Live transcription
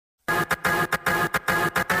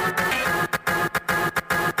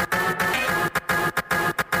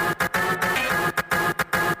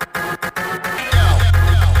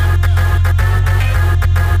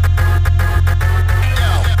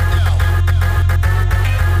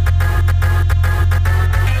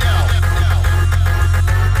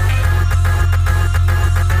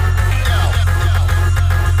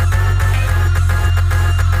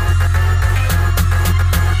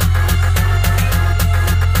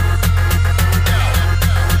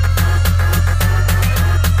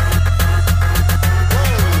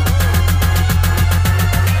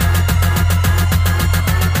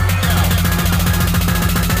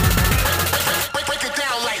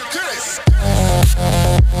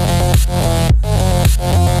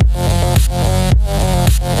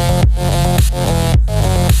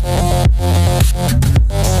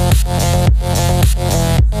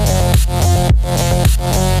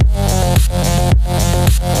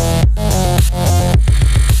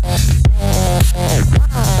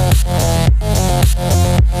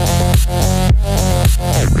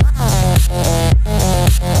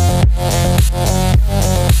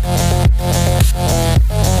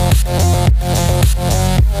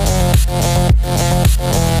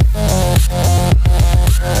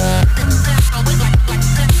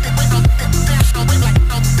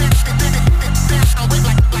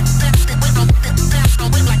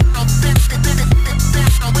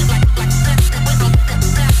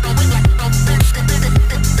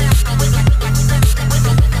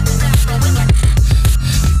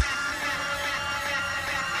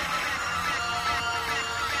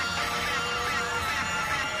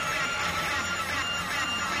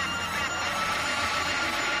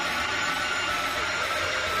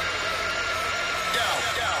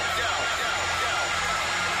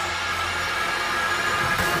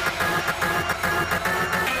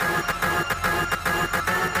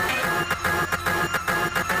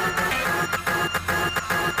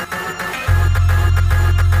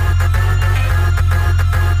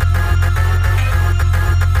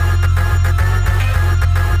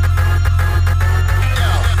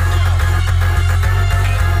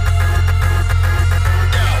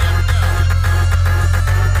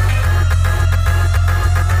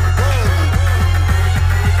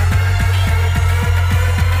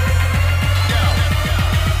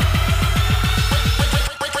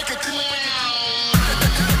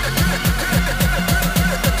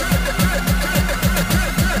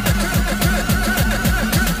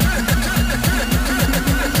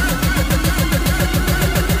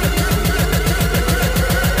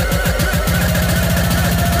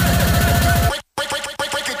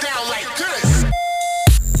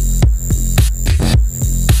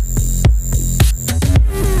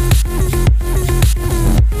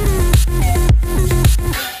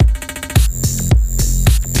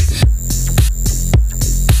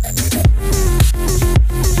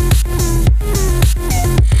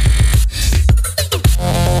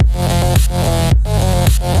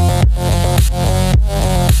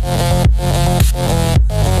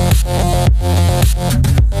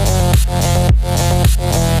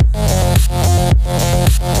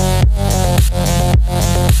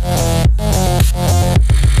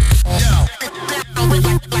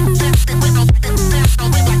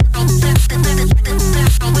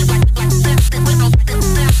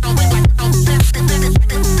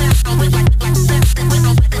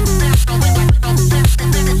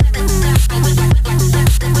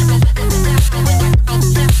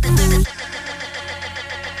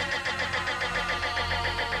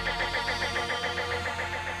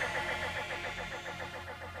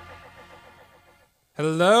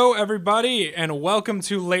Hello, everybody, and welcome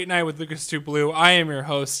to Late Night with Lucas Too Blue. I am your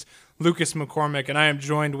host, Lucas McCormick, and I am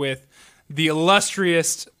joined with the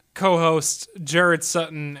illustrious co-hosts, Jared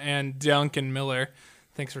Sutton and Duncan Miller.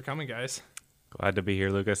 Thanks for coming, guys. Glad to be here,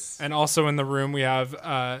 Lucas. And also in the room, we have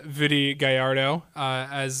Vidi Gallardo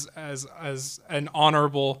as an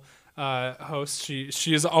honorable host.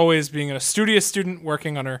 She is always being a studious student,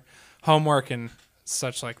 working on her homework and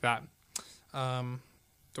such like that.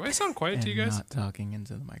 Do I sound quiet to you guys? Not talking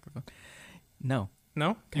into the microphone. No.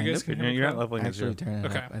 No? You guys can hear me? You're not leveling as Actually, turn it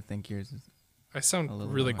Okay. up. I think yours is. I sound a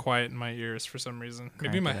little really lower. quiet in my ears for some reason.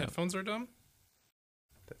 Maybe Crank my it up. headphones are dumb?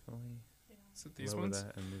 Definitely. Is it these lower ones?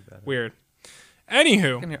 that and move that up. Weird.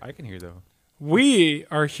 Anywho, I can hear though. we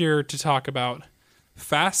are here to talk about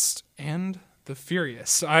Fast and the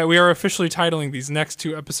Furious. We are officially titling these next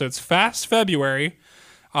two episodes Fast February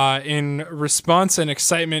in response and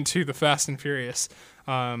excitement to the Fast and Furious.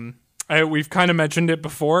 We've kind of mentioned it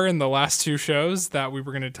before in the last two shows that we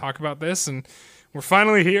were going to talk about this, and we're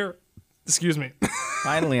finally here. Excuse me.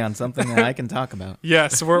 Finally on something that I can talk about.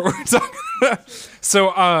 Yes, we're talking about.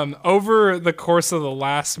 So over the course of the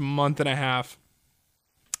last month and a half,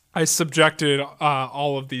 I subjected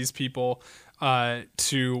all of these people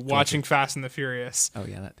to watching Fast and the Furious. Oh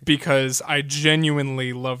yeah, that. Because I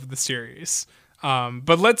genuinely love the series.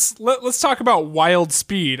 But let's talk about Wild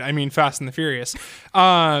Speed. I mean, Fast and the Furious.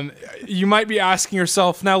 You might be asking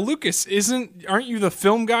yourself now, Lucas, aren't you the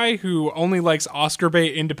film guy who only likes Oscar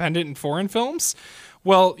bait independent and foreign films?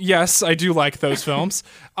 Well, yes, I do like those films.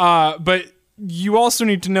 But you also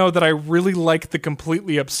need to know that I really like the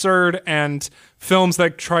completely absurd and films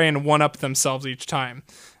that try and one-up themselves each time.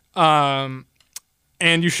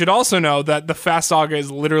 And you should also know that the Fast Saga is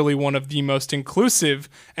literally one of the most inclusive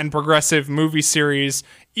and progressive movie series,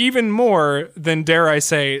 even more than, dare I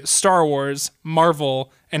say, Star Wars,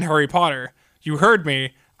 Marvel, and Harry Potter. You heard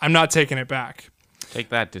me. I'm not taking it back. Take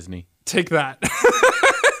that, Disney. Take that.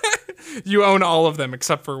 You own all of them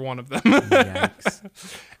except for one of them. Yikes.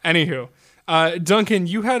 Anywho, Duncan,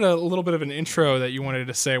 you had a little bit of an intro that you wanted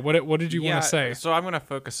to say. What did you want to say? So I'm going to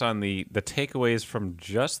focus on the takeaways from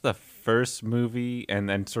just the first movie, and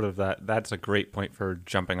then sort of that's a great point for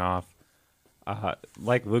jumping off.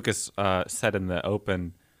 Like Lucas said in the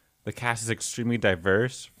open, the cast is extremely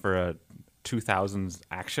diverse for a 2000s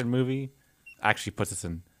action movie. Actually puts us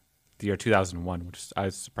in the year 2001, which I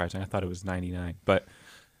was surprising. I thought it was 99, but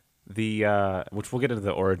which we'll get into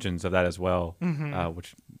the origins of that as well,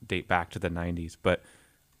 which date back to the 90s. But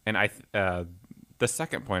the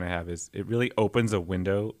second point I have is it really opens a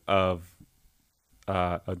window of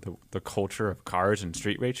the culture of cars and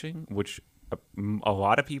street racing, which a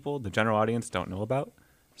lot of people, the general audience, don't know about.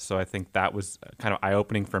 So I think that was kind of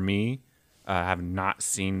eye-opening for me. I have not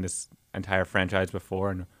seen this entire franchise before,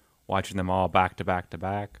 and watching them all back to back to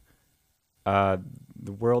back.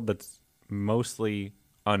 The world that's mostly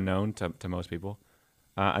unknown to most people.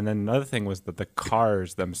 And then another thing was that the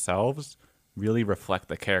cars themselves really reflect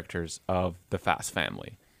the characters of the Fast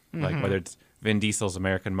family. Like whether it's Vin Diesel's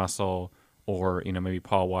American Muscle, or maybe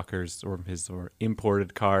Paul Walker's or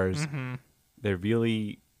imported cars, they're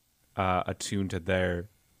really attuned to their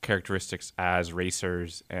characteristics as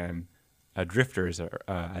racers and drifters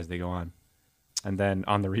as they go on. And then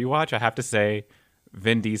on the rewatch, I have to say,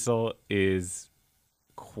 Vin Diesel is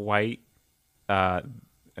quite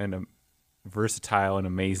an versatile and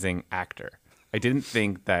amazing actor. I didn't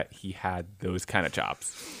think that he had those kind of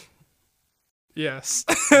chops. Yes.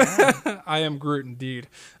 I am Groot indeed.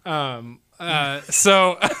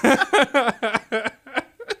 So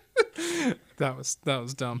that was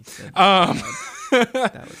dumb. That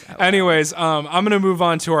was out. Anyways, I'm gonna move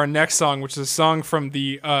on to our next song, which is a song from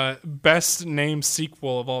the best named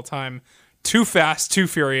sequel of all time, Too Fast, Too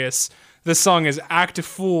Furious. This song is Act a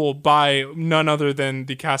Fool by none other than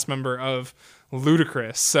the cast member of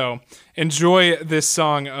Ludacris. So enjoy this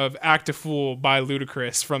song of Act a Fool by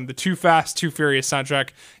Ludacris from the Too Fast, Too Furious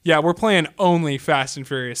soundtrack. Yeah, we're playing only Fast and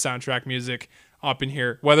Furious soundtrack music up in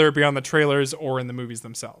here, whether it be on the trailers or in the movies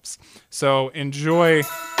themselves. So enjoy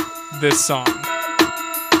this song.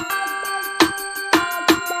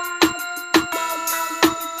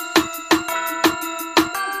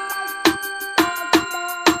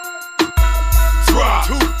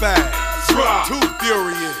 Too fast, too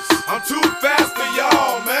furious. I'm too fast for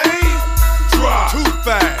y'all, man. Too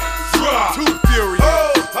fast, too furious.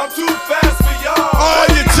 Oh, I'm too fast for y'all. Oh,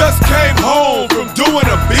 you just came home from doing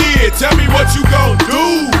a bid. Tell me what you gon'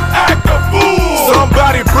 do. Act a fool.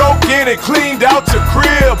 Somebody broke in and cleaned out your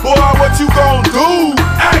crib. Boy, what you gon' do?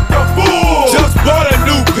 Act a fool. Just bought a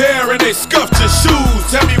new pair and they scuffed your shoes.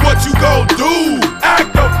 Tell me what you gon' do.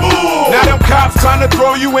 Act a fool. Now them cops trying to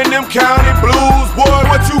you in them county blues, boy,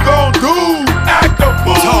 what you gon' do? Act a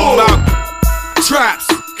fool. Talking about traps,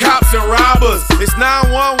 cops and robbers. It's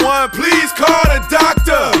 911, please call the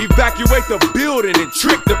doctor. Evacuate the building and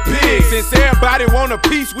trick the pigs. Since everybody want a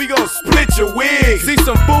piece, we gon' split your wig. See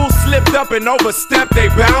some fools slipped up and overstepped their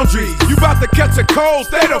boundaries. You about to catch a cold,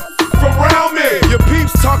 stay the from around me. Your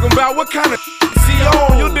peeps talking about what kind of she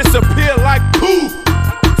on. You'll disappear like poof.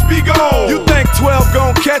 Be gone. You think 12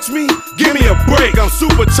 gon' catch me? Give me a break. I'm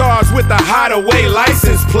supercharged with a hideaway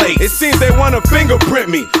license plate. It seems they wanna fingerprint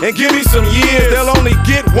me and give me some years. They'll only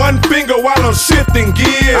get one finger while I'm shifting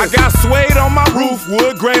gears. I got suede on my roof,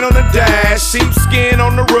 wood grain on the dash, sheepskin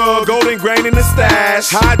on the rug, golden grain in the stash.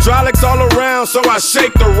 Hydraulics all around, so I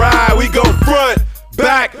shake the ride. We go front,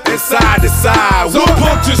 back, and side to side. Some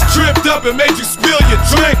punk just tripped up and made you spill your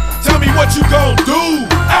drink. Tell me what you gon' do?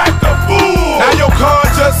 Act a fool. Now your car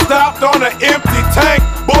just stopped on an empty tank.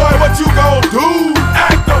 Boy, what you gon' do?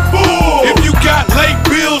 Act a fool. If you got late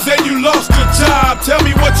bills and you lost your job, tell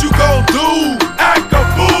me what you gon' do? Act a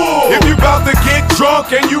fool. If you about to get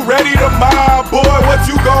drunk and you ready to mob, boy, what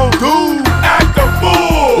you gon' do? Act a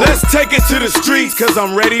fool. Let's take it to the streets, cause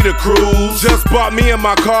I'm ready to cruise. Just bought me and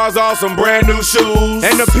my cars all some brand new shoes.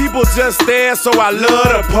 And the people just there, so I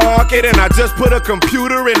love to park it. And I just put a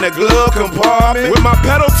computer in the glove compartment. With my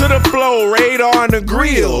pedal to the floor, radar in the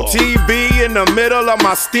grill, TV in the middle of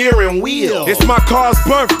my steering wheel. It's my car's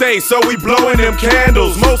birthday, so we blowing them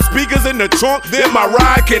candles. Most speakers in the trunk than my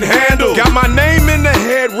ride can handle. Got my name in the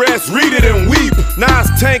headrest, read it and weep. Nas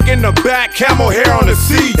tank in the back, camel hair on the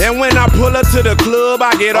seat. And when I pull up to the club,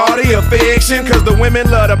 I get all the affection, cause the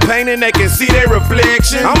women love the paint and they can see their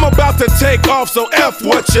reflection. I'm about to take off, so F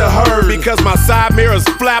what you heard, because my side mirrors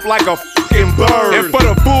flap like a fucking bird. And for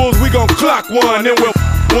the fools, we gon' clock one, then we'll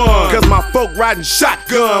one, cause my folk riding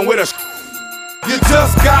shotgun with a You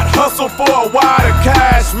just got hustled for a wad of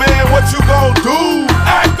cash, man, what you gon' do?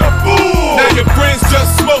 Act a fool. Now your friends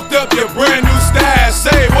just smoked up your brand new stash.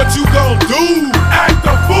 Say what you gon' do? Act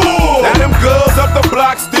a fool. Now them girls up the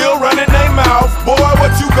block still running their mouth. Boy,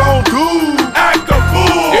 what you gon' do? Act a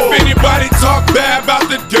fool. If anybody talk bad about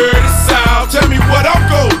the dirty South, tell me what I'm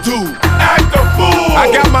gon' do. Act a fool. I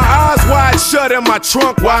got my eyes wide shut and my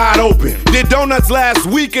trunk wide open. Did donuts last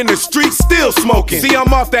week in the street, still smoking. See,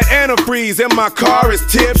 I'm off that antifreeze and my car is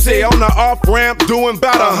tipsy. On the off-ramp, doing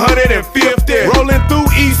about 150. Rolling through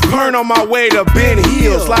East Pern on my way to Ben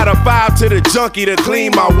Hill. Slide a 5 to the junkie to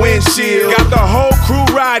clean my windshield. Got the whole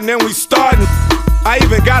crew riding and we starting. I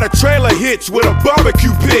even got a trailer hitch with a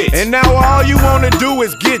barbecue pit. And now all you wanna do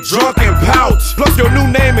is get drunk and pout. Plus your new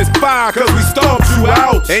name is Fire, cause we stomped you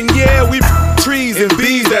out. And yeah, we trees and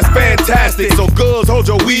bees, that's fantastic. So girls, hold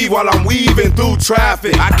your weave while I'm weaving through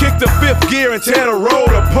traffic. I kick the fifth gear and tear the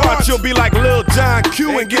road apart. You'll be like Lil John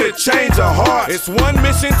Q and get a change of heart. It's one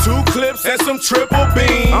mission, 2 clips, and some triple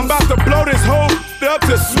beams. I'm about to blow this whole up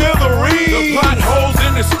to smithereens. The potholes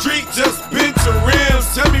in the street just bent your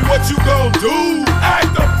rims. Tell me what you gon' do?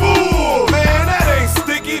 Act a fool. Man, that ain't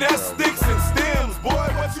sticky, that's sticks and stems. Boy,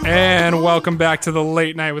 what you And welcome back to the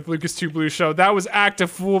Late Night with Lucas Two Blue show. That was "Act a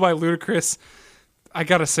Fool" by Ludacris. I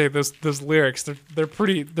gotta say, those lyrics, they're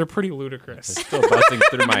pretty ludicrous. It's still buzzing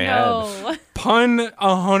through my head. No. Pun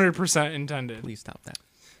 100% intended. Please stop that.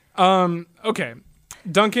 Okay,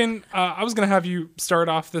 Duncan, I was gonna have you start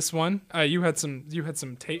off this one. You had some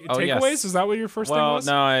takeaways. Yes. Is that what your first thing Well, was?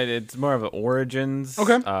 no, it's more of an origins.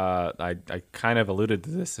 Okay. I kind of alluded to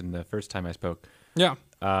this in the first time I spoke. Yeah.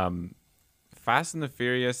 Fast and the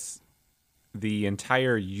Furious, the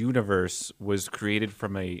entire universe was created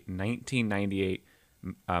from a 1998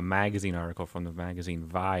 magazine article from the magazine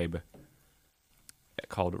Vibe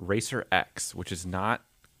called Racer X, which is not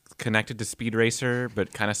connected to Speed Racer,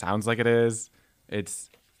 but kind of sounds like it is. It's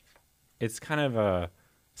kind of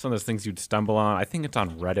some of those things you'd stumble on. I think it's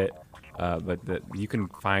on Reddit, but you can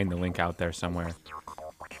find the link out there somewhere.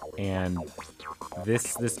 And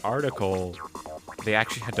this article, they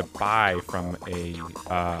actually had to buy from a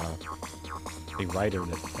writer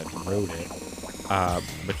that wrote it,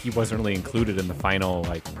 but he wasn't really included in the final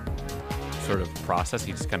sort of process.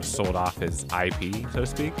 He just kind of sold off his IP, so to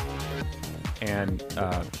speak. And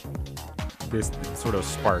this sort of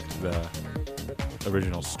sparked the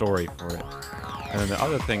original story for it. And then the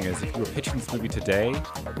other thing is, if you were pitching this movie today,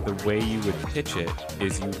 the way you would pitch it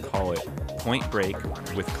is you would call it Point Break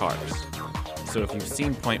with cars. So if you've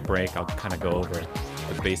seen Point Break, I'll kind of go over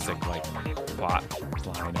the basic plot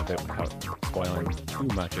line of it without spoiling too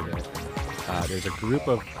much of it. There's a group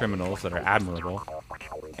of criminals that are admirable,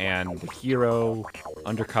 and the hero,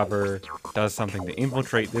 undercover, does something to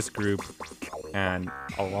infiltrate this group, and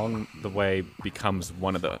along the way becomes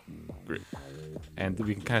one of the group. And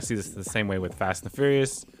we can kind of see this the same way with Fast and the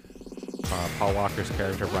Furious. Paul Walker's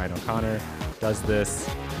character, Brian O'Connor, does this.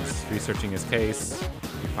 He's researching his case.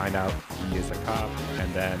 We find out he is a cop,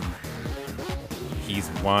 and then he's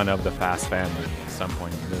one of the Fast family at some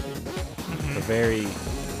point in the movie. So very,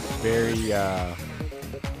 very,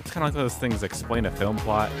 it's kind of like those things explain a film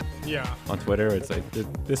plot Yeah. on Twitter. It's like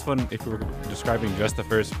this one, if we were describing just the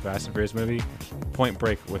first Fast and Furious movie, Point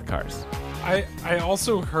Break with cars. I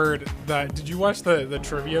also heard that. Did you watch the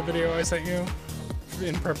trivia video I sent you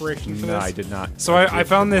in preparation for No, this? I did not. So I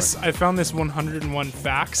found this. I found this 101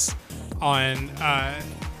 facts on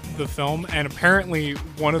the film, and apparently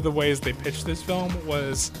one of the ways they pitched this film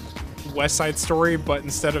was West Side Story, but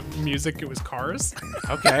instead of music, it was cars,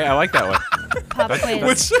 Okay, I like that one. Pop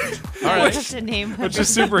quiz. which Yeah, you have to name which is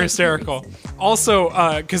super hysterical. Also,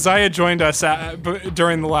 Keziah joined us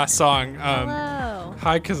during the last song. Hello.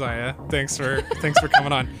 Hi, Keziah. Thanks for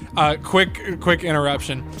coming on. Quick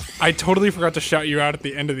interruption. I totally forgot to shout you out at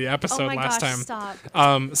the end of the episode Oh my last gosh, time.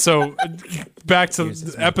 stop. So back to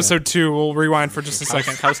episode 2. We'll rewind for just a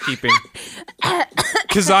second. Housekeeping.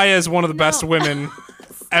 Keziah is one of the best women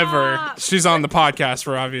ever. Stop. She's on the podcast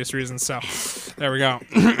for obvious reasons. So there we go.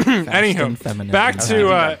 and Anywho, feminist. back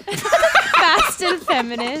to Fast and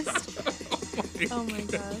feminist. Oh my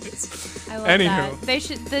god. I love Anywho. that. They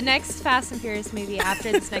should. The next Fast and Furious movie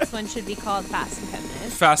after this next one should be called Fast and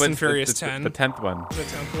Feminist. Fast But and Furious the 10. The 10th one. The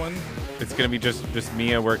 10th one. It's gonna be just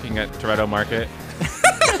Mia working at Toretto Market.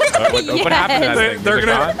 What happened to that They, thing? they're Is it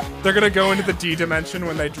gonna gone? they're gonna go into the D dimension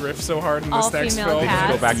when they drift so hard in this All next female film, They just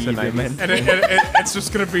go cast. back to the 90s. and it's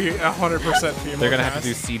just gonna be 100% female. They're gonna have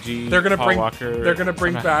to cast. do CG. They're gonna Paul bring. Walker. They're gonna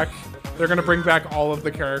bring somehow. back. They're gonna bring back all of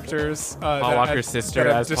the characters. Paul Walker's sister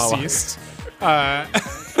that have as Paul Walker. deceased. I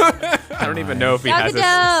don't even know if he Gal has a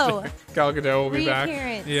Gadot. Gal Gadot will be back.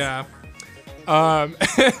 Reappearance. Yeah.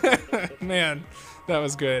 Man, that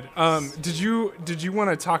was good. Did you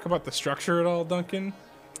want to talk about the structure at all, Duncan?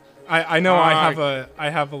 I know I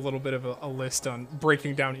have a little bit of a list on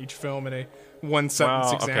breaking down each film in a one sentence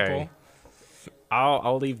Well, example. okay.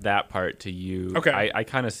 I'll leave that part to you. Okay. I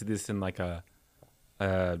kind of see this in like a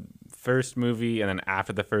first movie, and then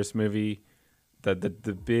after the first movie, the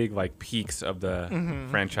big like peaks of the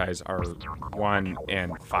franchise are 1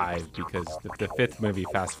 and 5, because the fifth movie,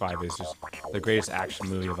 Fast 5, is just the greatest action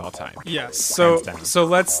movie of all time. Yes. So Hands down.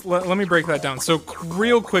 let me break that down. So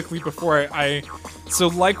real quickly before so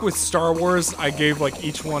like with Star Wars, I gave like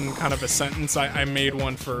each one kind of a sentence. I made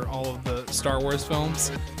one for all of the Star Wars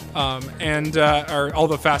films, or all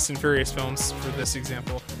the Fast and Furious films for this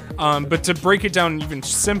example. But to break it down even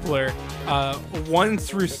simpler, 1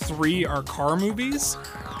 through 3 are car movies,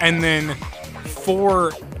 and then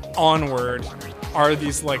 4 onward are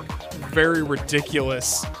these like very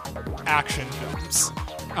ridiculous action films.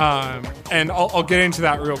 And I'll get into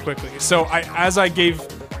that real quickly. So as I gave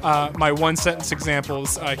my one sentence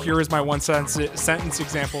examples, here is my one sentence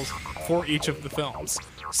examples for each of the films.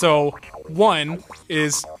 So 1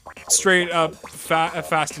 is straight up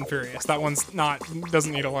Fast and Furious. That one's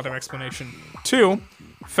doesn't need a lot of explanation. 2,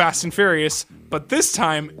 Fast and Furious, but this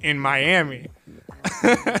time in Miami.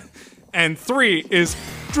 And 3 is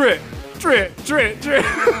Fast and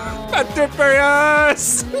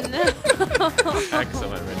Furious.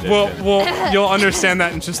 Excellent rendition. Well, you'll understand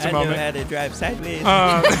that in just a I know moment. how to drive sideways.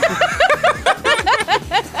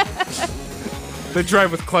 They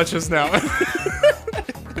drive with clutches now.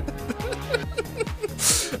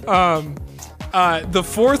 The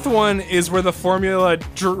 4th one is where the formula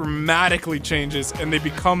dramatically changes and they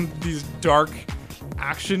become these dark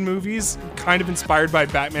action movies, kind of inspired by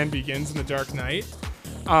Batman Begins and The Dark Knight.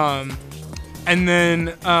 And then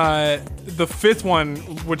the 5th one,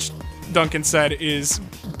 which Duncan said, is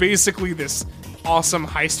basically this awesome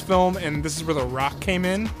heist film, and this is where The Rock came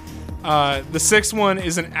in. The 6th one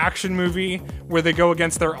is an action movie where they go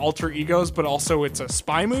against their alter egos, but also it's a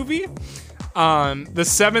spy movie. The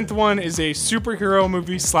 7th one is a superhero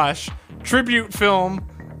movie / tribute film.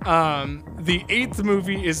 The 8th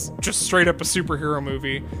movie is just straight up a superhero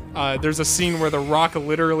movie. There's a scene where The Rock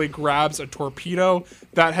literally grabs a torpedo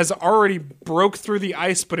that has already broke through the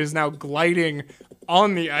ice but is now gliding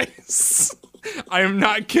on the ice. I am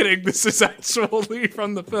not kidding. This is actually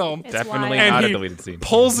from the film. It's Definitely wild. not a he deleted scene.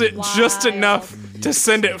 pulls it just Wild. enough to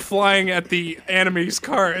send it flying at the enemy's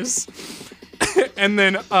cars. And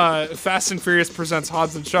then Fast and Furious Presents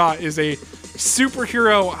Hobbs and Shaw is a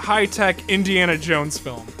superhero high-tech Indiana Jones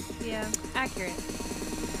film. Yeah, accurate.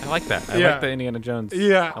 I like that. I Yeah. like the Indiana Jones.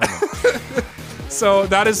 Yeah. element. So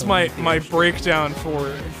that is my breakdown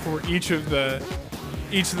for each of the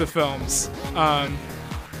films.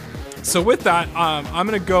 So with that, I'm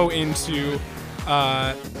gonna go into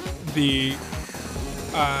The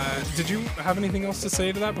did you have anything else to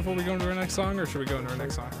say to that before we go into our next song, or should we go into our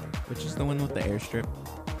next song? Which is the one with the airstrip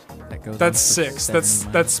that goes. That's on for 6. 7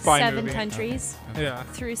 That's miles? spy 7 movie. countries Yeah.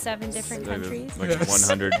 through 7 different countries. Like Yes.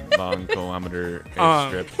 100 long kilometer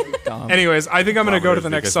airstrip. Dumb. Anyways, I think I'm gonna go to the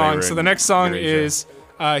Kilometers next because they song. were So the in next song Eurasia.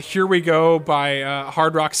 is "Here We Go" by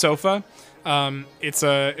Hard Rock Sofa. It's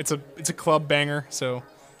a club banger, so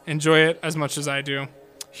enjoy it as much as I do.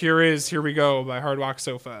 Here We Go by Hard Rock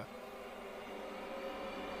Sofa.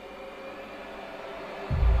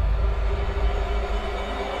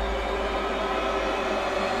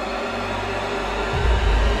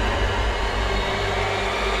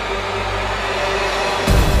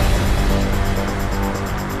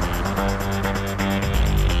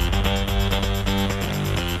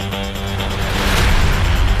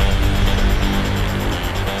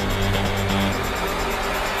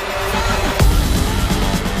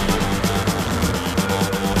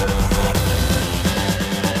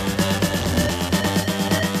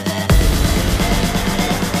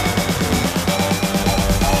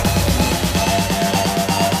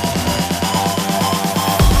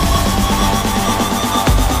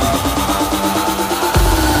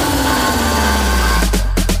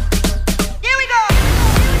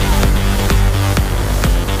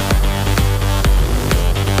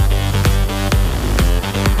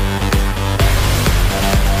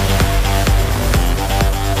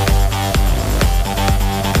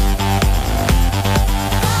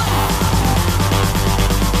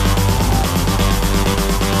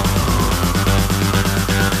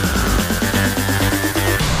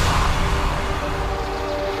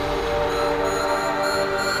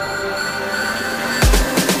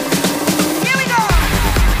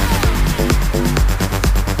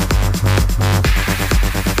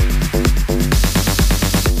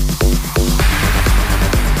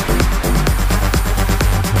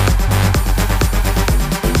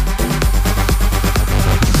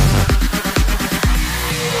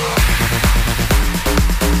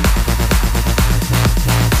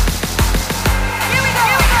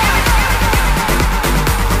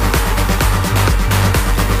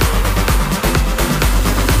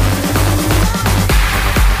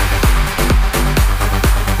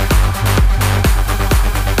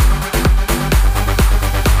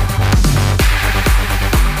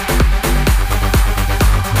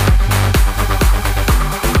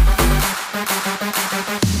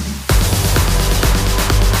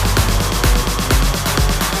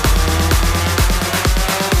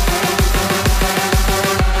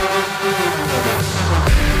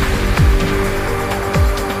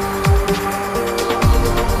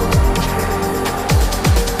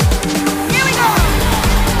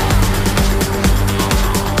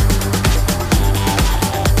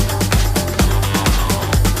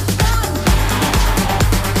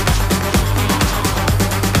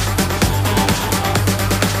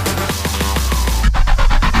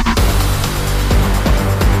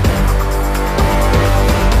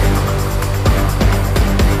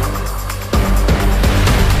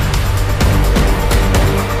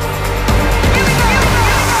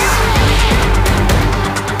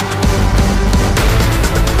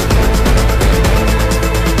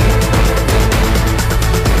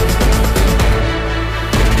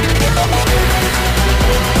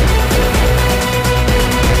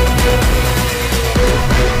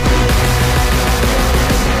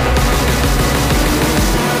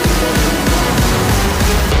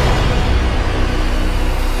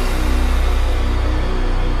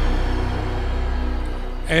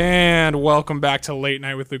 And welcome back to Late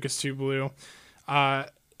Night with Lucas 2 Blue.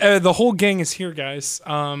 The whole gang is here, guys.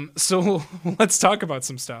 So let's talk about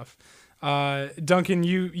some stuff. Duncan,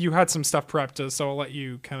 you had some stuff prepped, so I'll let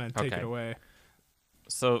you kind of take it away.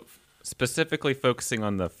 So specifically focusing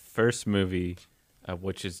on the first movie,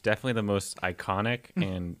 which is definitely the most iconic,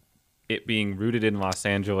 and it being rooted in Los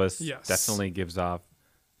Angeles definitely gives off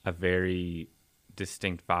a very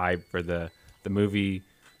distinct vibe for the movie,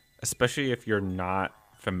 especially if you're not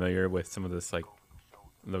familiar with some of this like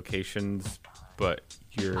locations, but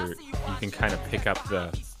you can kind of pick up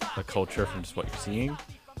the culture from just what you're seeing.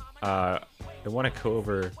 I want to go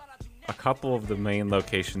over a couple of the main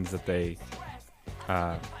locations that they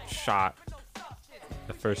shot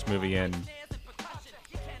the first movie in.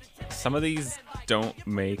 Some of these don't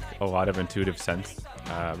make a lot of intuitive sense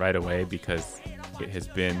right away because it has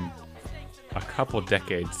been a couple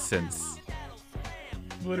decades since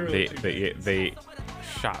they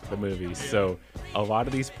shot the movie. Yeah. So a lot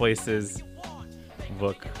of these places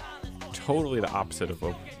look totally the opposite of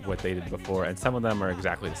what they did before, and some of them are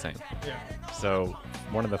exactly the same. Yeah. So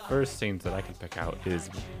one of the first scenes that I can pick out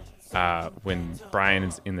is when Brian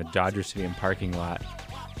is in the Dodger Stadium parking lot,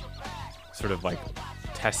 sort of like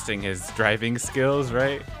testing his driving skills,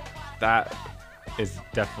 right? That is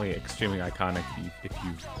definitely extremely iconic. If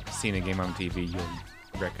you've seen a game on TV,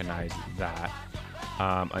 you'll recognize that.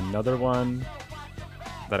 Another one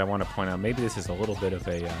that I want to point out, maybe this is a little bit of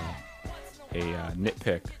a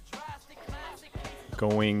nitpick,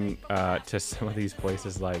 going to some of these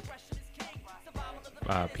places like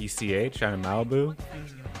PCH out in Malibu.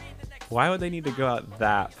 Why would they need to go out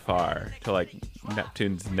that far to like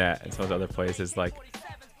Neptune's Net and some of those other places? Like,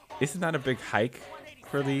 isn't that a big hike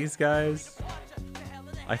for these guys?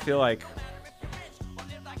 I feel like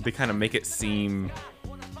they kind of make it seem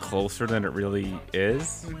closer than it really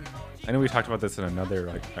is. I know we talked about this in another,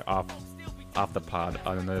 like, off the pod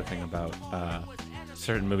on another thing about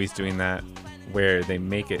certain movies doing that, where they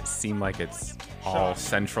make it seem like it's all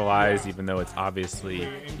centralized, even though it's obviously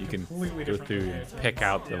you can go through and pick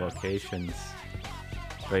out the locations.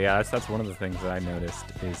 But yeah, that's one of the things that I noticed,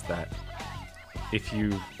 is that if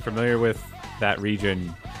you're familiar with that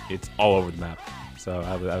region, it's all over the map. So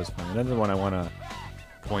that was fun. Another one I want to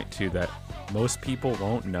point to that most people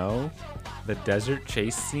won't know, the desert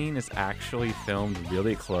chase scene is actually filmed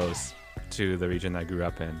really close to the region that I grew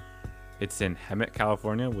up in. It's in Hemet,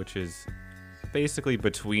 California, which is basically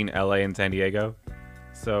between LA and San Diego.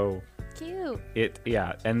 So Cute.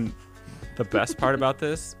 And the best part about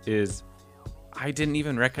this is I didn't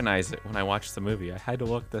even recognize it when I watched the movie. I had to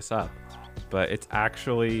look this up, but it's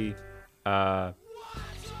actually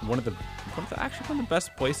one of the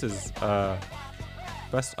best places,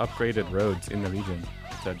 best upgraded roads in the region.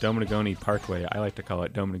 The Dominagoni Parkway. I like to call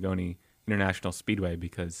it Dominagoni International Speedway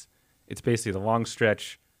because it's basically the long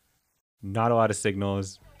stretch, not a lot of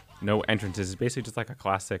signals, no entrances. It's basically just like a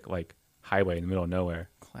classic like highway in the middle of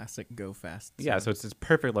nowhere. Classic go fast. Yeah, so it's this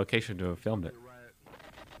perfect location to have filmed it.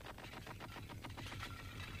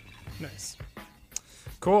 Nice.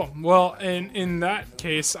 Cool. Well, in that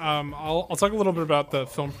case, I'll talk a little bit about the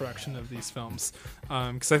film production of these films,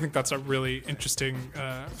 because I think that's a really interesting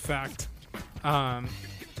fact.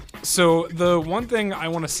 So the one thing I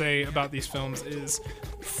want to say about these films is,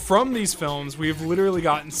 from these films, we've literally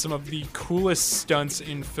gotten some of the coolest stunts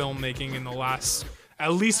in filmmaking in the last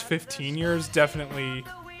at least 15 years, definitely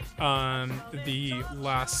the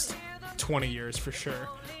last 20 years for sure.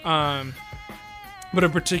 But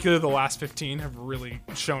in particular, the last 15 have really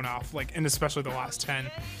shown off, like, and especially the last 10,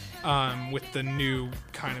 with the new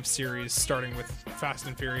kind of series, starting with Fast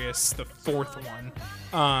and Furious, the fourth one.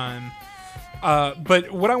 But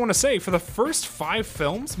what I want to say, for the first 5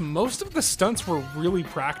 films, most of the stunts were really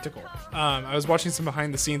practical. I was watching some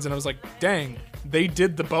behind the scenes, and I was like, dang, they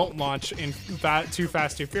did the boat launch in Too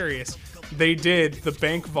Fast, Too Furious. They did the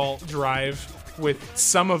bank vault drive with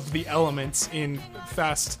some of the elements in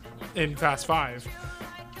Fast 5,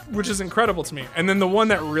 which is incredible to me. And then the one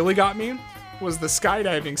that really got me was the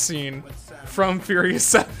skydiving scene from Furious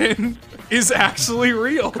 7 is actually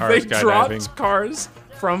real. They dropped cars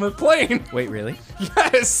from a plane. Wait, really?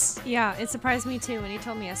 Yes. Yeah, it surprised me too when he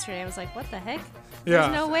told me yesterday. I was like, what the heck? Yeah.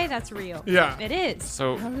 There's no way that's real. Yeah. It is.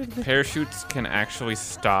 So parachutes can actually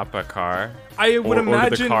stop a car? I would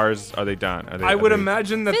imagine. Or the cars, are they done? I would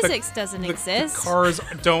imagine that Physics doesn't exist. The cars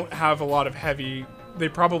don't have a lot of heavy. They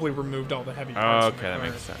probably removed all the heavy parts. Oh, from the okay, that car.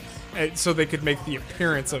 makes sense. And so they could make the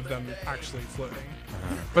appearance of them actually floating.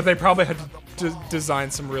 But they probably had to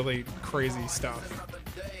design some really crazy stuff,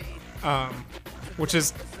 which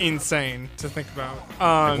is insane to think about.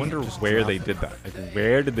 I wonder where they did that. Like,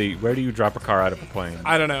 where do you drop a car out of a plane?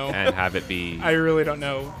 I don't know. And have it be I really don't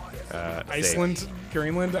know. safe? Iceland,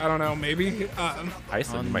 Greenland, I don't know, maybe.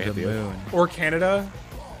 Iceland On might the have the moon. Or Canada.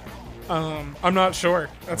 I'm not sure.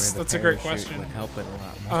 That's Where the a great parachute question. Would help it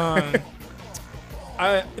a lot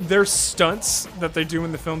more. Their stunts that they do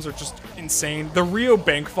in the films are just insane. The Rio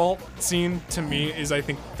bank vault scene, to me, is, I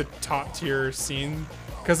think, the top tier scene,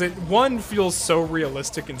 because one feels so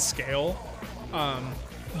realistic in scale.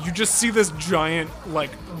 You just see this giant,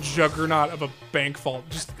 like, juggernaut of a bank vault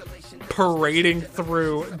just parading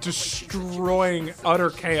through, destroying utter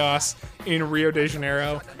chaos in Rio de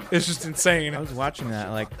Janeiro. It's just insane. I was watching that,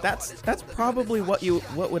 like, that's probably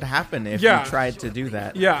what would happen if Yeah. you tried to do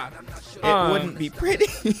that. Yeah. It wouldn't be pretty.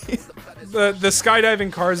 The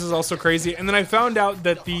skydiving cars is also crazy. And then I found out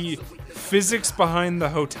that the physics behind the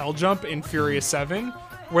hotel jump in Furious 7,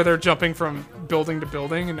 where they're jumping from building to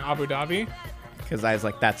building in Abu Dhabi, Because I was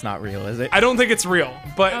like, that's not real, is it? I don't think it's real.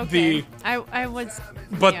 But Okay. I was.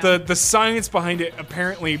 But yeah. the science behind it,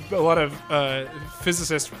 apparently a lot of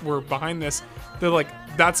physicists were behind this. They're like,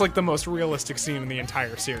 that's like the most realistic scene in the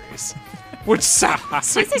entire series, which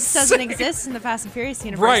sounds Physics doesn't exist in the Fast and Furious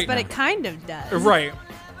universe, Right. but it kind of does. Right.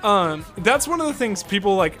 That's one of the things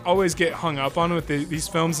people like always get hung up on with these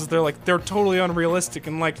films is they're totally unrealistic,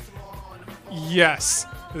 and like, yes,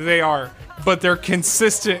 they are, but they're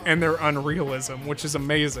consistent in their unrealism, which is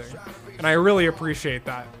amazing, and I really appreciate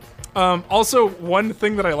that. Also, one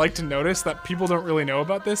thing that I like to notice that people don't really know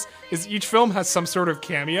about this is each film has some sort of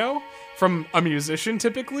cameo from a musician,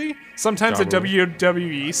 typically, sometimes a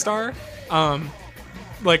WWE star.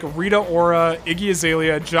 Like Rita Ora, Iggy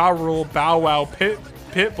Azalea, Ja Rule, Bow Wow,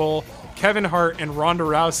 Pitbull, Kevin Hart, and Ronda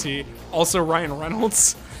Rousey. Also Ryan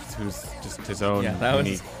Reynolds. Who's just his own that was-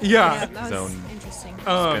 unique Yeah, Yeah. that Zone. was interesting.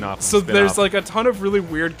 spin-off. So there's spin-off. like a ton of really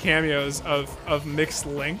weird cameos of mixed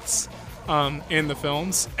lengths in the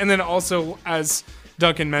films. And then also, as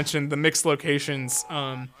Duncan mentioned, the mixed locations.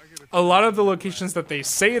 A lot of the locations that they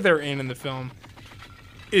say they're in the film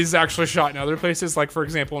is actually shot in other places. Like, for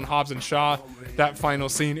example, in Hobbs and Shaw, that final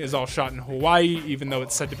scene is all shot in Hawaii, even though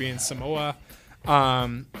it's said to be in Samoa.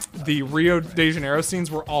 The Rio de Janeiro scenes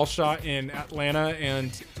were all shot in Atlanta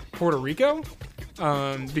and Puerto Rico,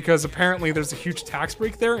 because apparently there's a huge tax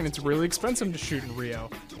break there, and it's really expensive to shoot in Rio.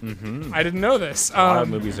 Mm-hmm. I didn't know this. a lot of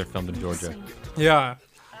movies are filmed in Georgia. Yeah,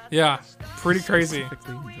 pretty crazy.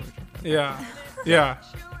 Specifically in Georgia. Yeah.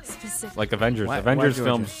 Specific. Like Avengers. Why Avengers Georgia?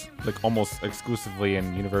 films like almost exclusively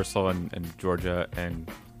in Universal and Georgia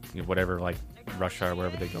and whatever, like Russia or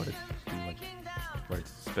wherever they go to do, like where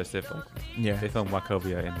it's specific. Yeah. They film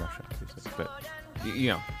Wachovia in Russia, obviously, but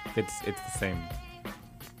it's the same.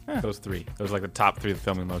 Those three. Those are like the top three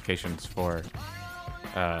filming locations for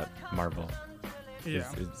Marvel.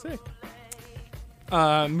 Yeah. It's sick.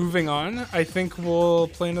 Moving on, I think we'll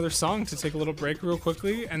play another song to take a little break real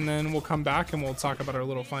quickly, and then we'll come back and we'll talk about our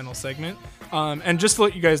little final segment. And just to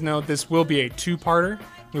let you guys know, this will be a two-parter.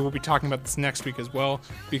 We will be talking about this next week as well,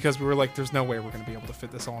 because we were like, there's no way we're going to be able to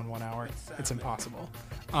fit this all in 1 hour. It's impossible.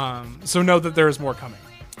 So know that there is more coming.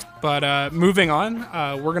 But moving on,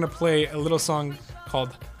 we're going to play a little song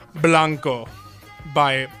called Blanco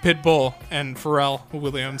by Pitbull and Pharrell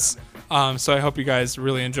Williams. So I hope you guys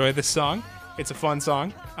really enjoy this song. It's a fun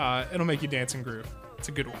song. It'll make you dance and groove. It's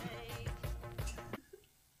a good one.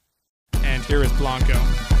 And here is Blanco.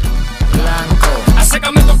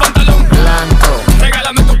 Acércame tu pantalón blanco,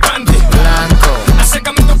 regálame tu panty blanco.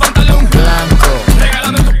 Acércame tu pantalón blanco,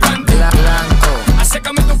 regálame tu panty blanco.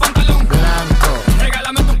 Acércame tu pantalón blanco,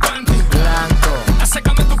 regálame tu panty blanco.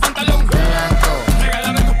 Acércame tu pantalón blanco,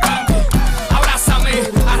 regálame tu panty. Abrázame,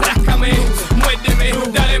 arráscame, muérdeme,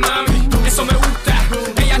 dale mami, eso me gusta.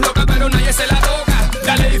 Ella es loca pero nadie se la toca,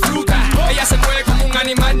 dale disfruta. Ella se mueve como un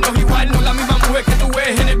animal, no es igual, no es la misma mujer que tú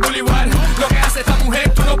ves en el boulevard. Lo que hace esta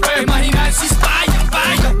mujer tú no puedes imaginar. Si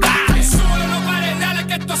vaya, dale. Súbelo, no pares, dale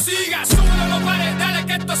que esto siga. Súbelo, no pares, dale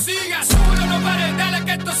que esto siga. Súbelo, no pares, dale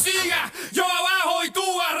que esto siga. Yo abajo y tú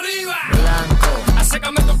arriba. Blanco.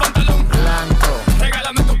 Acércame tu pantalón blanco.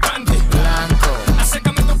 Regálame tu panty blanco.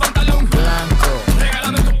 Acércame tu pantalón blanco.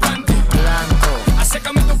 Regálame tu panty blanco.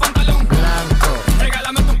 Acércame tu pantalón blanco.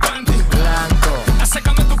 Regálame tu panty blanco.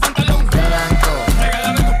 Acércame tu pantalón blanco.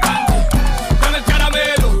 Regálame tu panty. Dame el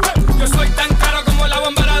caramelo. Yo soy tan caro como el agua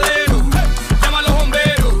en Varadero. Llama a los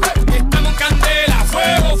bomberos. Estamos en candela.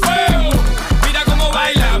 Fuego, fuego. Mira cómo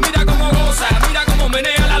baila, mira cómo goza, mira cómo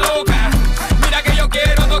menea la loca. Mira que yo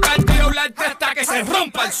quiero tocarte y doblarte hasta que se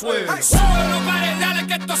rompa el suelo. Súbelo, no pares, dale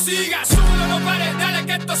que esto siga. Súbelo, no pares, dale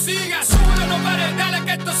que esto siga. Súbelo, no pares, dale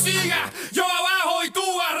que esto siga. Yo abajo y tú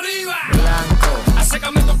arriba. Blanco.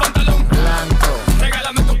 Acércame tu pantalón blanco.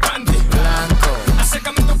 Regálame tu panty blanco.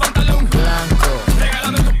 Acércame tu pantalón blanco.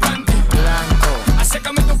 Regálame tu panty blanco.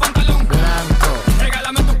 Acércame tu pantalón blanco.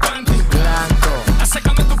 Regálame tu panty blanco.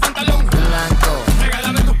 Acércame tu pantalón blanco.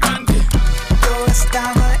 Regálame tu panty. Yo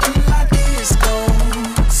estaba en la disco,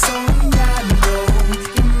 soñando,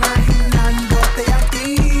 imaginándote a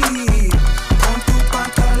ti, con tu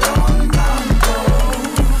pantalón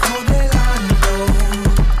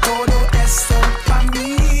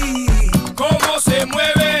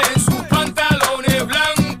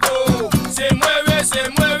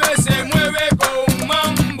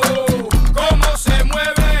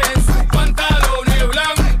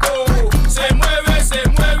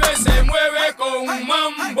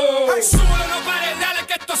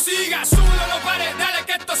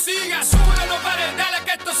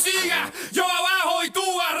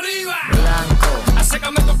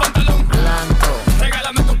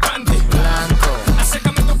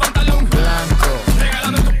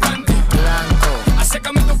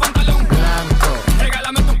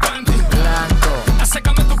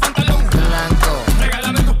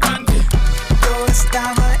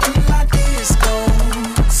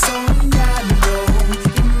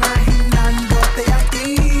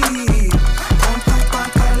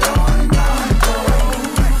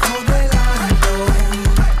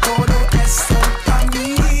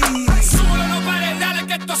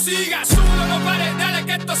siga. Súbelo, no pare, dale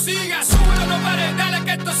que esto siga. Súbelo, no pare, dale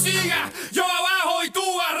que esto siga. Yo abajo y tú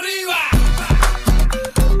arriba.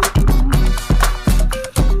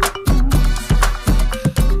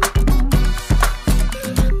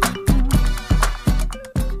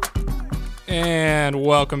 And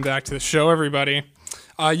welcome back to the show, everybody.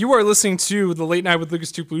 You are listening to the Late Night with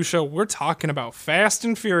Lucas Blue show. We're talking about Fast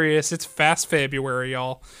and Furious. It's Fast February,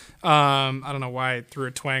 y'all. I don't know why I threw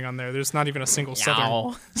a twang on there. There's not even a single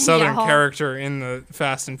southern Yow. character in the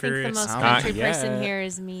Fast and I think the Furious. most Not country yet. person here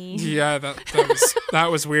is me. Yeah,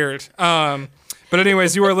 that was weird. But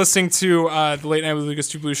anyways, you are listening to the Late Night with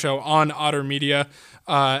Lucas Blue show on Otter Media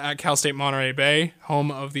at Cal State Monterey Bay,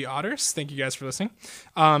 home of the Otters. Thank you guys for listening.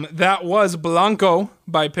 That was Blanco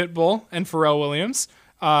by Pitbull and Pharrell Williams,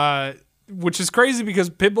 which is crazy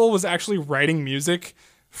because Pitbull was actually writing music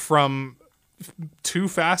from Too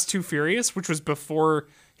Fast, Too Furious, which was before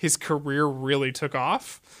his career really took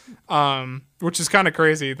off, which is kind of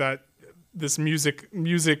crazy that this music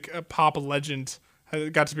pop legend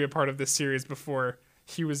got to be a part of this series before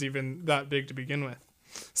he was even that big to begin with.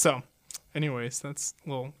 So, anyways, that's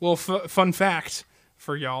a little fun fact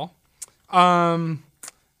for y'all.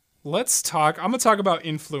 Let's talk. I'm gonna talk about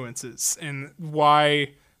influences and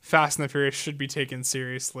why Fast and the Furious should be taken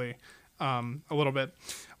seriously a little bit.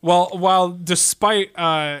 While despite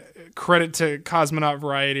credit to Cosmonaut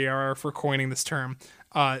Variety Hour for coining this term,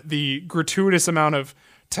 the gratuitous amount of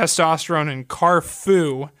testosterone and car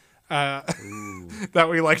foo that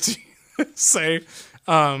we like to say,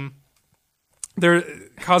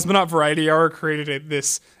 Cosmonaut Variety Hour created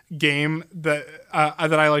this game that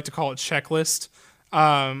I like to call a checklist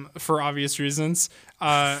for obvious reasons.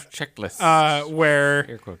 Checklist. Where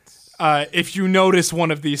Air quotes. if you notice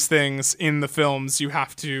one of these things in the films, you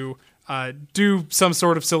have to do some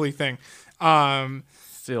sort of silly thing.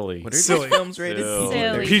 Silly. What are Silly. these films rated?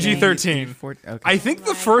 Silly. PG-13. Okay. I think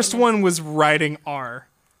the My first goodness. one was writing R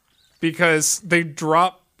because they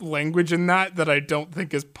drop language in that I don't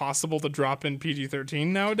think is possible to drop in PG-13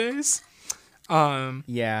 nowadays.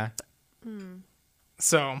 Yeah.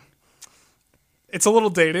 So it's a little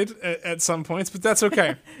dated at some points, but that's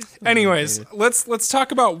okay. Anyways, let's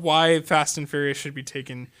talk about why Fast and Furious should be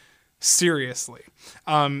taken seriously.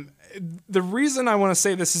 The reason I want to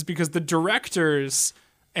say this is because the directors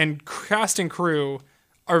and cast and crew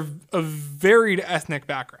are of varied ethnic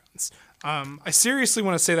backgrounds. I seriously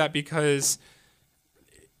want to say that because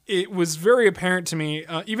it was very apparent to me,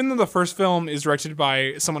 even though the first film is directed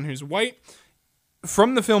by someone who's white,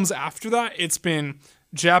 from the films after that, it's been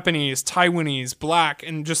Japanese, Taiwanese, black,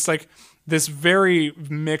 and just like this very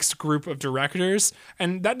mixed group of directors.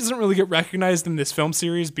 And that doesn't really get recognized in this film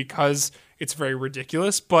series because it's very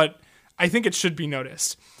ridiculous, but I think it should be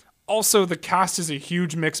noticed. Also, the cast is a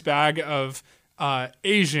huge mixed bag of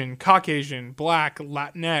Asian, Caucasian, Black,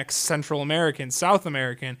 Latinx, Central American, South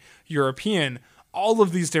American, European, all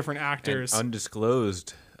of these different actors. And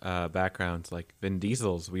undisclosed backgrounds like Vin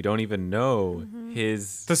Diesel's. We don't even know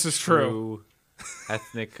his This is true.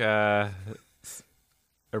 ethnic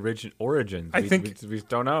origins. I think- we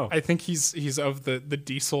don't know. I think he's of the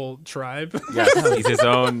Diesel tribe. Yes, he's his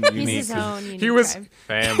own He's unique his own unique He was- tribe.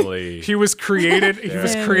 family. He was created. He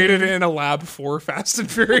was Yeah. created in a lab for Fast and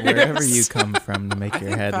Furious. Wherever you come from to make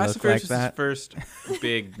your head Fast look and like Furious that. was his first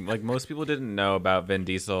big. Like most people didn't know about Vin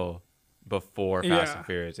Diesel before Fast Yeah. and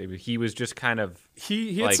Furious. He was just kind of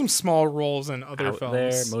He had like, some small roles in other out films.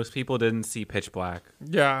 there. Most people didn't see Pitch Black.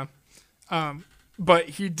 Yeah. But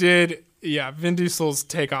he did. Yeah, Vin Diesel's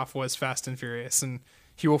takeoff was Fast and Furious, and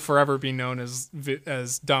he will forever be known as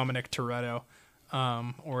Dominic Toretto,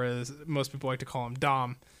 or as most people like to call him,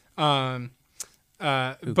 Dom.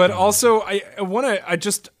 But also,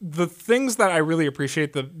 the things that I really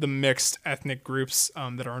appreciate, the mixed ethnic groups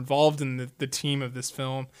that are involved in the team of this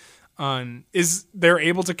film, is they're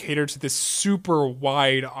able to cater to this super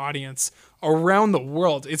wide audience around the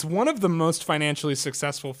world. It's one of the most financially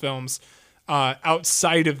successful films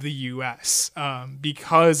outside of the U.S.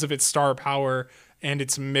 Because of its star power and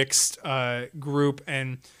its mixed group,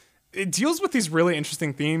 and it deals with these really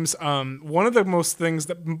interesting themes. One of the most things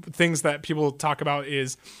that people talk about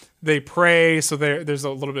is they pray. So there's a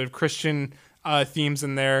little bit of Christian themes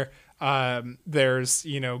in there. There's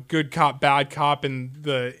good cop, bad cop, and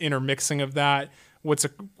the intermixing of that. What's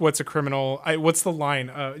a criminal? What's the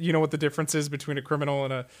line? You know what the difference is between a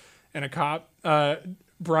criminal and a cop?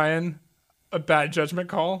 Brian, a bad judgment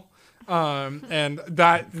call. And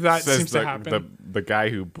that Says seems to happen. The guy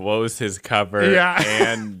who blows his cover Yeah.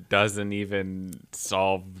 and doesn't even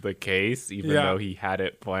solve the case, even Yeah. though he had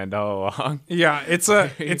it planned all along. Yeah, it's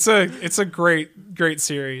a great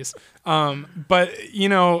series. But you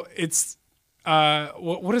know, it's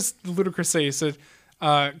what does Ludacris say? He said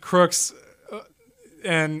crooks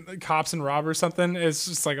and cops and robbers something. It's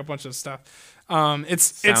just like a bunch of stuff.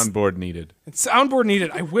 It's Soundboard needed. soundboard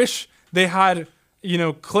needed. I wish they had, you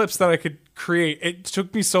know, clips that I could create. It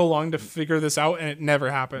took me so long to figure this out, and it never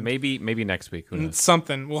happened. Maybe next week. Who knows?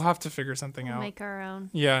 Something we'll have to figure something We'll out. make our own.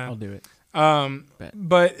 Yeah, I'll do it.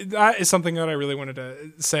 but that is something that I really wanted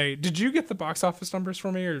to say. Did you get the box office numbers for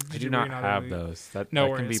me, or did I do you not really have really- those. That No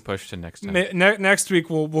can be worries. pushed to next time. Next week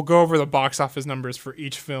we'll go over the box office numbers for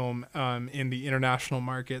each film in the international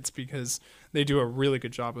markets because they do a really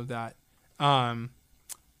good job of that.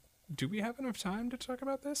 Do we have enough time to talk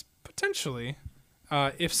about this? Potentially.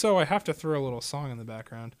 If so, I have to throw a little song in the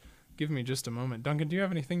background. Give me just a moment. Duncan, do you have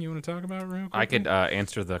anything you want to talk about real quick? I could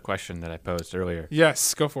answer the question that I posed earlier.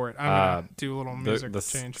 Yes, go for it. I'm going to do a little music The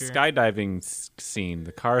change here. skydiving scene,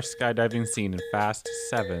 the car skydiving scene in Fast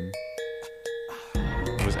 7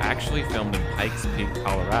 was actually filmed in Pikes Peak,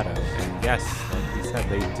 Colorado. And yes, like we said,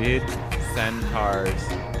 they did send cars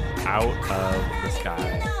out of the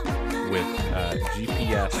sky with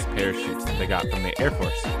GPS parachutes that they got from the Air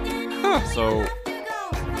Force. So,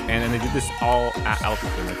 and then they did this all at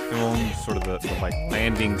altitude. They filmed sort of the like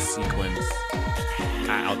landing sequence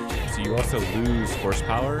at altitude. So you also lose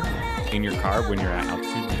horsepower in your car when you're at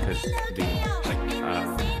altitude because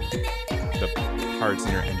the parts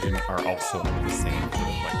in your engine are also under the same sort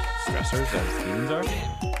of like stressors as humans are.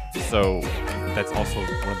 So that's also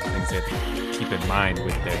one of the things they have to keep in mind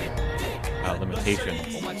with their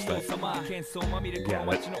limitations. But yeah,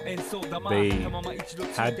 they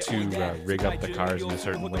had to rig up the cars in a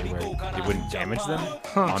certain way where it wouldn't damage them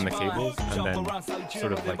on the cables, and then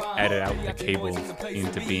sort of like edit out the cables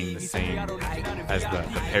into being the same as the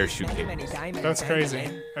parachute cables. That's crazy.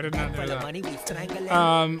 I did not know that.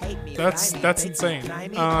 That's insane.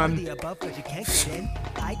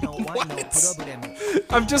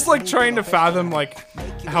 I'm just like trying to fathom like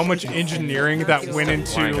how much engineering that went Line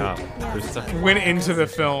into up. There's stuff the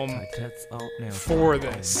film for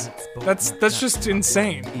this. That's just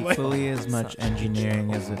insane. Like, Equally as much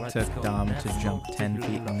engineering as it took Dom to jump 10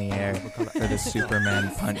 feet in the air for the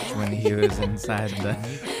Superman punch when he was inside the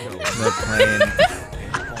plane.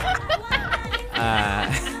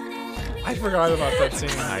 I forgot about that scene.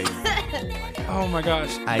 Oh my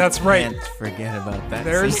gosh, I that's right. can't forget about that.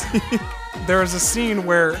 There's a scene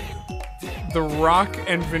where The Rock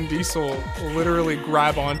and Vin Diesel literally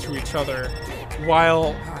grab onto each other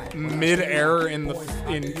while mid-air in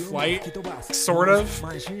flight, sort of.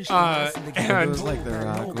 It And was like The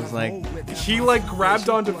Rock was like, he like grabbed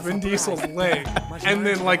onto Vin Diesel's leg and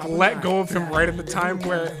then like let go of him right at the time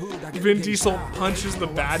where Vin Diesel punches the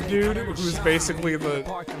bad dude, who's basically the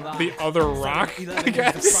other Rock, I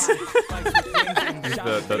guess. the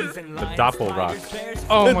Doppelrock.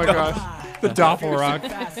 Oh my gosh. The Doppelrock.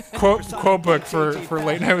 Quote book for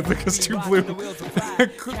Late Night with Lucas Two Blue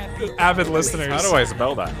avid listeners. How do I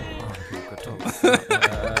spell that?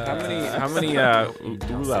 How many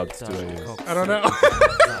umlauts do I use? I don't know.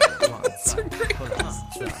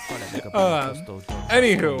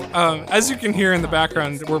 Anywho, as you can hear in the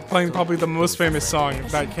background, we're playing probably the most famous song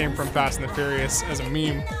that came from Fast and the Furious as a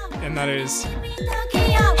meme, and that is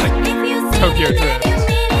Tokyo Drift.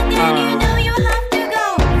 Furiously dancing.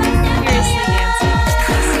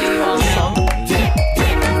 Just do all song.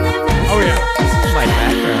 Oh yeah. my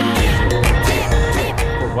background music.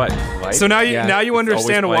 For what? Light? So now you Yeah. now you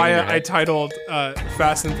understand always why playing in your I head. titled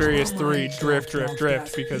Fast and Furious 3 Drift Drift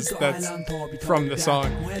Drift, because that's from the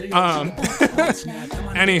song.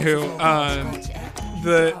 Anywho,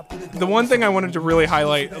 the one thing I wanted to really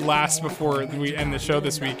highlight last before we end the show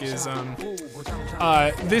this week is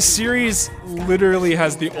this series literally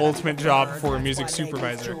has the ultimate job for a music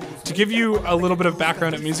supervisor. To give you a little bit of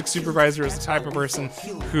background, a music supervisor is the type of person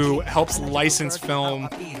who helps license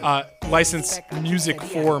music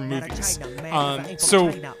for movies.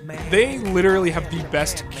 So they literally have the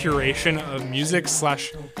best curation of music /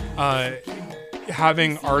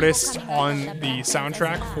 having artists on the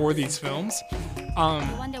soundtrack for these films.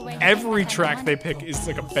 Every track they pick is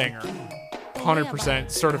like a banger.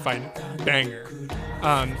 100% certified banger.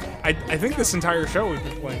 I think this entire show we've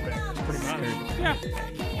been playing bangers pretty much. Yeah,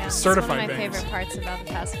 Certified it's one of my bangers. favorite parts about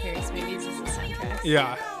the Fast and Furious movies is the soundtrack.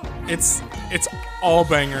 Yeah, it's all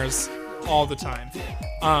bangers all the time.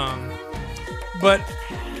 But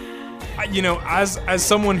you know, as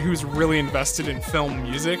someone who's really invested in film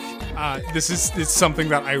music, this is something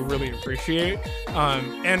that I really appreciate.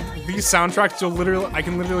 And these soundtracks, I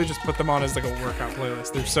can literally just put them on as like a workout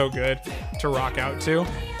playlist. They're so good to rock out to.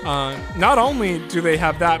 Not only do they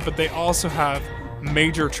have that, but they also have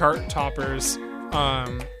major chart toppers,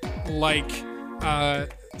 like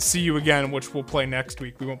 "See You Again," which we'll play next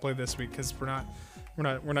week. We won't play this week because we're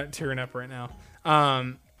not tearing up right now.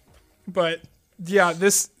 But yeah,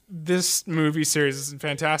 this movie series is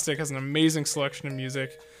fantastic. Has an amazing selection of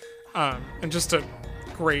music, and just a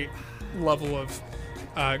great level of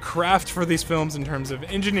craft for these films in terms of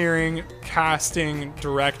engineering, casting,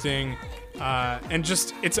 directing, and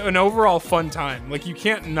just it's an overall fun time. Like, you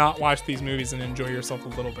can't not watch these movies and enjoy yourself a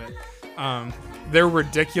little bit. They're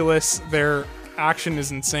ridiculous. Their action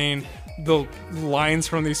is insane. The lines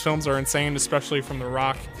from these films are insane, especially from The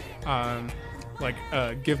Rock. Like,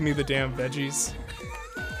 give me the damn veggies.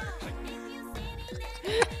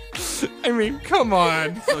 I mean, come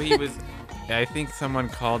on. So he was. I think someone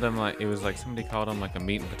called him like somebody called him like a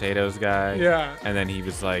meat and potatoes guy. Yeah. And then he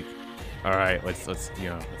was like, "All right, let's like-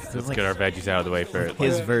 get our veggies out of the way first."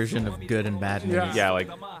 His version of good and bad movies. Yeah, like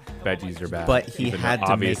veggies are bad. But he even had though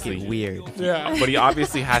to make obviously- it weird. Yeah. But he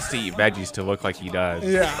obviously has to eat veggies to look like he does.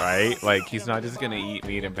 Yeah. Right? Like, he's not just gonna eat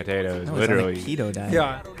meat and potatoes. No, he's on a literally. keto diet.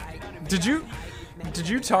 Yeah. Did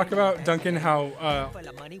you talk about, Duncan, how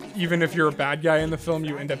even if you're a bad guy in the film,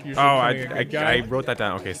 you end up usually Oh, playing a good guy? I wrote that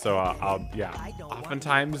down. Okay, so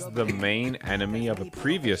oftentimes the main enemy of a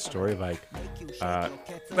previous story, like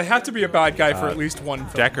They have to be a bad guy for at least one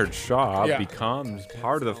film. Deckard Shaw, Yeah. becomes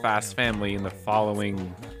part of the Fast family in the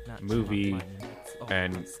following movie,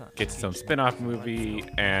 and gets its own spin-off movie,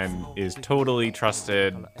 and is totally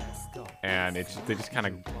trusted, and they just kind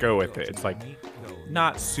of go with it. It's like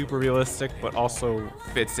not super realistic, but also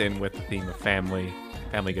fits in with the theme of family.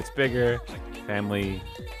 Family gets bigger, family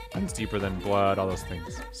runs deeper than blood, all those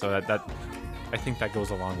things. So that I think that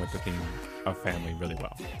goes along with the theme of family really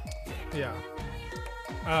well. Yeah.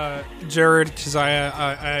 Jared,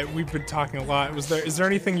 Keziah, we've been talking a lot. Is there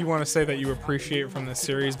anything you want to say that you appreciate from this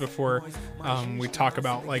series before we talk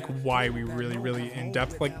about like why we really in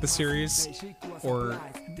depth like the series, or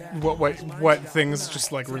what things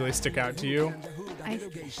just like really stick out to you? I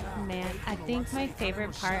think my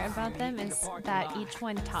favorite part about them is that each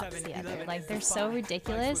one tops the other. Like, they're so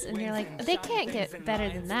ridiculous, and you're like, they can't get better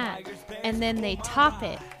than that. And then they top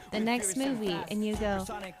it the next movie, and you go,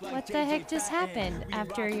 what the heck just happened,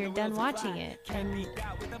 after you're done watching it. And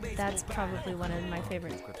that's probably one of my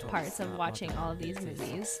favorite parts of watching all of these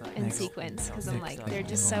movies in sequence, because I'm like, they're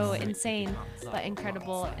just so insane but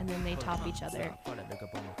incredible, and then they top each other.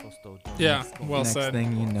 Yeah, well Next said.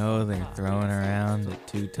 thing you know, they're throwing around a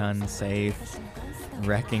 2-ton safe,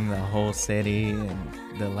 wrecking the whole city.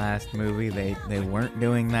 And the last movie, they weren't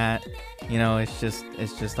doing that. You know, it's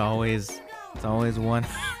just always one.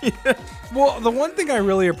 Well, the one thing I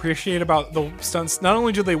really appreciate about the stunts, not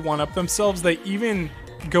only do they one-up themselves, they even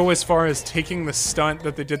go as far as taking the stunt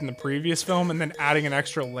that they did in the previous film and then adding an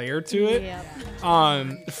extra layer to it.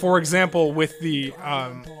 Yep. For example, with the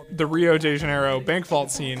Rio de Janeiro bank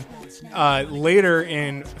vault scene, later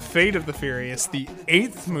in Fate of the Furious, the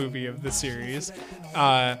 8th movie of the series,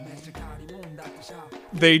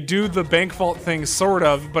 they do the bank vault thing sort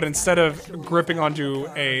of, but instead of gripping onto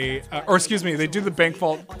they do the bank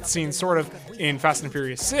vault scene sort of in Fast and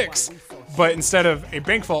Furious 6, but instead of a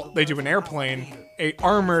bank vault, they do an airplane, a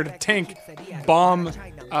armored tank, bomb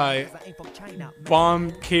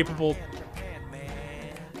capable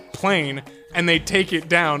plane, and they take it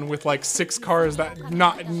down with like 6 cars that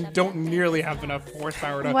don't nearly have enough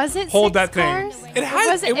horsepower to Was it hold 6 that cars? thing. It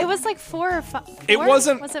had It was like 4 or 5. It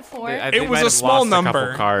wasn't- Was it 4? They It might was a have small lost a couple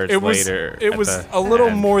number. cars It was later it at was the a little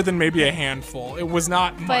end. more than maybe a handful. It was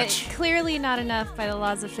not But much. clearly not enough by the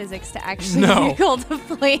laws of physics to actually No. hold the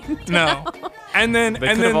plane down. No. And then They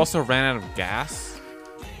could have also ran out of gas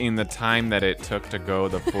in the time that it took to go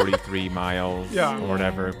the 43 miles Yeah. or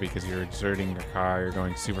whatever, because you're exerting your car, you're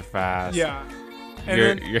going super fast. yeah. And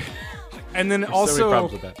You're, then you're, and then there's so many also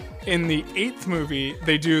problems with that. in the 8th movie,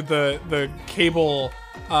 they do the cable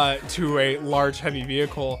to a large heavy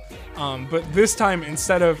vehicle, but this time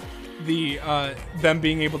instead of the them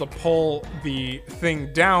being able to pull the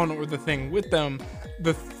thing down or the thing with them,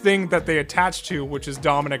 the thing that they attach to, which is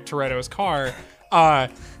Dominic Toretto's car,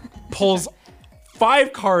 pulls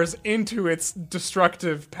 5 cars into its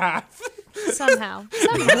destructive path. Somehow.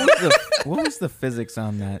 What was the physics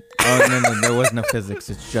on that? Oh, no, there was no physics.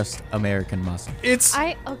 It's just American muscle. It's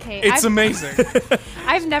I've amazing.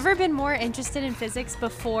 I've never been more interested in physics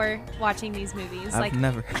before watching these movies. I've Like,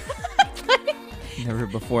 never. Never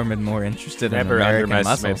before been more interested Never in American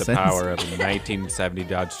underestimate muscle the since. power of a 1970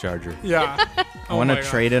 Dodge Charger. Yeah. I want to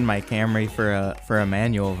trade in my Camry for a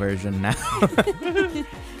manual version now.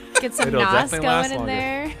 Get some It'll NOS definitely last going in longer.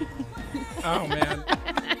 there. Oh man.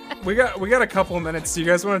 We got a couple of minutes. Do you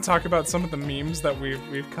guys want to talk about some of the memes that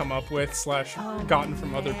we've come up with / gotten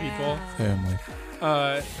from other people? Family.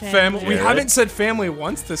 Family. We Jared? haven't said family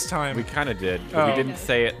once this time. We kind of did, but we Oh. didn't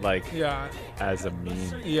say it like Yeah. as a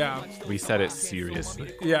meme. Yeah. We said it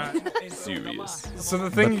seriously. Yeah. Serious. So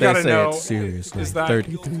the thing But you they gotta say know it seriously is that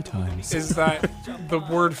 33 times. is that the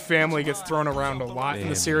word family gets thrown around a lot in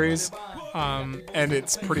the Family. series, and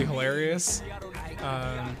it's pretty hilarious.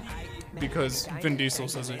 Because Vin Diesel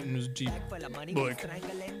says it in his Jeep. Like,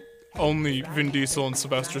 only Vin Diesel and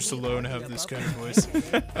Sylvester Stallone have this kind of voice.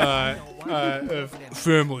 Of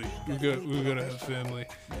family. We gotta have family.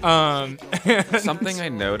 Something I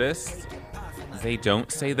noticed, they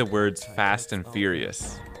don't say the words Fast and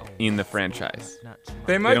Furious in the franchise.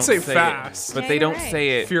 They They might don't say it, fast. but Yeah, they you're don't right. say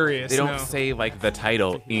it. Furious, They don't no. say like the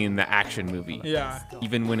title in the action movie. Yeah.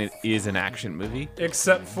 Even when it is an action movie.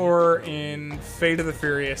 Except for in Fate of the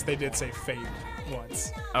Furious, they did say Fate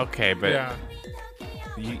once. Okay, but Yeah.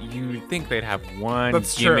 you think they'd have one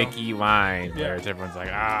That's true. gimmicky line Yeah. where everyone's like,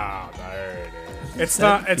 there it is. It's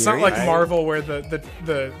not like Furious? Marvel where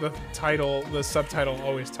the title, the subtitle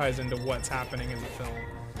always ties into what's happening in the film.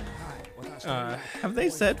 Have they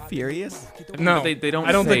said furious? No, But they don't.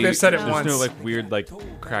 I don't think say- they've said it there's once. no like weird like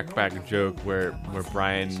crackback joke where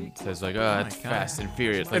Brian says like, "Oh, it's God. Fast and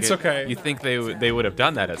Furious." Like, It's okay. You think they would have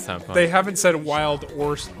done that at some point? They haven't said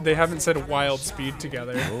wild speed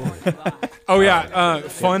together. Oh yeah,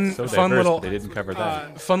 fun so fun diverse, little but they didn't cover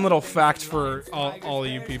that. fun little fact for all of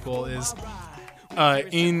you people is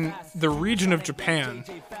in the region of Japan,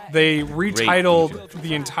 they retitled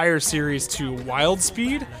the entire series to Wild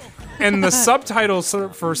Speed, and the subtitles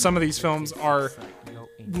for some of these films are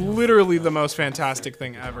literally the most fantastic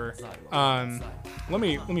thing ever. Let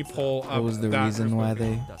me pull up. What was the that reason real why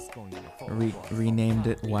quick. they renamed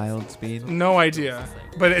it Wild Speed? No idea,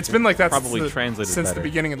 but it's been like that Probably since translated the better.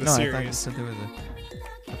 beginning of the No, I thought you series. said there was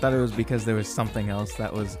I thought it was because there was something else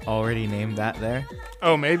that was already named that there.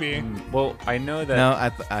 Oh, maybe. Well, I know that No, I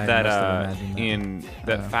that must have imagined that. in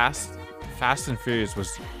that Uh. Fast and Furious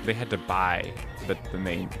was they had to buy the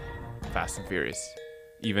name Fast and Furious,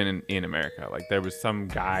 even in America. Like there was some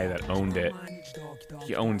guy that owned it.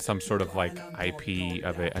 He owned some sort of like IP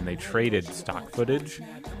of it, and they traded stock footage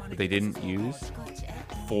that they didn't use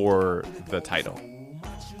for the title,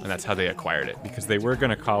 and that's how they acquired it because they were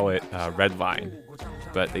gonna call it Red Line,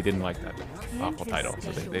 but they didn't like that awful title,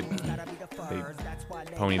 so they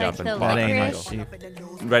ponied Like up and the bought That the ain't licorice?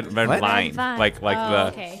 title. cheap. Red What? line, Red vine. like Oh,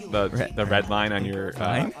 okay. the red line on your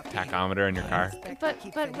Line? tachometer in your car. But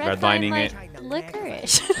red Redlining vine, it. like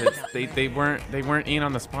licorice. they weren't in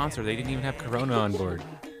on the sponsor. They didn't even have Corona on board.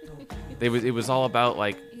 It was all about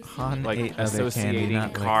like Han ate other candy, associating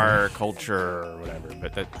not car licorice. culture or whatever.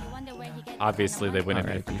 But that obviously they went in a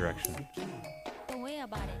R.I.P. different direction.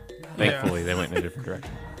 Thankfully, they went in a different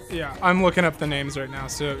direction. Yeah, I'm looking up the names right now,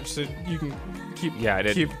 so you can keep Yeah, I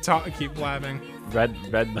did. keep blabbing. Red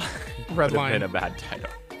Red would have Line. been a bad title.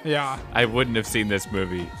 Yeah, I wouldn't have seen this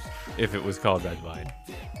movie if it was called Red Line.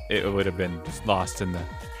 It would have been just lost in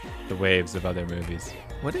the waves of other movies.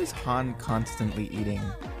 What is Han constantly eating?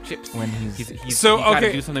 Chips. When he's- he's So, gotta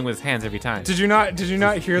okay. do something with his hands every time. did you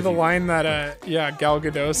not hear the line that Gal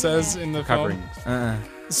Gadot says in the Covering. film?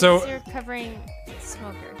 So You're covering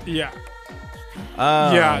smoker. yeah.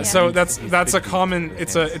 Oh, Yeah, so He's- that's he's a 50 common. with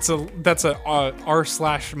It's hands. a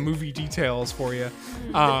r/movie details for you,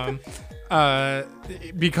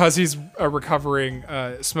 because he's a recovering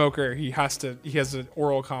smoker. He has an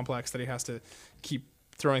oral complex that he has to keep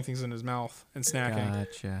throwing things in his mouth and snacking.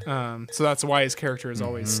 Gotcha. So that's why his character is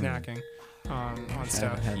always snacking on I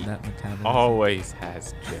stuff. haven't had that metabolism. Always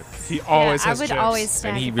has chips. He always yeah, has I would chips. always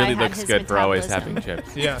snack And he if really I had looks his good for always metabolism. having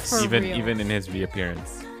chips. Yes. For even real. even in his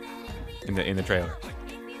reappearance in the trailer.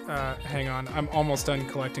 Hang on, I'm almost done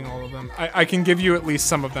collecting all of them. I can give you at least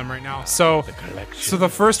some of them right now. So the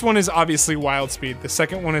first one is obviously Wild Speed. The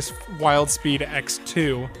second one is Wild Speed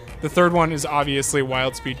X2. The third one is obviously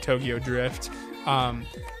Wild Speed Tokyo Drift.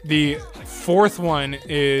 The fourth one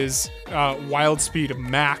is Wild Speed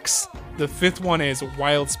Max. The fifth one is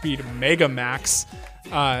Wild Speed Mega Max.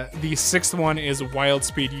 The sixth one is Wild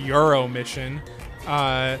Speed Euro Mission.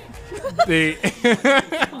 The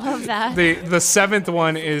Love that. the seventh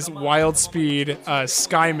one is Wild Speed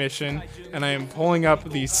Sky Mission, and I am pulling up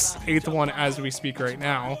the eighth one as we speak right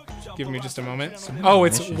now. Give me just a moment. Oh,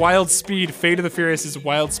 it's Wild Speed Fate of the Furious is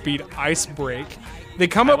Wild Speed Ice Break. They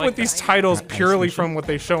come up with these titles purely from what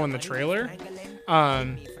they show in the trailer.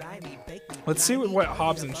 Let's see what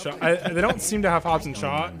Hobbs and Shaw. They don't seem to have Hobbs and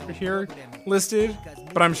Shaw here listed,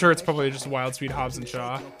 but I'm sure it's probably just Wild Speed Hobbs and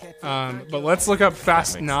Shaw. But let's look up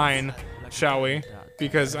Fast 9, shall we?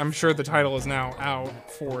 Because I'm sure the title is now out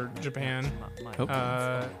for Japan.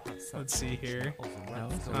 Let's see here.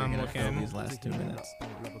 I'm looking. These last 2 minutes.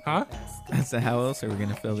 Huh? So how else are we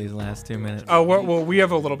gonna fill these last 2 minutes? Oh well, we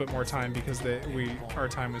have a little bit more time because our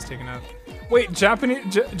time was taken up. Wait,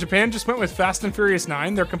 Japan just went with Fast and Furious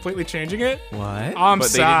 9. They're completely changing it. What? I'm But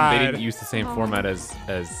sad. they didn't use the same format as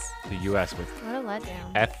the U.S. with What a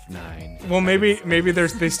letdown. F9. Well, maybe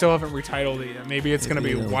they still haven't retitled it yet. Maybe it's gonna be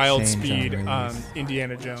Maybe they'll Wild change Speed on release.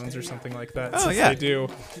 Indiana Jones or something like that. Oh, since yeah. they do.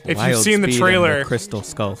 If Wild you've seen the Speed and trailer, Crystal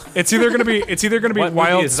Skull. it's either gonna be What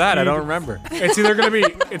Wild movie is that? I Speed- don't remember. It's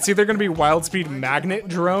either gonna be Wild Speed Magnet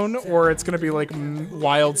Drone or it's gonna be like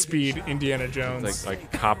Wild Speed Indiana Jones.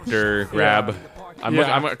 Like copter grab. Yeah.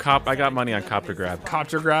 I'm a cop. I got money on copter grab.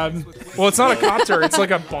 Copter grab. Well, it's not a copter. It's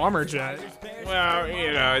like a bomber jet. Well,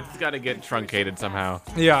 it's got to get truncated somehow.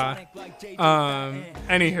 Yeah.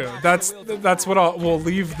 Anywho, that's what we'll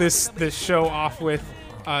leave this show off with.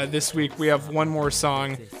 This week we have one more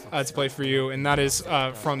song to play for you, and that is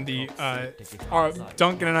from the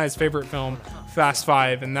Duncan and I's favorite film, Fast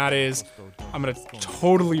Five, and that is, I'm gonna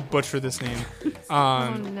totally butcher this name.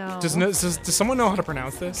 No. Does someone know how to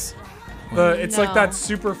pronounce this? It's like No. that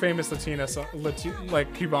super famous Latina song,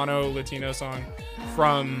 like Cubano Latino song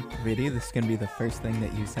from. Vidi, this is gonna be the first thing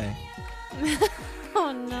that you say.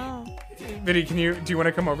 Oh no. Vinny, do you want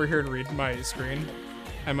to come over here and read my screen?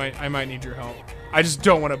 I might need your help. I just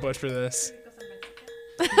don't want to butcher this.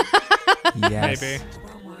 Yes. Maybe.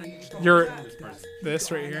 You're this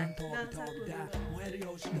right here.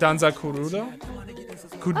 Danza Kuduro?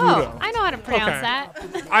 Kuduro. Oh, I know how to pronounce Okay.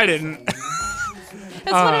 that. I didn't.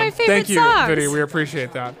 That's one of my favorite Thank you, songs. Vinny. We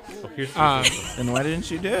appreciate that. Then why didn't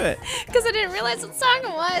you do it? Because I didn't realize what song it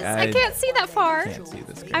was. I I can't see that far. Can't see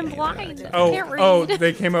this. I'm either. blind. I Oh, can't read. oh,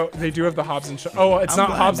 they came out. They do have the Hobbs and Shaw. Oh, it's I'm not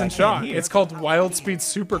blind, Hobbs I and can't Shaw. hear. It's called Wild Speed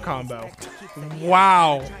Super Combo.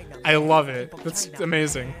 Wow, I love it. That's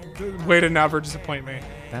amazing. Way to never disappoint me.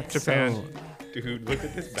 That's Japan. so- Dude, look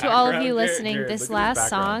at this. To all of you listening, this last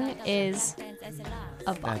song is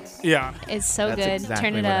a bop. That's Yeah. It's so That's good. exactly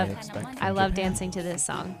Turn it what I up. expect from I love Japan. dancing to this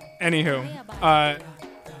song. Anywho,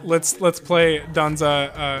 let's play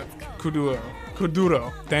Danza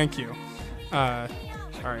Kuduro. Thank you. All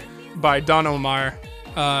right, by Don Omar.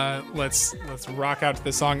 Let's rock out to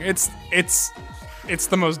this song. It's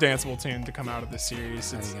the most danceable tune to come out of this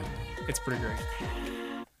series. It's pretty great.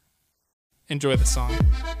 Enjoy the song.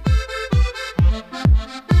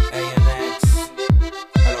 ANX,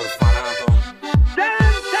 El Orfanato.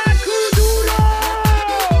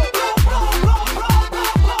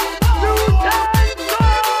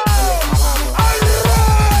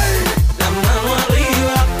 La mano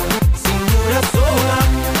arriba, cintura sola,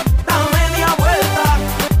 da media vuelta,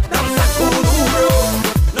 danza kuduro,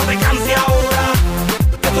 no te canses ahora,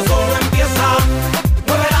 que esto solo empieza,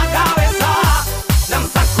 mueve la cabeza,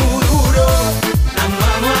 danza kuduro, la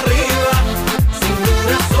mano arriba,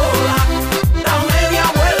 cintura sola, da media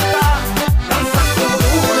vuelta, danza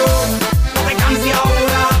kuduro, no te canses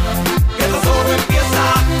ahora, que esto solo empieza,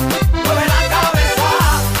 mueve la cabeza,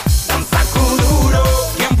 danza kuduro.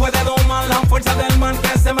 ¿Quién puede domar la fuerza del mar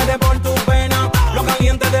que se mete por tu pena? Lo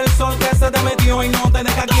caliente del sol que se te metió y no te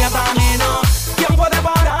deja quieta, nena. ¿Quién puede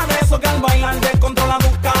parar eso que al bailar descontrola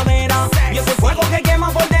tus caderas? Y ese fuego que quema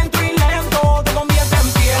por dentro y lento te convierte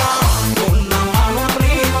en piedra. Con la mano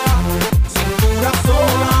arriba, cintura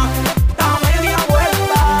sola, da media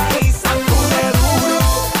vuelta y sacude duro.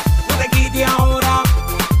 No te quites ahora,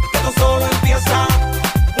 que esto solo empieza.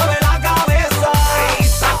 Mueve la cabeza y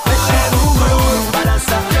sacude duro. Para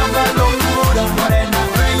sacar la locura, morena,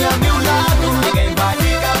 bella a mi lado. Que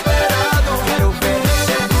vaya esperado, quiero ver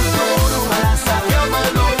ese duro.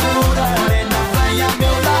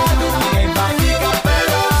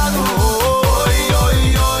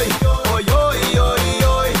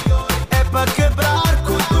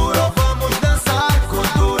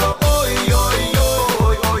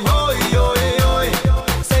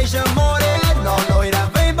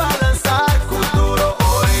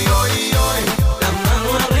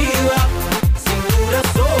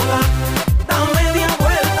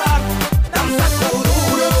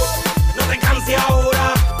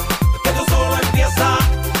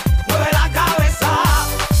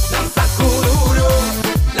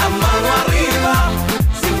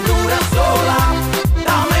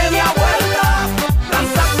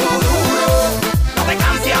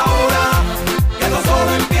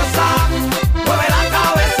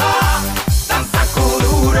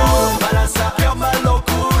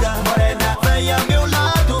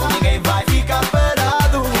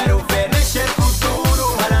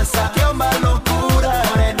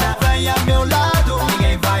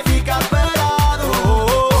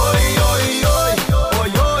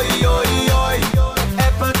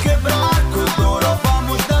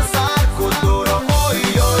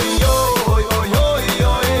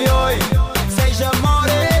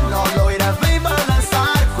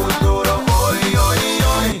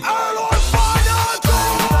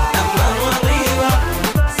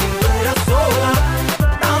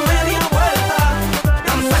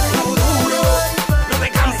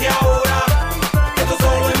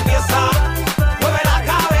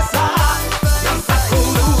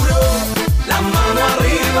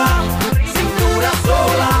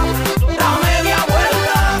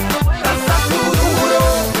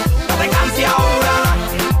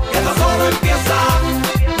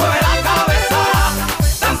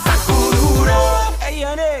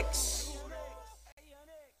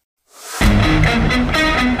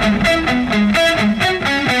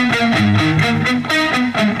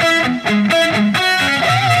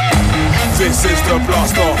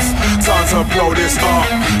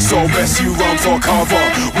 so best you run for cover.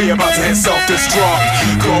 We about to hit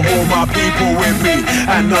self-destruct. Got all my people with me,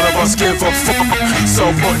 and none of us give a fuck. So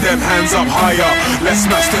put them hands up higher, let's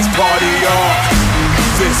smash this party up.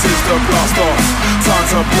 This is the blast off, time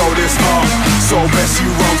to blow this up. So best you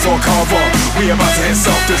run for cover. We about to hit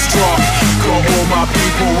self-destruct. Got all my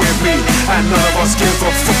people with me, and none of us give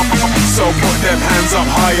a fuck. So put them hands up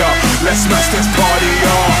higher, let's smash this party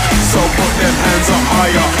up. So put them hands up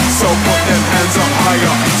higher. So put them hands up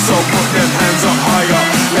higher. So put them hands up higher.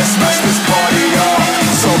 Let's smash this party up.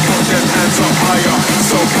 So put them hands up higher.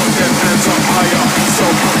 So put them hands up higher. So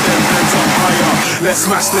put them hands up higher. Let's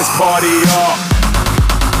smash this party up.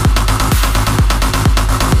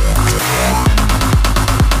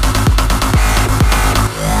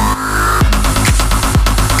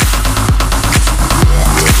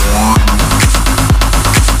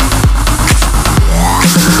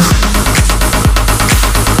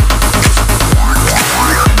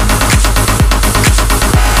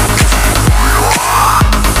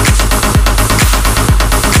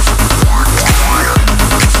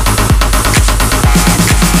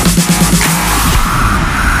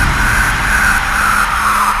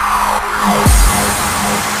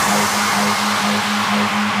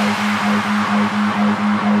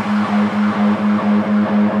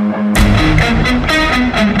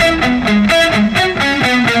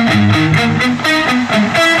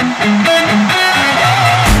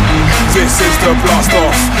 Blast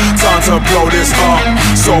off, time to blow this up.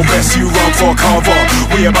 So best you run for cover.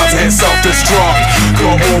 We about to hit self-destruct.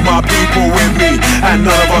 Got all my people with me, and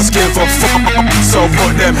none of us give a fuck. So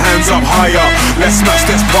put them hands up higher, let's smash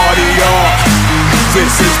this party up.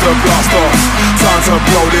 This is the blast off, time to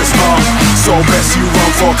blow this up. So best you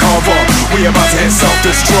run for cover. We about to hit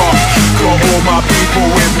self-destruct. Got all my people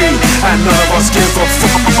with me, and none of us give a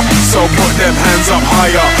fuck. So put them hands up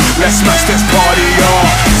higher, let's smash this party up.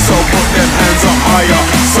 So put them hands up higher.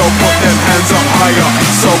 So put them hands up higher.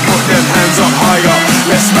 So put them hands up higher.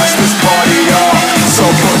 Let's smash this party up. So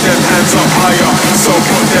put them hands up higher. So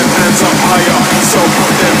put them hands up higher. So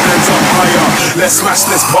put them hands up higher. Let's smash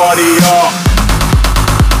this party up.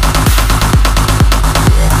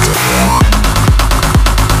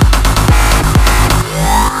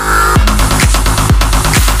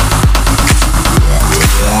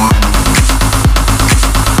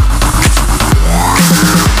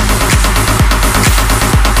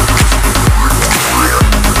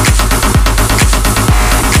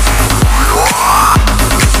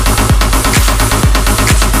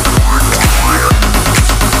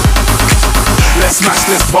 Smash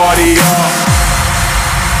this party up.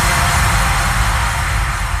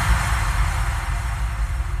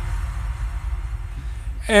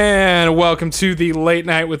 And welcome to the Late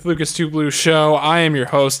Night with Lucas Two Blue show. I am your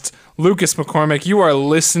host, Lucas McCormick. You are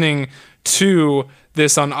listening to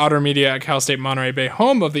this on Otter Media at Cal State Monterey Bay,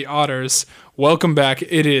 home of the Otters. Welcome back.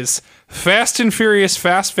 It is Fast and Furious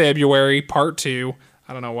Fast February Part 2.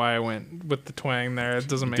 I don't know why I went with the twang there. It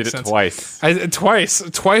doesn't make sense. Did it twice.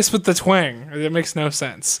 Twice with the twang. It makes no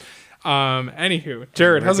sense. Anywho,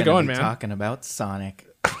 Jared, how's it going, man? Talking about Sonic,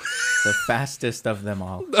 the fastest of them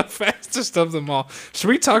all. The fastest of them all. Should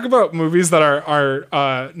we talk about movies that are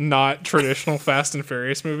not traditional Fast and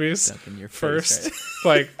Furious movies Up in your face, first?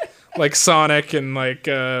 right? like Sonic and like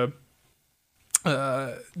Baby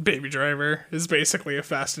Driver is basically a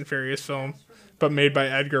Fast and Furious film, but made by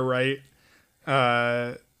Edgar Wright.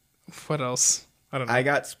 What else? I don't know. I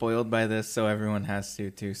got spoiled by this, so everyone has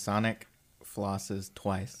to too. Sonic flosses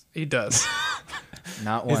twice. He does.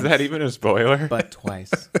 Not once. Is that even a spoiler? But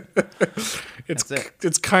twice. It's That's it.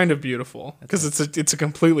 it's kind of beautiful because it's a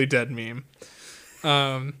completely dead meme.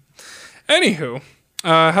 Anywho,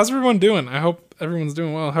 how's everyone doing? I hope everyone's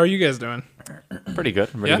doing well. How are you guys doing? Pretty good.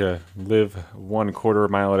 I'm ready to live 1/4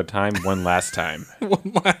 mile at a time, one last time.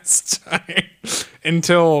 One last time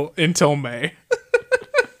until May.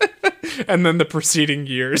 And then the preceding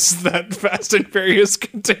years that Fast and Furious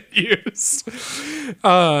continues.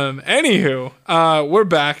 Anywho, we're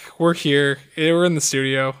back. We're here. We're in the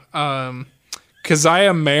studio.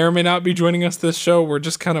 Keziah may or may not be joining us this show. We're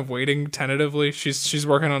just kind of waiting tentatively. She's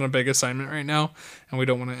working on a big assignment right now, and we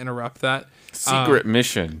don't want to interrupt that. Secret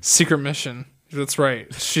mission. Secret mission. That's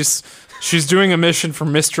right. She's doing a mission for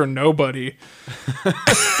Mr. Nobody.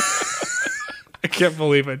 I can't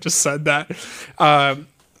believe I just said that.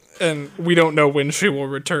 And we don't know when she will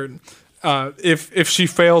return. If she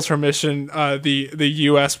fails her mission, the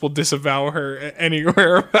U.S. will disavow her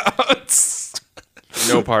anywhere abouts.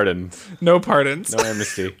 No pardons. No pardons. No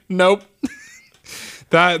amnesty. Nope.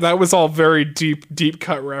 That was all very deep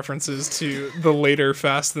cut references to the later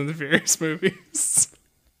Fast and the Furious movies.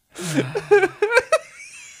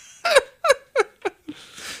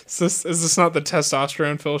 Is this not the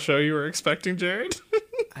testosterone Phil show you were expecting, Jared?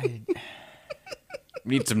 I,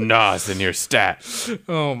 Need some Nas in your stat.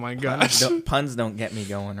 Oh my gosh. puns don't get me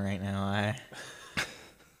going right now. I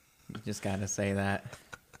just gotta say that.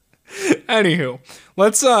 Anywho,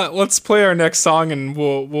 let's play our next song and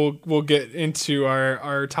we'll get into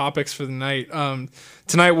our topics for the night.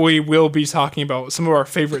 Tonight we will be talking about some of our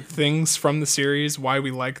favorite things from the series, why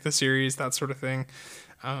we like the series, that sort of thing.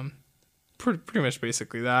 Pretty much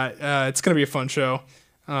basically that. It's gonna be a fun show.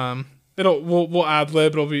 We'll ad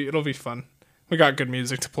lib. It'll be fun. We got good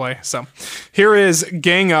music to play. So here is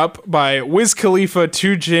 "Gang Up" by Wiz Khalifa,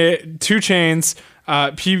 2 Chainz,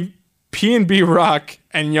 P&B Rock,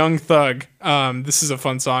 and Young Thug. This is a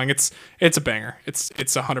fun song. It's a banger. It's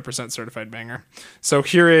 100% certified banger. So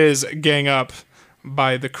here is "Gang Up"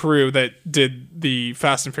 by the crew that did the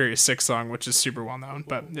Fast and Furious 6 song, which is super well known.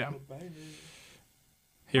 But yeah,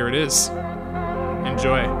 here it is.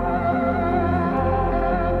 Enjoy.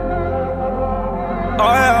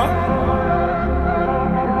 Oh yeah.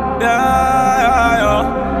 Yeah.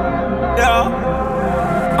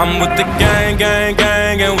 I'm with the gang,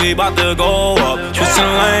 and we bout to go up. Switching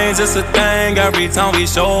lanes, it's a thing every time we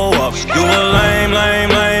show up. You a lame,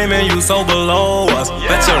 and you so below us.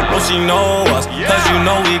 Bet your bro she know us, cause you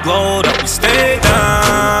know we glowed up. We stayed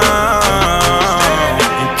down,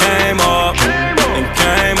 and came up,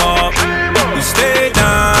 We stayed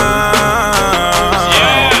down,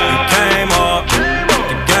 and came up,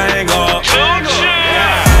 the gang up.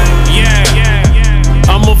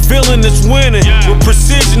 I'm a villain that's winning. With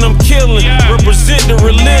precision, I'm killing. Represent the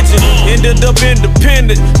religion. Ended up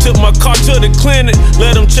independent. Took my car to the clinic.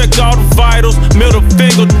 Let them check all the vitals. Middle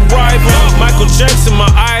finger to rival. Michael Jackson,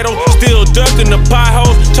 my idol. Still ducking the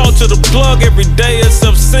potholes. Talk to the plug every day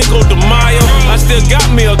except Cinco de Mayo. I still got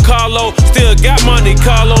me a Carlo. Still got Monte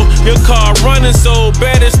Carlo. Your car running so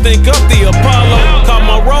bad, it's think up the Apollo. Call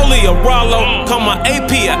my Rollie a Rollo. Call my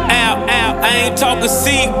AP a Al. I ain't talking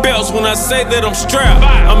seat belts when I say that I'm strapped.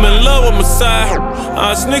 I'm in love with my side.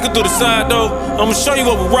 I sneak it through the side though. I'ma show you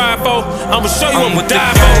what we ride for. I'ma show you what we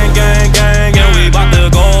die for. Gang, and we bout to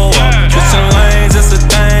go up. Switching lanes, it's a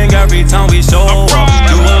thing every time we show up.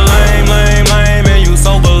 You a lame, and you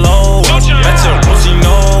so below us. Bet your bro she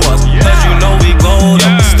know us, cause you know we glowed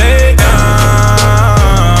up. We stayed down,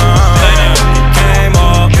 came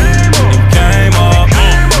up,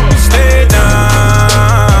 We stayed down,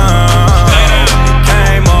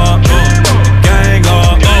 came up, gang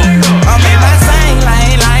up. I'm in my same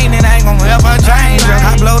lane, it ain't gon' ever change.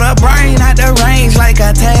 I blow the brain out the range like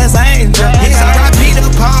a Taz Angel. It's R.I.P. to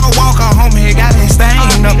Paul Walker, homie, got it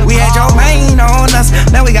stained up. We had your main on us,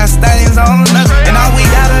 now we got stains on us. And all we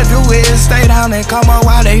gotta do is stay down and come up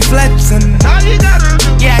while they flexin'.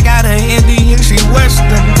 Yeah, I got a Indian, she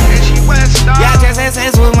Western. Yeah, I just had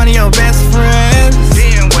sex with one of your best friends.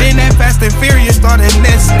 Then that Fast and Furious started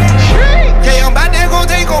nesting. Yeah, I'm about to go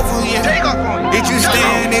take over, yeah. Did you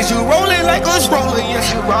stand? Is you rolling like a stroller?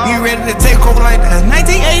 Yes, you roll. You ready to take over like the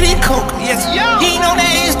 1980 Coke? Yes, you ain't on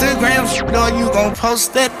that Instagram shit, or you gon'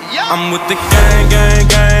 post it? I'm with the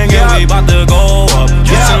gang, and we bout to go up.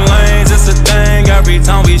 Switching lanes, it's a thing every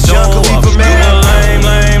time we show up. You a lame,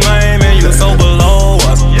 and you so below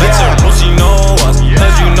us. Bet your bro she know us,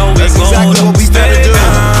 cause you know we glowed exactly up. what we better do.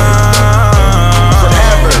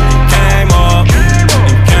 Forever. Came up,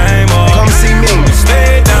 Come see me. We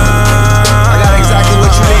stayed down. I got exactly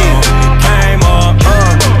what you need. Came up,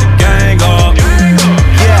 gang up.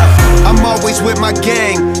 Yeah, I'm always with my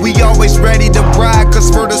gang. We always ready to ride, cause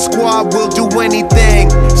for the squad we'll do anything.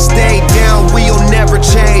 Stay down, we'll never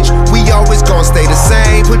change. We always gon' stay the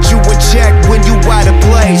same. Put you in check when you out of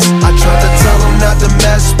place. I try to tell them not to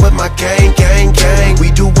mess with my gang. We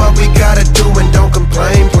do what we gotta do and don't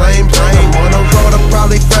complain. I'm on the road, I'm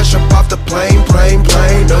probably fresh up off the plane.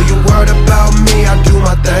 Know you worried about me, I do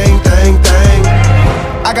my thing.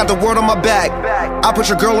 I got the world on my back. I put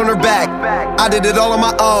your girl on her back. I did it all on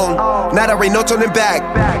my own. Now there ain't no turning back.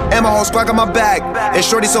 And my whole squad got my back. And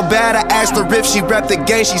shorty so bad, I asked her if she rep the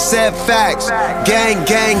gang. She said facts. Gang.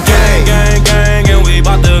 And we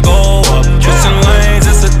bout to go up. Switching lanes,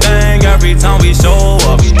 it's a thing every time we show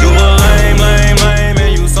up. You a lame,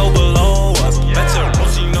 and you so below us. Bet your bro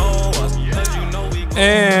she know us, cause you know we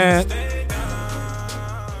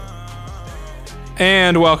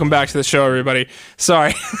And welcome back to the show, everybody.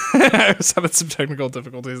 Sorry, I was having some technical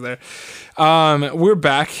difficulties there. We're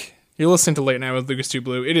back. You're listening to Late Night with Lucas 2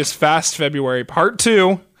 Blue. It is Fast February Part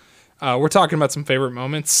 2. We're talking about some favorite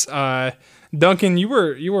moments. Duncan, you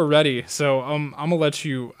were ready, so I'm gonna let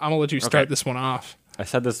you start this one off. I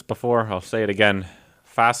said this before, I'll say it again.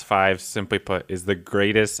 Fast Five, simply put, is the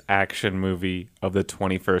greatest action movie of the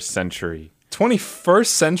 21st century. 21st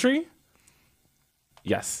century?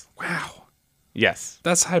 Yes. Wow. Yes.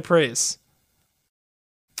 That's high praise.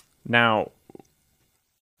 Now,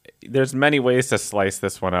 there's many ways to slice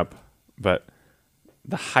this one up, but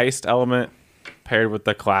the heist element paired with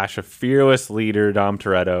the clash of fearless leader Dom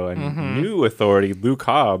Toretto and new authority Luke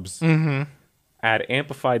Hobbs add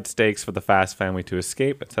amplified stakes for the Fast family to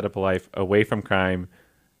escape and set up a life away from crime,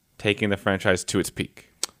 taking the franchise to its peak.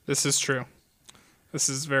 This is true. This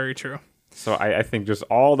is very true. So I think just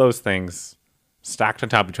all those things stacked on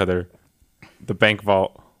top of each other, the bank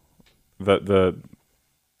vault, the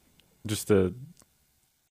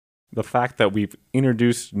fact that we've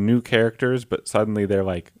introduced new characters, but suddenly they're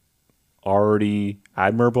like already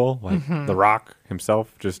admirable, like The Rock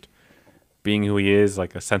himself, just being who he is,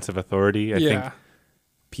 like a sense of authority. I think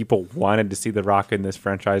people wanted to see The Rock in this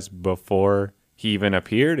franchise before he even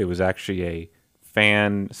appeared. It was actually a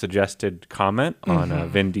fan suggested comment on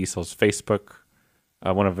Vin Diesel's Facebook,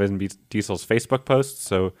 one of Vin Diesel's Facebook posts.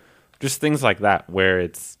 So just things like that, where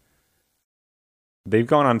they've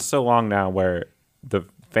gone on so long now where the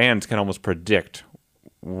fans can almost predict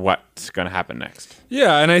what's going to happen next.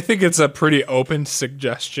 Yeah, and I think it's a pretty open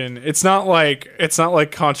suggestion. It's not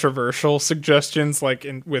like controversial suggestions like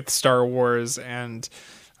with Star Wars and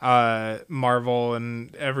Marvel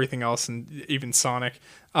and everything else, and even Sonic.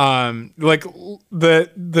 Like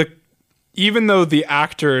even though the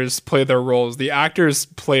actors play their roles, the actors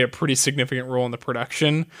play a pretty significant role in the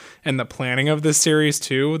production and the planning of this series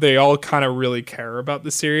too. They all kind of really care about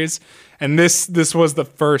the series, and this was the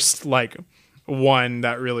first like one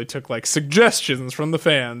that really took like suggestions from the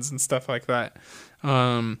fans and stuff like that.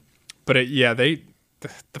 But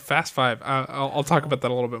the Fast Five. I'll talk about that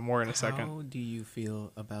a little bit more in a second. How do you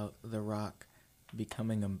feel about The Rock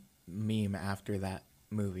becoming a meme after that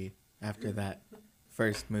movie? After that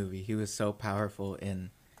first movie, he was so powerful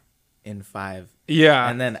in 5. Yeah,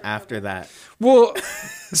 and then after that, well,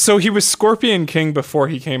 so he was Scorpion King before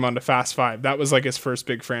he came onto Fast Five. That was like his first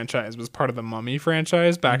big franchise. It was part of the Mummy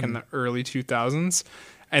franchise back in the early 2000s,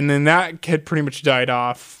 and then that had pretty much died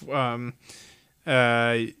off.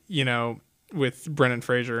 With Brendan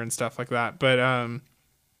Fraser and stuff like that. But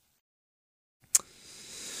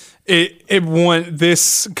it won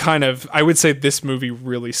this kind of, I would say this movie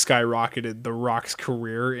really skyrocketed The Rock's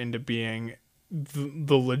career into being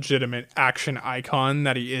the legitimate action icon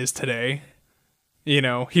that he is today. You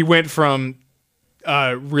know, he went from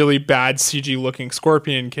really bad CG looking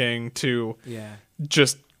Scorpion King to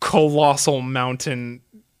just colossal mountain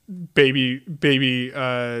baby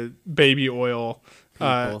oil.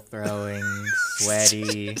 People throwing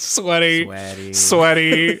sweaty.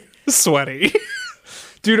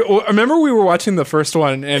 Dude, I remember we were watching the first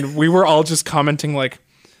one and we were all just commenting like,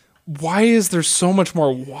 why is there so much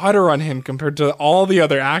more water on him compared to all the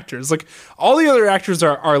other actors? Like all the other actors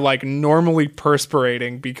are like normally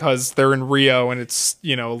perspirating because they're in Rio and it's,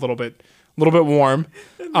 you know, a little bit warm.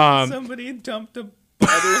 Somebody dumped a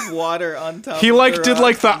bottle of water on top. He like did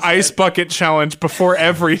like the ice bucket challenge before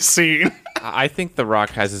every scene. I think The Rock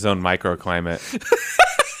has his own microclimate.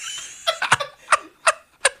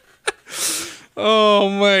 Oh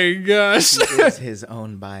my gosh. He is his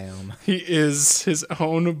own biome. He is his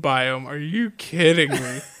own biome. Are you kidding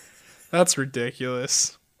me? That's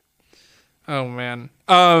ridiculous. Oh man.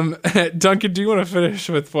 Duncan, do you want to finish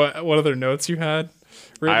with what other notes you had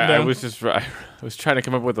written down? I was trying to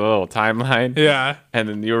come up with a little timeline. Yeah. And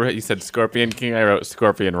then you said Scorpion King. I wrote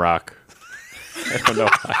Scorpion Rock. I don't know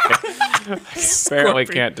why. I apparently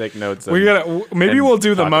can't take notes. Maybe we'll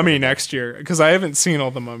do the Mummy next year because I haven't seen all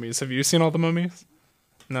the Mummies. Have you seen all the Mummies?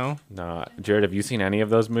 No. No, Jared, have you seen any of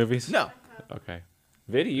those movies? No. Okay.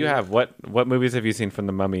 Vidi, you have what movies have you seen from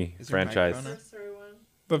the Mummy franchise?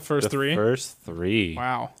 The first three. First three.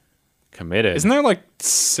 Wow. Committed. Isn't there like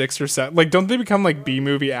 6 or 7? Like, don't they become like B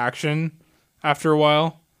movie action after a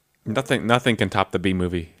while? Nothing can top the B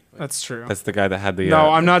movie. That's true. That's the guy that had the. No,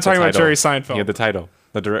 I'm not talking about title. Jerry Seinfeld. He had the title.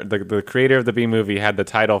 The creator of the B movie had the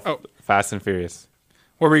title Fast and Furious.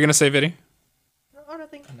 What were you gonna say, Vidi? I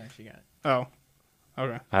don't think. No, she got it. Oh,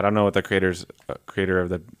 okay. I don't know what the creator of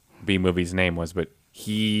the B movie's name was, but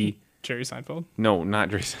he. Jerry Seinfeld? No, not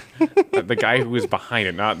Jerry. The guy who was behind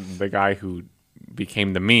it, not the guy who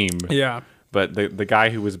became the meme. Yeah. But the guy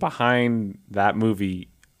who was behind that movie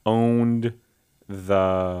owned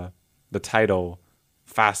the title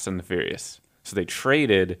Fast and the Furious. So they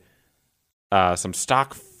traded some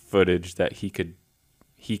stock footage that he could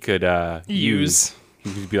use.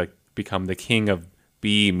 He could become the king of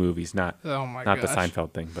B movies, not the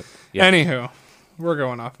Seinfeld thing. But yeah. Anywho, we're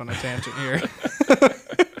going off on a tangent here.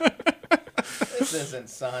 This isn't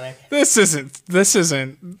Sonic. This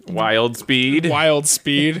isn't Wild Speed. Wild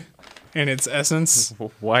Speed in its essence.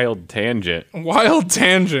 Wild Tangent. Wild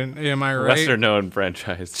Tangent. Am I right? Lesser known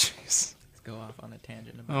franchise. Jeez. Let's go off on a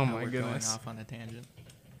tangent about Oh how my we're goodness. going off on a tangent.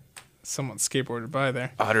 Someone skateboarded by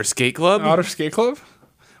there. Otter Skate Club. Otter Skate Club?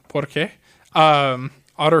 Por qué?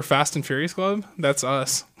 Otter Fast and Furious Club? That's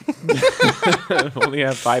us. Only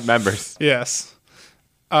have 5 members. Yes.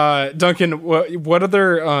 Duncan, what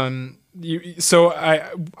other so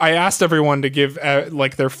I asked everyone to give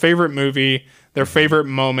like their favorite movie, their favorite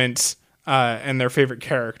moment, and their favorite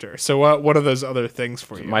character. So what are those other things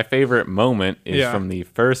for you? My favorite moment is Yeah. from the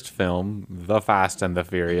first film, The Fast and the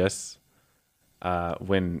Furious,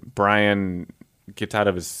 when Brian gets out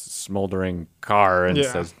of his smoldering car and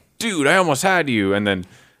Yeah. says, "Dude, I almost had you," and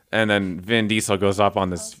then Vin Diesel goes off on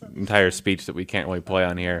this entire speech that we can't really play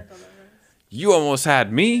on here. You almost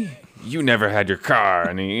had me. You never had your car,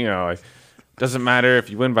 and he, it doesn't matter if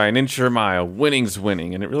you win by an inch or a mile. Winning's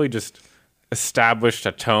winning, and it really just established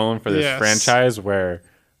a tone for this Yes. franchise where.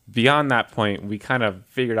 Beyond that point, we kind of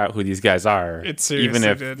figured out who these guys are. It seriously even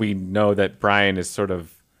if did. we know that Brian is sort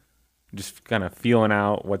of just kind of feeling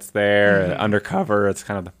out what's there Mm-hmm. undercover. It's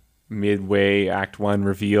kind of the midway Act 1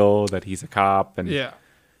 reveal that he's a cop, and Yeah.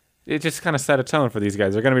 it just kind of set a tone for these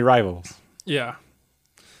guys. They're going to be rivals. Yeah.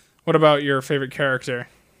 What about your favorite character?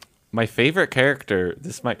 My favorite character,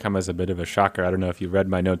 this might come as a bit of a shocker. I don't know if you read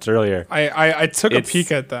my notes earlier. I took a It's-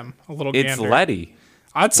 peek at them, a little It's gander. Letty.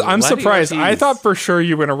 I'm Letty surprised. I Ortiz. thought for sure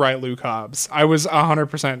you were gonna write Luke Hobbs. I was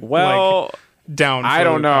 100% Well, down. For I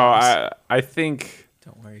don't Luke know. Hobbs. I think...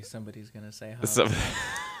 Don't worry, somebody's gonna say how. So,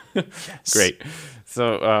 great.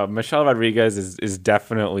 So Michelle Rodriguez is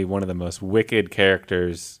definitely one of the most wicked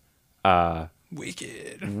characters,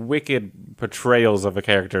 wicked portrayals of a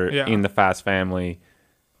character Yeah. in the Fast family.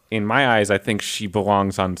 In my eyes, I think she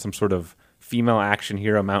belongs on some sort of female action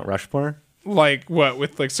hero Mount Rushmore. Like what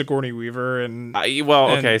with like Sigourney Weaver and, Okay,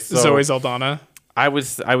 and so Zoe Saldana. I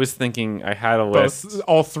was thinking I had a Both, list.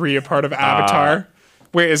 all three a part of Avatar.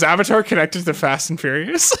 Wait, is Avatar connected to Fast and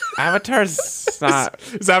Furious? Avatar's not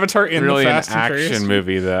Is Avatar in really the an Fast and Furious? action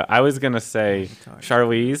movie, though. I was gonna say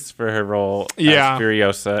Charlize for her role Yeah. as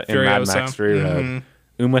Furiosa in Mad Furiosa. Max Fury Road.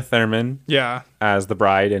 Uma Thurman Yeah. as the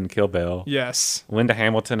bride in Kill Bill. Yes. Linda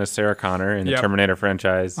Hamilton as Sarah Connor in the Yep. Terminator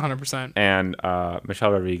franchise. 100%. And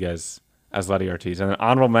Michelle Rodriguez as Letty Ortiz. And an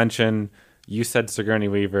honorable mention, you said Sigourney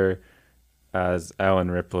Weaver as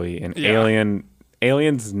Ellen Ripley in Yeah. Alien.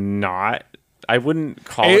 Alien's not... I wouldn't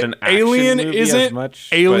call it an action Alien movie isn't. as much.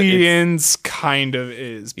 but Aliens kind of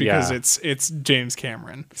is because Yeah. it's James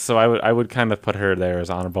Cameron. So I would kind of put her there as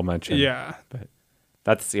honorable mention. Yeah. But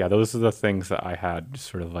those are the things that I had just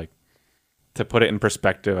sort of like to put it in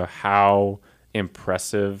perspective of how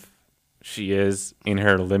impressive she is in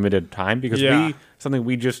her limited time, because Yeah. something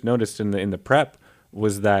we just noticed in the prep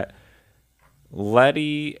was that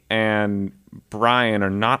Letty and Brian are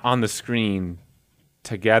not on the screen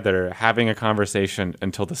together having a conversation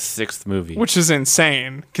until the 6th movie. Which is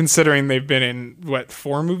insane considering they've been in what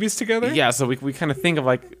 4 movies together? Yeah, so we kind of think of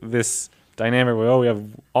like this dynamic where we have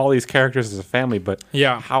all these characters as a family, but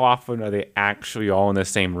Yeah. how often are they actually all in the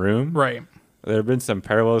same room? Right. There have been some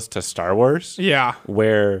parallels to Star Wars, Yeah.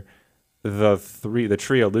 where the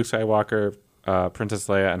trio, Luke Skywalker, Princess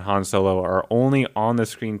Leia, and Han Solo, are only on the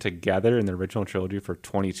screen together in the original trilogy for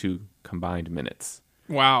 22 combined minutes.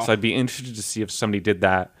 Wow. So I'd be interested to see if somebody did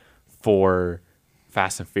that for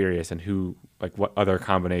Fast and Furious, and what other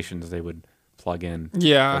combinations they would plug in for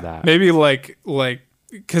Yeah, that. maybe like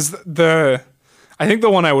because I think the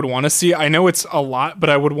one I would want to see. I know it's a lot, but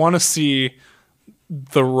I would want to see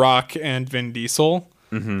The Rock and Vin Diesel,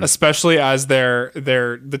 especially as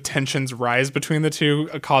the tensions rise between the two,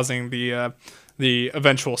 causing the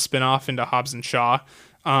eventual spinoff into Hobbs and Shaw.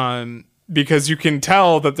 Because you can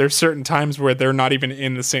tell that there's certain times where they're not even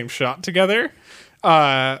in the same shot together.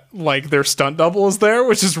 Like their stunt double is there,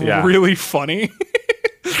 which is Yeah. really funny.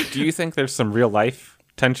 Do you think there's some real life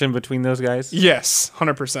tension between those guys? Yes,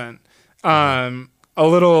 100%. A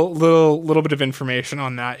little bit of information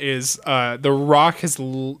on that is The Rock has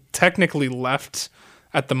technically left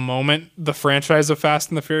at the moment the franchise of Fast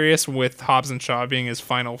and the Furious, with Hobbs and Shaw being his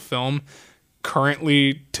final film.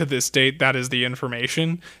 Currently, to this date, that is the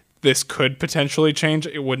information. This could potentially change.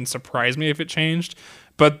 It wouldn't surprise me if it changed.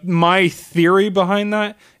 But my theory behind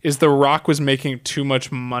that is The Rock was making too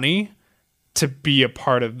much money to be a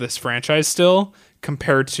part of this franchise still,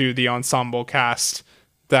 compared to the ensemble cast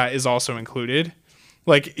that is also included.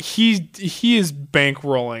 Like he is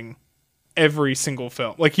bankrolling every single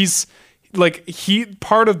film. He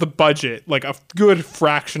part of the budget, like a good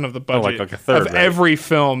fraction of the budget like a third, of right? every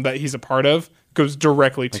film that he's a part of goes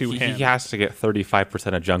directly to him. He has to get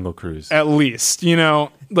 35% of Jungle Cruise. At least, you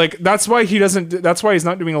know, like that's why he's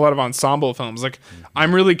not doing a lot of ensemble films. Like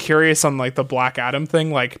I'm really curious on like the Black Adam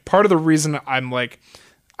thing. Like part of the reason I'm like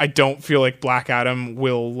I don't feel like Black Adam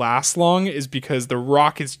will last long is because The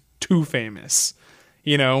Rock is too famous.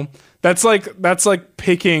 You know, that's like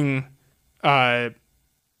picking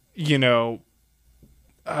you know,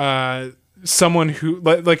 someone who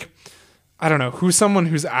like I don't know, who's someone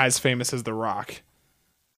who's as famous as The Rock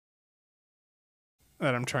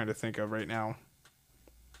that I'm trying to think of right now.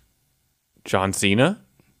 John Cena?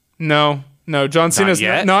 No, John Cena's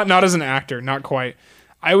yet? not as an actor, not quite.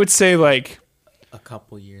 I would say like A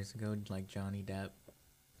couple years ago, like Johnny Depp.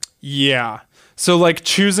 yeah. So like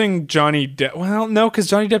choosing Johnny Depp. Well, no, because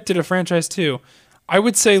Johnny Depp did a franchise too. I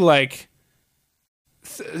would say like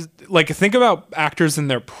think about actors in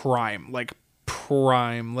their prime, like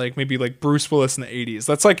maybe like Bruce Willis in the 80s.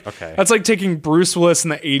 That's like taking Bruce Willis in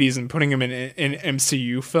the 80s and putting him in an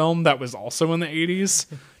MCU film that was also in the 80s.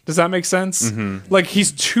 Does that make sense? Mm-hmm. Like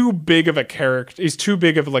he's too big of a character. He's too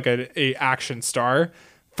big of like a action star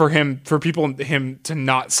for him to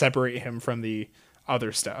not separate him from the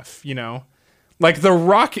other stuff, you know? Like The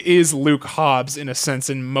Rock is Luke Hobbs in a sense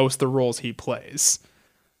in most of the roles he plays.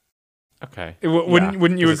 Okay.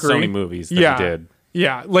 Wouldn't you agree? So many movies that he did.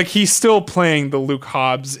 Yeah, like he's still playing the Luke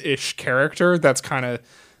Hobbs-ish character. That's kind of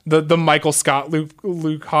the Michael Scott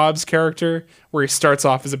Luke Hobbs character, where he starts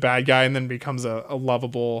off as a bad guy and then becomes a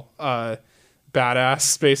lovable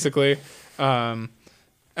badass, basically.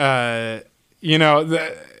 You know,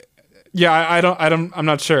 I'm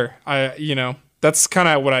not sure. That's kind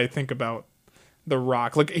of what I think about The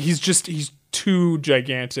Rock. Like he's too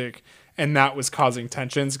gigantic, and that was causing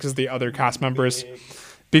tensions because the other cast members.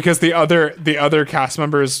 Because the other cast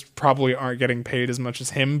members probably aren't getting paid as much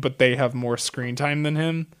as him, but they have more screen time than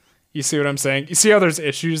him. You see what I'm saying? You see how there's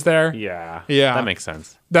issues there? Yeah. That makes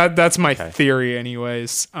sense. That's my theory,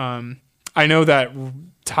 anyways. I know that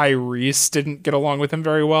Tyrese didn't get along with him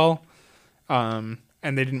very well, and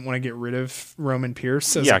they didn't want to get rid of Roman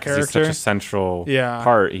Pierce as a character. He's such a central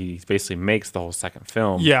part. He basically makes the whole second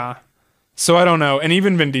film. Yeah. So I don't know. And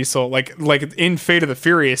even Vin Diesel, like in Fate of the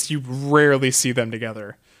Furious, you rarely see them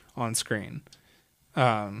together on screen,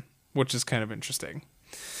 which is kind of interesting.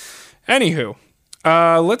 Anywho,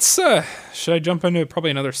 let's should I jump into probably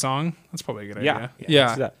another song? That's probably a good idea. Yeah.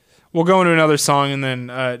 Let's do that. We'll go into another song, and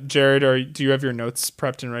then Jared, do you have your notes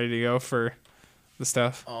prepped and ready to go for the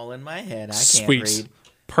stuff? All in my head. I Sweet. can't read.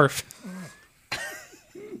 Perfect.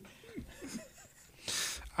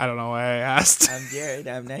 I don't know why I asked. I'm Jared.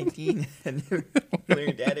 I'm 19. I never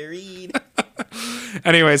learned how to read.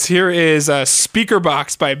 Anyways, here is Speaker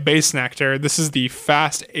Box by Bass Nectar. This is the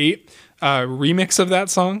Fast 8 remix of that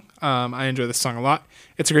song. I enjoy this song a lot.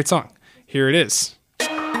 It's a great song. Here it is.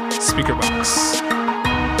 Speaker Box.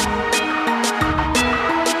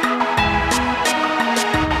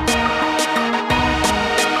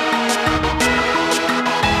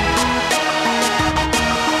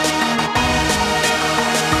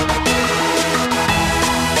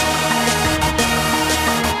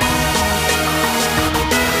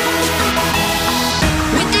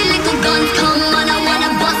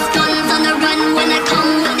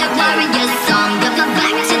 Warriors song, got my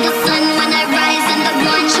back to the sun when I rise, and the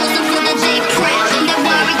one chosen for the day.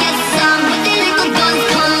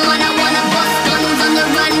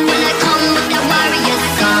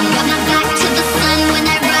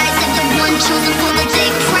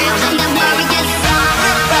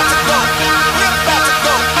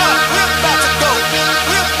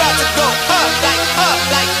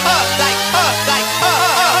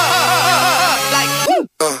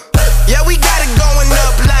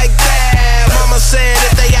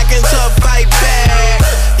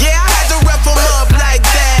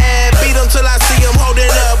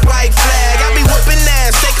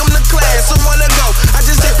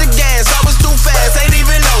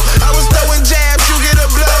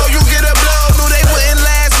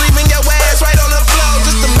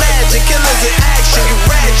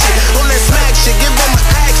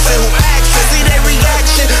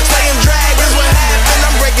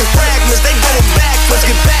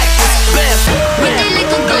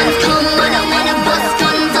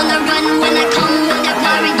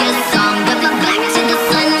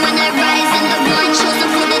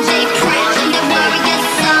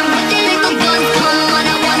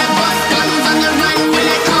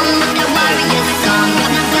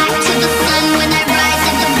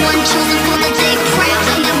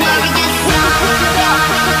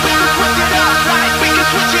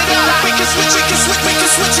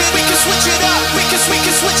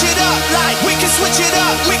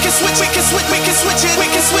 can switch it, we can switch it, we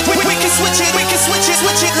can switch it, we can switch it, we can switch it,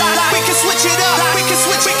 switch it, we can switch it up, we can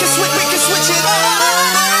switch, we can switch, we can switch it up.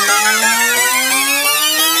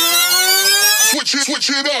 Switch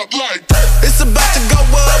it up like. It's about to go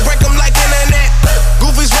up, break them like internet.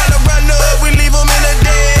 Goofies run up, we leave them in the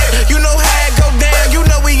dead. You know how it go down, you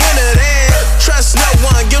know we into that. Trust no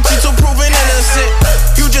one, guilty till proven innocent.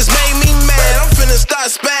 You just made me mad, I'm finna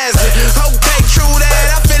start spazzing. Okay, true that,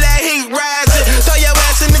 I feel that heat rising. Throw your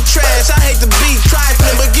ass in the trash, I hate to be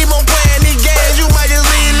trifling, but keep on playing these games, you might just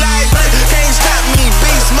leave life. Can't stop me,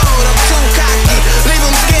 beast mode, I'm too cocky. Leave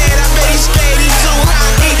him scared, I bet he's scared, he's too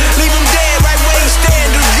hockey. Leave him dead right where he stand.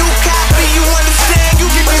 Do you copy? You understand? You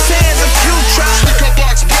give his hands a few tries. Speaker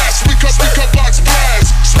box blast, speaker box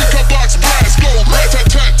blast, speaker box blast, go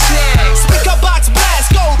rat-a-tat-tat. Speaker box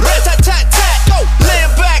blast, go rat-a-tat-tat, go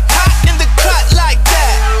land back hot in the cut like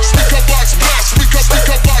that. Speaker box blast, speaker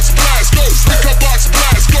box blast, go speaker box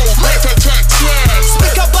blast, go rat-a-tat-tat.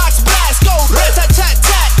 Speaker box blast, go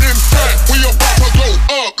rat-a-tat-tat. In fact, we about to go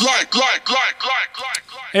up like.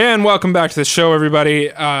 And welcome back to the show, everybody.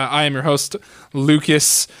 I am your host,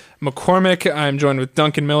 Lucas McCormick. I'm joined with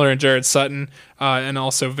Duncan Miller and Jared Sutton, and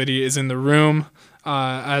also Vidya is in the room,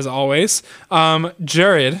 as always.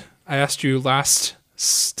 Jared, I asked you last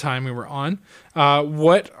time we were on,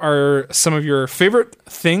 what are some of your favorite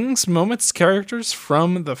things, moments, characters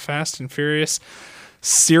from the Fast and Furious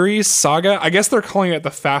series saga? I guess they're calling it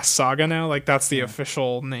the Fast Saga now. Like, that's the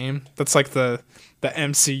official name. That's like the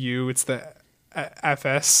MCU. It's the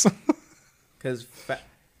FS. Because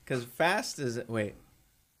Fast is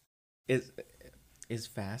is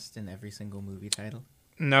Fast in every single movie title?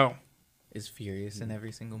 No. Is Furious in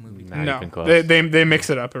every single movie Not title? No, even close. they mix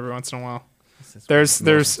it up every once in a while. This is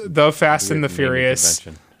There's the Fast and the Weird naming Furious.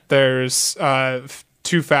 convention. There's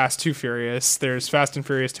Too Fast, Too Furious. There's Fast and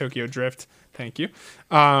Furious Tokyo Drift. Thank you.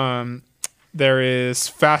 There is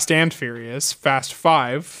Fast and Furious, Fast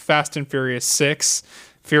 5, Fast and Furious 6,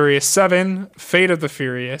 Furious 7, Fate of the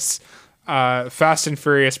Furious, Fast and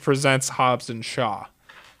Furious presents Hobbs and Shaw.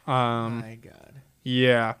 My God.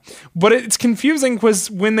 Yeah. But it's confusing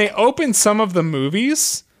because when they open some of the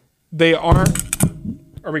movies, they aren't...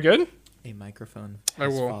 Are we good? A microphone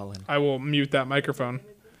has fallen. I will mute that microphone.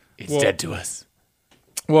 It's dead to us.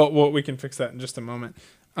 Well, we can fix that in just a moment.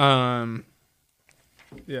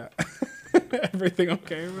 Yeah. Everything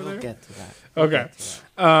okay over there? We'll get to that. Okay.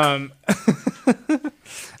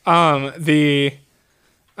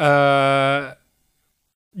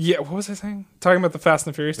 Yeah, what was I saying? Talking about the Fast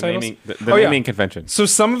and the Furious titles? The Oh, yeah. naming convention. So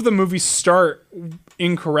some of the movies start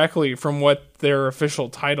incorrectly from what their official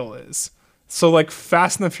title is. So like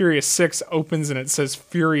Fast and the Furious 6 opens and it says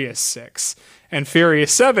Furious 6. And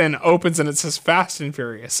Furious 7 opens and it says Fast and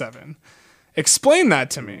Furious 7. Explain that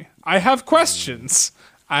to me. I have questions.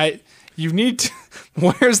 You need to...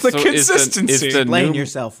 Where's the So is consistency? the Blame new-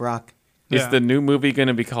 yourself, Rock. Is Yeah. the new movie going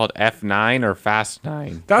to be called F9 or Fast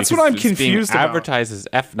 9? That's what Because I'm it's being confused about. advertised as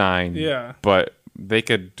F9. Yeah. But they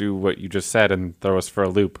could do what you just said and throw us for a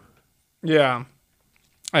loop. Yeah.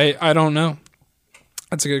 I don't know.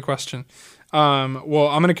 That's a good question. Well,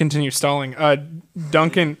 I'm going to continue stalling.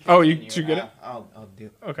 Duncan... Oh, did you get it? I'll do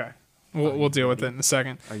it. Okay. We'll deal with it in a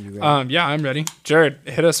second. Are you ready? Yeah, I'm ready. Jared,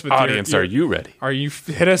 hit us with Audience, your... are you ready?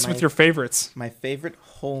 Hit us with your favorites. My favorite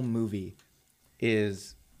whole movie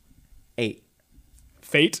is 8.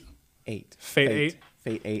 Fate? 8. Fate 8?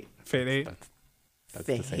 Fate 8. Fate 8? That's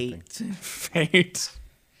the same thing. Fate.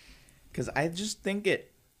 Because I just think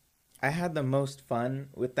I had the most fun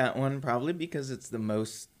with that one, probably because it's the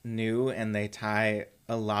most new and they tie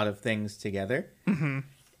a lot of things together. Mm-hmm.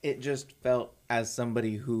 It just felt, as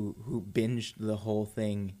somebody who binged the whole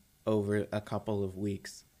thing over a couple of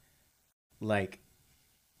weeks, like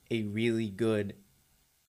a really good,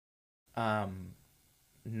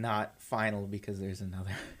 not final, because there's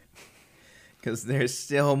another, because there's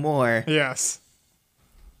still more. Yes.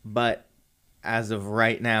 But as of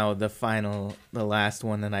right now, the last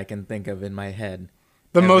one that I can think of in my head.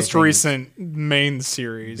 The most everything's recent main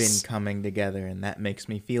series. been coming together, and that makes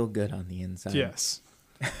me feel good on the inside. Yes.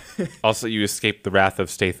 Also, you escaped the wrath of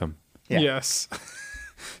Statham. Yeah. Yes.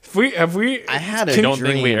 Have we? I had a I don't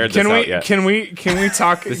think we dream. aired Can this we? out yet. Can we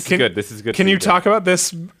talk? This is good. This is good. Can for you Jeff. talk about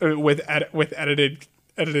this with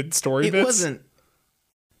edited story It bits? wasn't.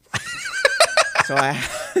 So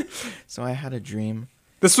I had a dream.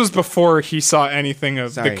 This was before he saw anything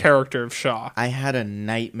of the Sorry. character of Shaw. I had a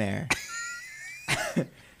nightmare.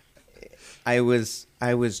 I was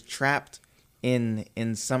trapped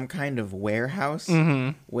in some kind of warehouse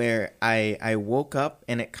where I woke up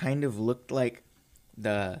and it kind of looked like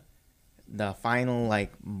the final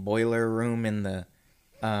like boiler room in the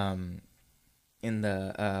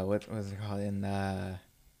what was it called in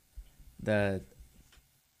the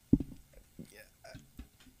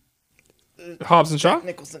Hobbs and Shaw.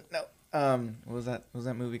 Nicholson. No. What was that? What was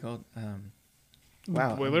that movie called?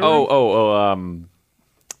 Wow. Boiler Room?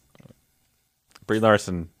 Brie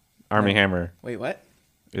Larson, Army No. Hammer. Wait, what?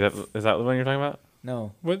 Is that the one you're talking about?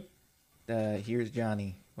 No. What? Here's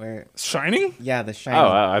Johnny. Where? Shining? Yeah, The Shining. Oh,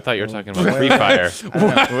 I thought you were talking about Free Fire.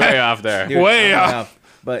 Way off there. Dude, Way I'm off.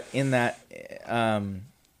 But in that,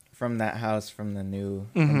 from that house, from the new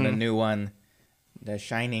one, The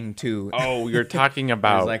Shining 2. Oh, you're talking There's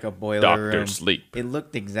about like a boiler Dr. room. Sleep. It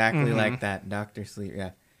looked exactly like that, Dr. Sleep.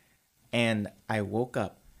 Yeah. And I woke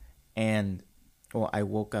up, I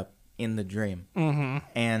woke up in the dream,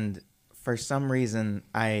 and for some reason,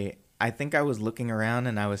 I think I was looking around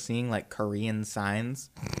and I was seeing like Korean signs,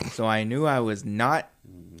 so I knew I was not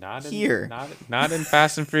here. Not in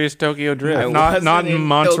Fast and Furious Tokyo Drift. Not in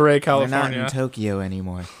Monterey, We're not California. in Tokyo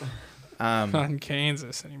anymore. Not in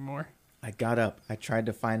Kansas anymore. I got up. I tried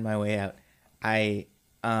to find my way out. I,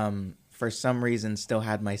 for some reason, still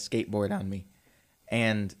had my skateboard on me.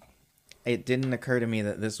 And it didn't occur to me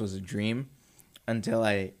that this was a dream until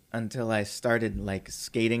I started, like,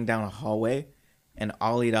 skating down a hallway and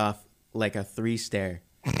ollied off, like, a 3-stair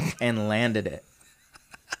and landed it.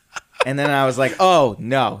 And then I was like, oh,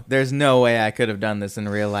 no, there's no way I could have done this in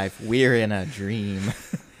real life. We're in a dream.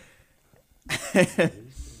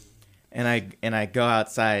 And I go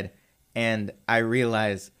outside, and I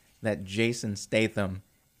realize that Jason Statham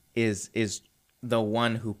is the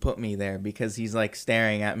one who put me there, because he's like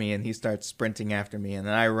staring at me and he starts sprinting after me, and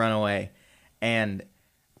then I run away, and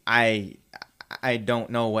I don't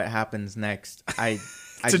know what happens next. I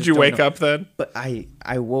Did just you don't wake know. up then? But I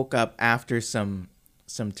woke up after some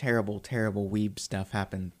terrible weeb stuff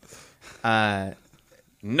happened.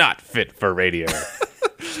 Not fit for radio.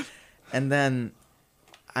 And then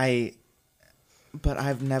but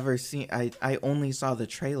I've never seen, I only saw the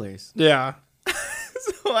trailers. Yeah.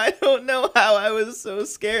 So I don't know how I was so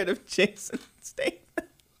scared of Jason Statham.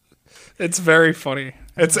 It's very funny.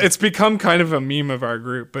 It's become kind of a meme of our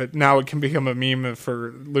group, but now it can become a meme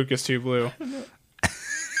for Lucas Too Blue.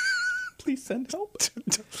 Please send help.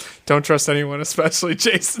 Don't trust anyone, especially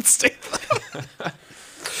Jason Statham.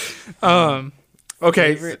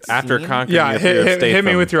 Okay. Favorite After scene? conquering Yeah, your fear of hit me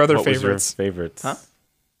Statham, with your other what was favorites. favorites? Huh?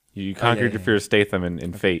 You conquered yeah, your fear of Statham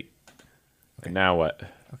in Fate. And now what?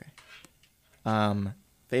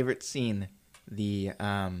 Favorite scene, the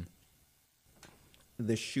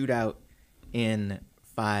shootout in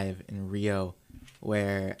 5 in Rio,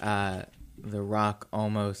 where The Rock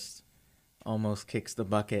almost kicks the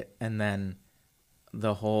bucket, and then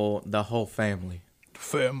the whole family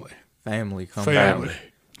comes out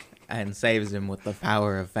and saves him with the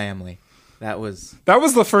power of family. That was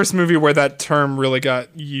the first movie where that term really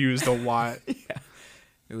got used a lot.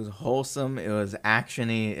 It was wholesome. It was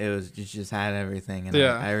actiony. It was just had everything, and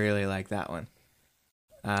Yeah. I really like that one.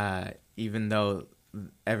 Even though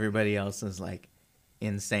everybody else's like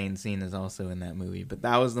insane scene is also in that movie, but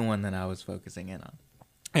that was the one that I was focusing in on.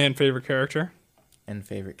 And favorite character? And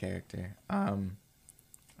favorite character. I don't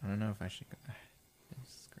know if I should go.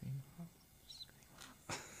 Scream.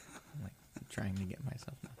 I'm like trying to get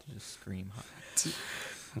myself not to just scream.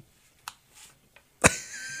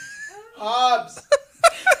 Hobbs.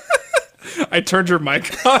 I turned your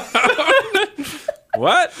mic on.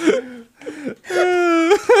 What?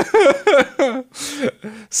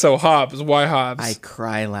 So Hobbs, why Hobbs? I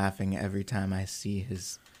cry laughing every time I see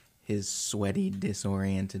his sweaty,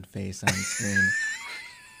 disoriented face on screen.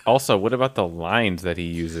 Also, what about the lines that he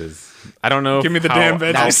uses? I don't know. Give me the how, damn how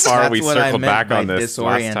veggies. far we That's what I circled meant back by on this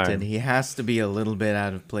last disoriented. time. He has to be a little bit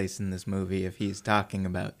out of place in this movie if he's talking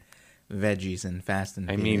about veggies and Fast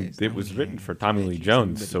and I mean, Furious. it was written for Tommy Lee Veggies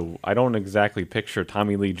Jones, and so I don't exactly picture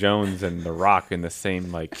Tommy Lee Jones and The Rock in the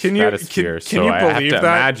same like can you stratosphere. can so you I have believe to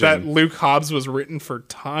that imagine. Luke Hobbs was written for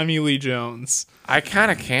Tommy Lee Jones? I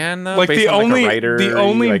kind of can though. Like based the on, only like, a writer, the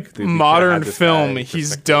only like, we could've modern had this film guy he's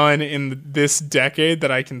perspective. done in this decade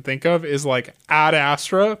that I can think of is like Ad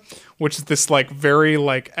Astra, which is this like very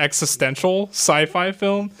like existential sci-fi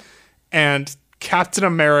film, and Captain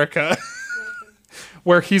America,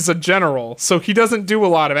 where he's a general, so he doesn't do a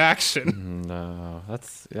lot of action. No,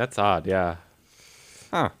 that's odd. Yeah.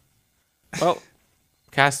 Huh. Well,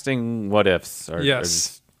 casting what ifs are Yes.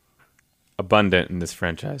 just abundant in this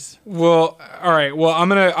franchise. Well, all right. Well, I'm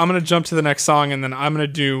gonna jump to the next song, and then I'm gonna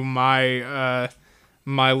do my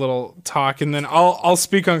my little talk, and then I'll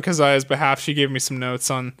speak on Kazia's behalf. She gave me some notes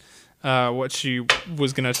on what she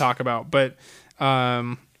was gonna talk about, but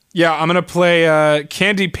yeah, I'm gonna play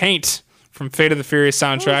Candy Paint from Fate of the Furious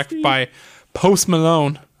soundtrack by Post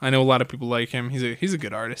Malone. I know a lot of people like him. He's a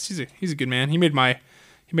good artist. He's a good man. He made my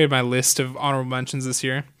list of honorable mentions this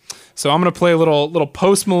year. So I'm gonna play a little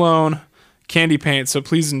Post Malone, Candy Paint. So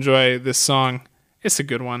please enjoy this song. It's a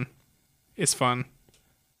good one. It's fun.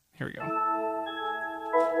 Here we go.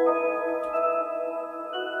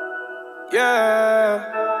 Yeah.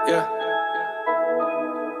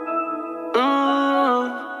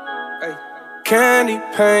 Hey. Candy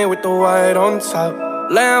paint with the white on top.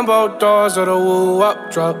 Lambo doors or the woo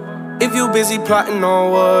up drop. If you busy plotting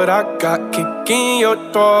on what I got, kick in your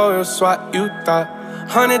door and swat you thought.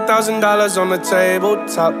 $100,000 on the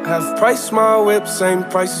tabletop. Half price my whip, same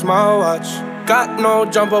price my watch. Got no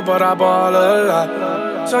jumper, but I ball a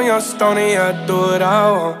lot. So young Stoney, I do what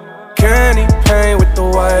I want. Candy paint with the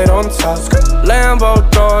white on top. Lambo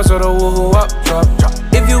doors or the woo up drop.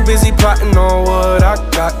 If you busy plotting on what I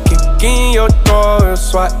got, kick in your door and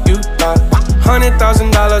swat you thought.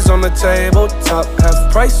 $100,000 on the tabletop.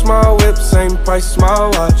 Half price my whip, same price my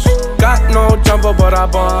watch. Got no jumper, but I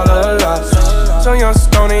ball a lot. So young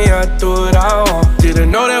Stoney, I do what I want.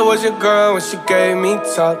 Didn't know that was your girl when she gave me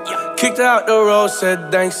top. Kicked her out the road,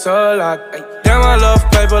 said thanks a lot. Damn, I love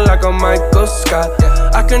paper like a Michael Scott.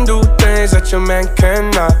 I can do things that your man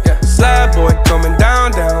cannot. Slab boy coming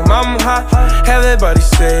down, I'm hot. Everybody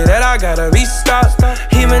say that I gotta be stopped.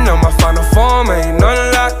 Even though my final form ain't none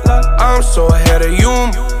of that. I'm so ahead of you.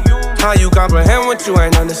 How you comprehend what you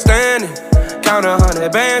ain't understanding? Count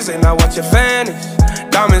 100 bands and I watch it vanish.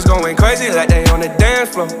 Diamonds going crazy like they on the dance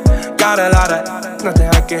floor. Got a lot of nothing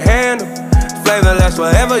I can handle. Flavorless,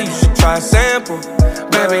 whatever, you should try a sample.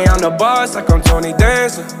 Baby, I'm the boss like I'm Tony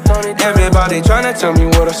Dancer. Everybody tryna tell me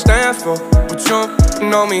what I stand for. But you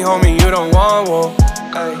know me, homie, you don't want war.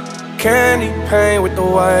 Ay. Candy paint with the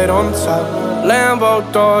white on top. Lambo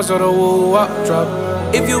doors or the woo up drop.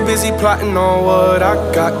 If you busy plotting on what I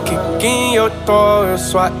got, kick in your door and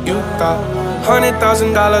swat you thought.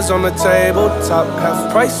 $100,000 on the tabletop.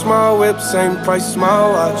 Half price my whip, same price my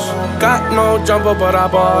watch. Got no jumper, but I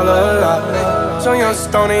ball a lot. So young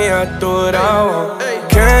Stoney, I do what I want.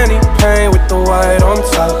 Candy paint with the white on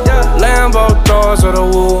top. Lambo doors or the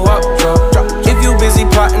woo up drop. If you busy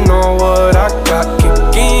plotting on what I got,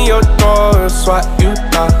 kick in your door and swat you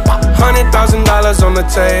thought. $100,000 on the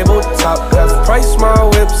tabletop. Half price my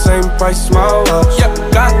whip, same price my watch.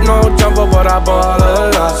 Got no jumper, but I ball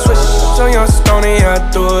a lot. So young Stoney, I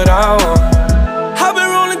do what I want. I've been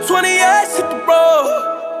rolling 28, hit the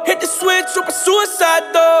road. Hit the switch, up a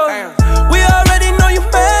suicide door. We already know you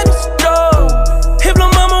man is a dog. If my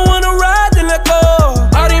mama wanna ride, then let go.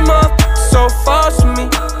 All these motherfuckers so false to me.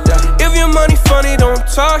 If your money funny, don't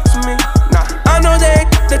talk to me. I know that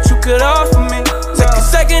you could offer me. Take a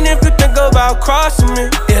second if you think about crossing me.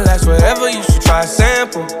 It lasts forever, you should try a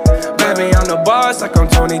sample. Baby, I'm the boss like I'm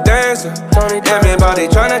Tony Dancer. Everybody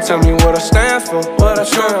tryna tell me what I stand for.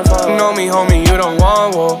 You know me, homie, you don't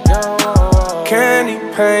want war. Candy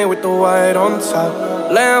paint with the white on top.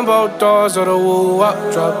 Lambo doors or the woo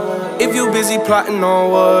up drop. If you busy plotting on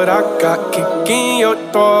what I got, kick in your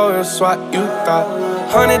door and swat you thought.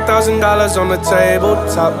 $100,000 on the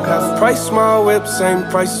tabletop. Half price my whip, same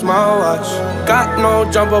price my watch. Got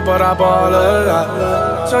no jumper, but I ball a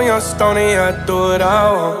lot. So young Stoney, I do what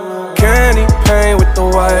I want. Candy paint with the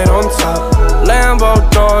white on top. Lambo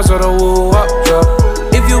doors or the woo up drop.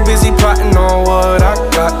 If you busy plotting on what I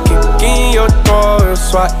got, kick in your door and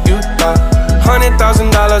swat you thought.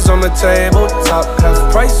 $100,000 on the tabletop.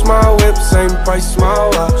 Half price my whip, same price my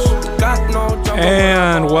watch. Got no jumper.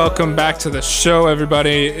 And welcome back to the show,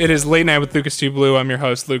 everybody. It is Late Night with Lucas T. Blue. I'm your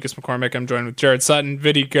host, Lucas McCormick. I'm joined with Jared Sutton,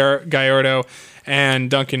 Vinny Gallardo, and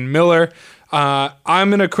Duncan Miller. I'm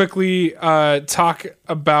going to quickly talk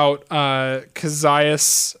about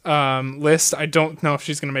Keziah's list. I don't know if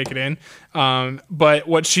she's going to make it in. But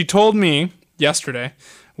what she told me yesterday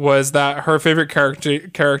was that her favorite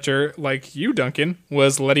character, like you, Duncan,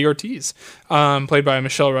 was Letty Ortiz, played by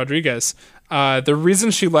Michelle Rodriguez. The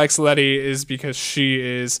reason she likes Letty is because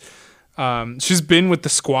she's been with the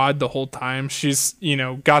squad the whole time. She's,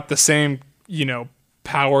 got the same,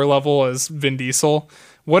 power level as Vin Diesel.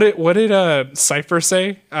 What did Cypher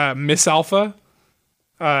say? Miss Alpha,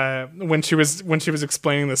 when she was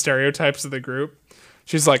explaining the stereotypes of the group.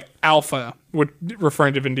 She's like Alpha,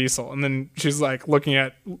 referring to Vin Diesel, and then she's like looking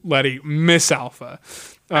at Letty, Miss Alpha.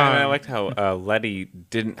 And I liked how Letty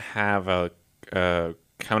didn't have a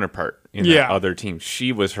counterpart in that other team.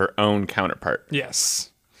 She was her own counterpart. Yes,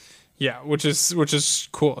 yeah, which is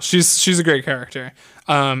cool. She's a great character.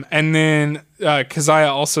 And then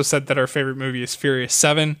Keziah also said that her favorite movie is Furious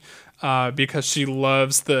 7 because she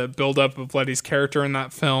loves the buildup of Letty's character in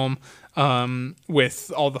that film.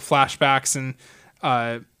 with all the flashbacks and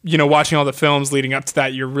watching all the films leading up to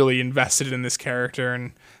that. You're really invested in this character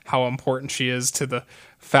and how important she is to the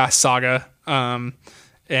Fast saga.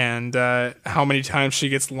 And how many times she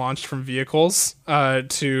gets launched from vehicles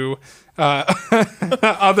to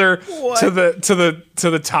other to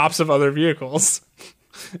the tops of other vehicles.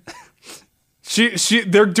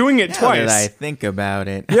 They're doing it Now twice. that I think about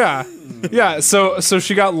it. Yeah. So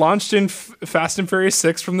she got launched in Fast and Furious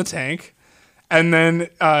 6 from the tank, and then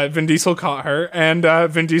Vin Diesel caught her, and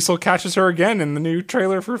Vin Diesel catches her again in the new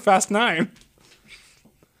trailer for Fast 9.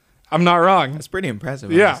 I'm not wrong. That's pretty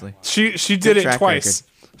impressive, Yeah, honestly. she did it track twice.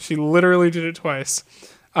 She literally did it twice.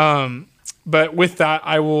 But with that,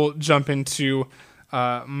 I will jump into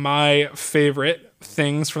my favorite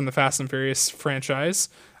things from the Fast and Furious franchise.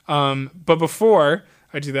 But before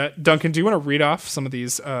I do that, Duncan, do you want to read off some of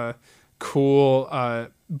these cool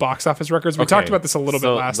box office records? We talked about this a little bit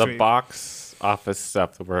last week. The box office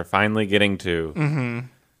stuff that we're finally getting to.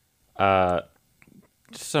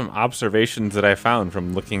 Just some observations that I found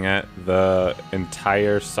from looking at the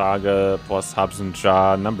entire saga plus Hobbs and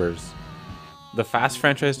Shaw numbers. The Fast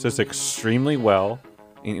franchise does extremely well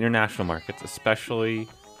in international markets, especially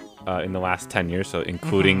in the last 10 years, so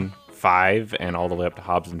including 5 and all the way up to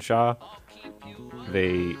Hobbs and Shaw.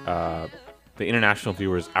 The international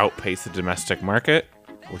viewers outpace the domestic market,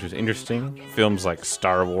 which is interesting. Films like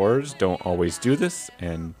Star Wars don't always do this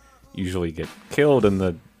and usually get killed in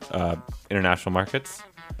the international markets.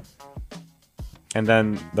 And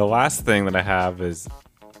then the last thing that I have is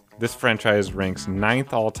this franchise ranks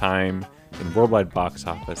 9th all time in worldwide box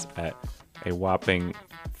office at a whopping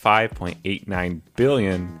 $5.89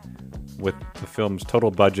 billion, with the film's total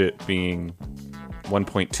budget being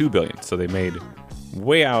 $1.2 billion. So they made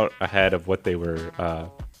way out ahead of what they were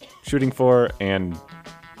shooting for, and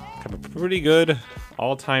have a pretty good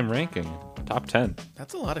all-time ranking, top 10.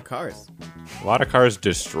 That's a lot of cars. A lot of cars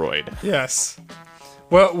destroyed. Yes.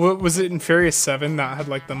 Well, was it in Furious 7 that had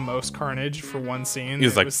like the most carnage for one scene? It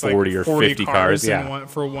was like 40 or 50 cars, yeah.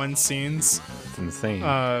 for one scene's It's insane.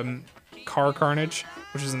 car carnage,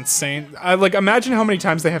 which is insane. I imagine how many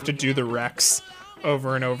times they have to do the wrecks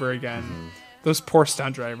over and over again. Those poor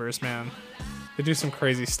stunt drivers, man. They do some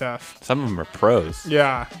crazy stuff. Some of them are pros.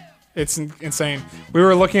 Yeah. It's insane. We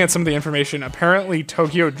were looking at some of the information. Apparently,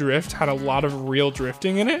 Tokyo Drift had a lot of real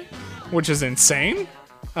drifting in it, which is insane.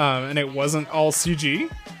 And it wasn't all CG.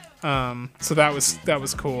 So that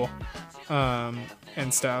was cool.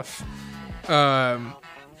 And stuff. So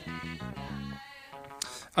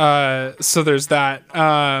there's that.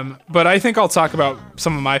 But I think I'll talk about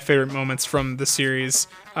some of my favorite moments from the series.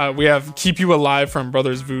 We have Keep You Alive from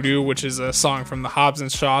Brothers Voodoo, which is a song from the Hobbs and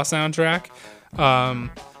Shaw soundtrack.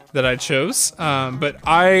 That I chose. But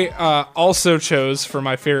I also chose for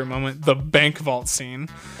my favorite moment the bank vault scene.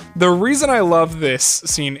 The reason I love this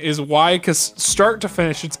scene is why, because start to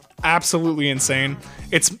finish, it's absolutely insane.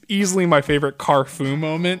 It's easily my favorite Carfu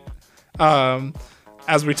moment.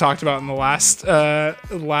 As we talked about in the last pod.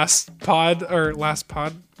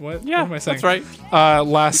 What? Yeah, what am I saying? that's right.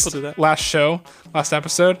 Last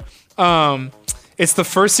episode. It's the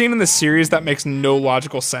first scene in the series that makes no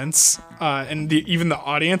logical sense, and even the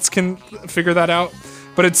audience can figure that out.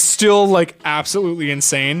 But it's still absolutely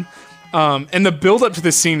insane. And the build up to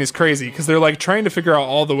this scene is crazy because they're trying to figure out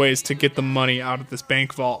all the ways to get the money out of this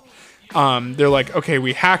bank vault. They're like, okay,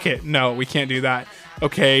 we hack it. No, we can't do that.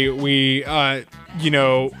 Okay, we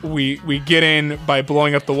get in by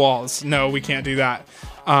blowing up the walls. No, we can't do that.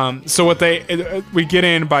 So we get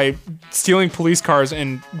in by stealing police cars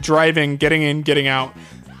and driving, getting in, getting out.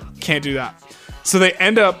 Can't do that. So they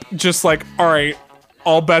end up just all right,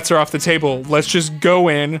 all bets are off the table. Let's just go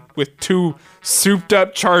in with 2 souped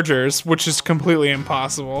up Chargers, which is completely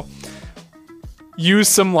impossible. Use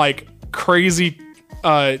some crazy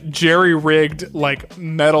jerry-rigged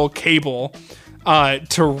metal cable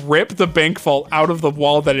to rip the bank vault out of the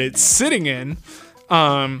wall that it's sitting in.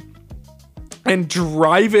 And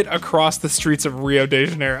drive it across the streets of Rio de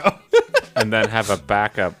Janeiro. And then have a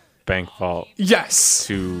backup bank vault. Yes.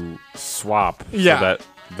 To swap. Yeah. So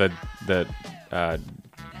that the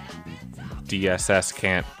DSS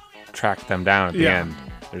can't track them down at the end.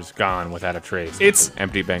 They're just gone without a trace. It's an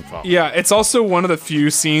empty bank vault. Yeah, it's also one of the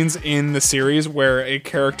few scenes in the series where a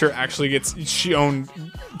character actually gets shown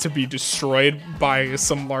to be destroyed by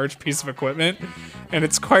some large piece of equipment. And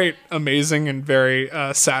it's quite amazing and very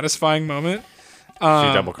satisfying moment. She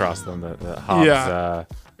double crossed them. The Hobbs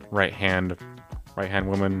right hand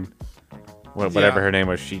woman, whatever her name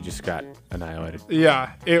was, she just got annihilated.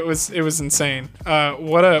 Yeah, it was insane.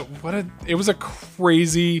 It was a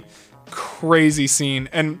crazy scene.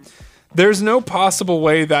 And there's no possible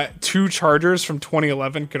way that two Chargers from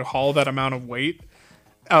 2011 could haul that amount of weight.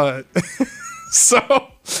 So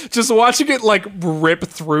just watching it like rip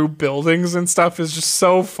through buildings and stuff is just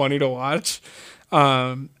so funny to watch.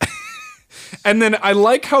 And then I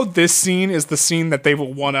like how this scene is the scene that they've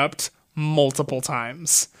one-upped multiple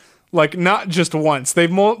times. Like, not just once. They've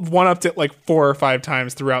one-upped it like 4 or 5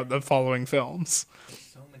 times throughout the following films.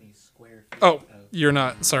 So many square feet. Oh, you're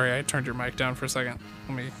not. Sorry, I turned your mic down for a second.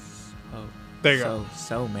 Let me. Oh, There you go.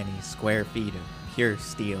 So many square feet of pure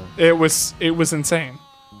steel. It was insane.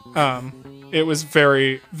 It was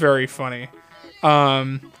very, very funny.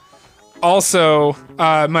 Also,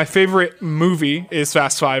 my favorite movie is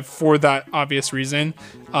Fast Five for that obvious reason.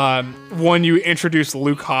 When you introduce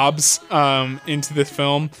Luke Hobbs into this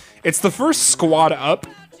film, it's the first squad up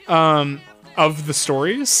of the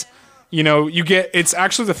stories. You know, it's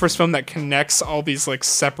actually the first film that connects all these like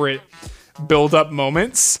separate build-up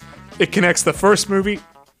moments. It connects the first movie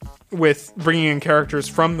with bringing in characters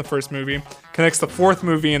from the first movie, connects the fourth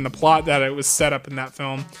movie and the plot that it was set up in that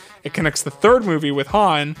film. It connects the third movie with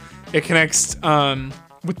Han. It connects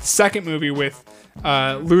with the second movie with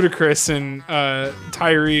Ludacris and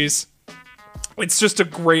Tyrese. It's just a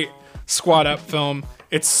great squad up film.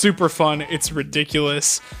 It's super fun. It's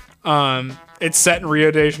ridiculous. It's set in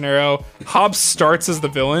Rio de Janeiro. Hobbs starts as the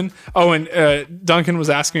villain. Oh, and Duncan was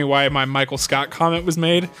asking me why my Michael Scott comment was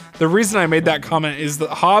made. The reason I made that comment is that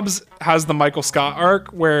Hobbs has the Michael Scott arc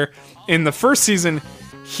where in the first season,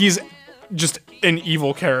 he's just an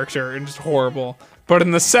evil character and just horrible. But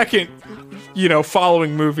in the second,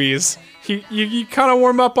 following movies, you kind of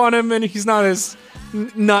warm up on him and he's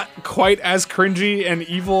not quite as cringy and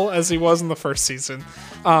evil as he was in the first season.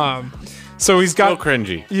 So he's got Still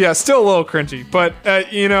cringy. Yeah, still a little cringy. But,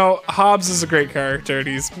 Hobbs is a great character, and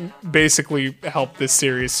he's basically helped this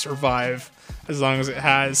series survive as long as it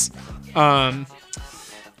has. I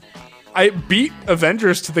beat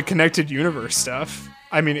Avengers to the connected universe stuff.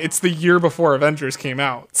 I mean, it's the year before Avengers came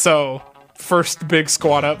out. So, first big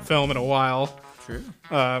squad up film in a while. True.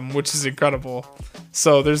 Which is incredible.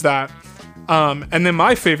 So, there's that. And then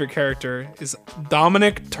my favorite character is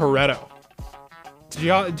Dominic Toretto.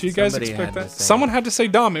 Did you guys Somebody expect had to that? say Someone had to say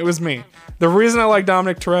Dom. It was me. The reason I like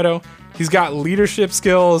Dominic Toretto, he's got leadership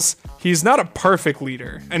skills. He's not a perfect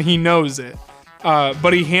leader, and he knows it.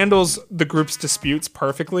 But he handles the group's disputes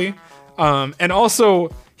perfectly. And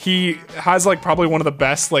also, he has like probably one of the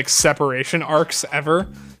best like separation arcs ever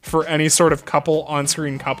for any sort of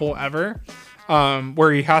on-screen couple ever.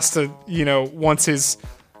 Where he has to, once his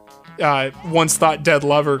once thought dead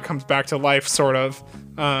lover comes back to life, sort of.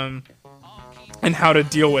 And how to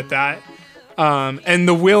deal with that. And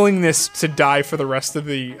the willingness to die for the rest of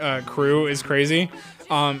the crew is crazy.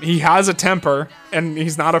 He has a temper, and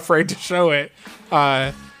he's not afraid to show it,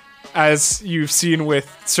 as you've seen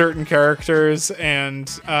with certain characters, and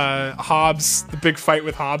Hobbs, the big fight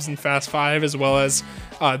with Hobbs in Fast 5, as well as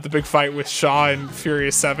the big fight with Shaw in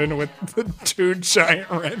Furious 7 with the 2 giant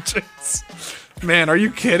wrenches. Man, are you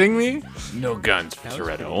kidding me? No guns for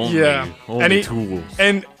Toretto. Only tools.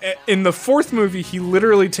 And in the fourth movie, he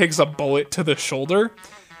literally takes a bullet to the shoulder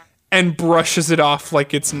and brushes it off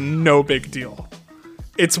like it's no big deal.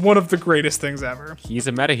 It's one of the greatest things ever. He's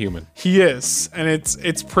a metahuman. He is, and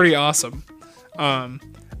it's pretty awesome.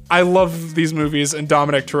 I love these movies, and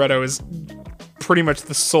Dominic Toretto is pretty much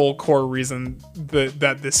the sole core reason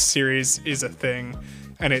that this series is a thing,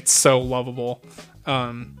 and it's so lovable.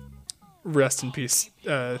 Rest in peace,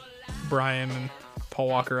 Brian and Paul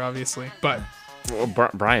Walker, obviously. But Well,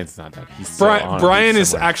 Brian's not that. He's still on Brian is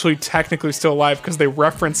somewhere. actually technically still alive because they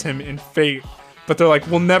reference him in Fate, but they're like,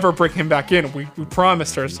 we'll never bring him back in. We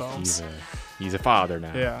promised ourselves. He's a father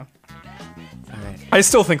now. Yeah. All right. I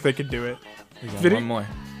still think they could do it. We got Video- one more.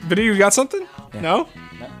 Video, you got something? Yeah. No?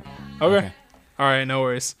 Okay. All right, no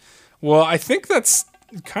worries. Well, I think that's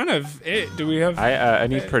kind of it. Do we have...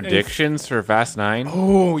 Any predictions for Fast 9?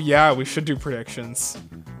 Oh, yeah, we should do predictions.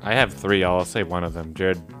 I have 3. I'll say one of them.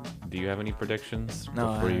 Jared, do you have any predictions?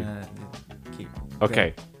 No, before you... keep.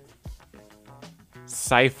 Okay.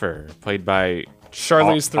 Cypher, played by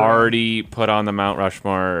Charlize Theron. already put on the Mount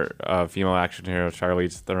Rushmore female action hero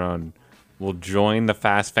Charlize Theron, will join the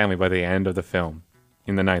Fast family by the end of the film,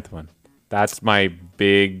 in the 9th one. That's my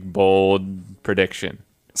big, bold prediction.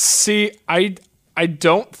 See, I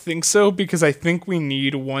don't think so, because I think we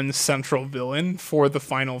need one central villain for the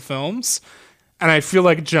final films. And I feel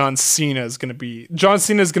like John Cena is going to be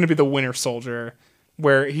the Winter Soldier,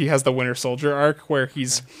 where he has the Winter Soldier arc, where he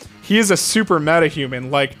is a super metahuman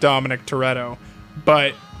like Dominic Toretto,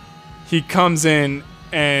 but he comes in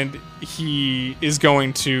and he is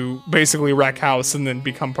going to basically wreck house and then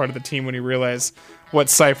become part of the team when he realizes what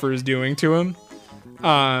Cypher is doing to him.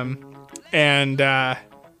 And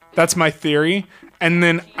that's my theory. And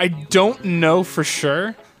then I don't know for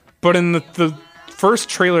sure, but in the first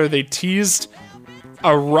trailer, they teased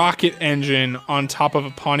a rocket engine on top of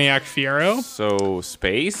a Pontiac Fiero. So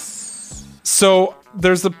space? So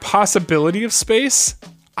there's the possibility of space.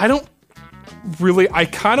 I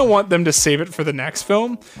kind of want them to save it for the next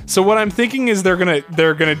film. So what I'm thinking is they're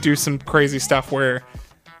gonna do some crazy stuff where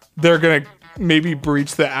they're gonna maybe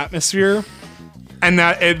breach the atmosphere, and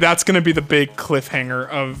that's gonna be the big cliffhanger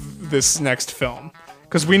of this next film.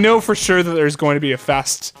 Because we know for sure that there's going to be a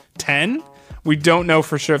Fast 10. We don't know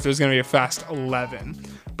for sure if there's going to be a Fast 11.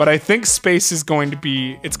 But I think space is going to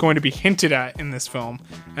be hinted at in this film,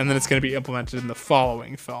 and then it's going to be implemented in the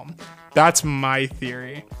following film. That's my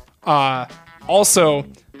theory. Also,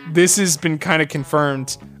 this has been kind of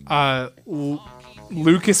confirmed.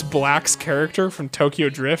 Lucas Black's character from Tokyo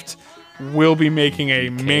Drift will be making a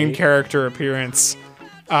main character appearance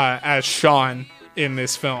as Sean in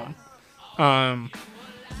this film.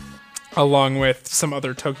 Along with some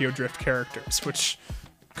other Tokyo Drift characters, which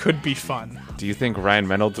could be fun. Do you think Ryan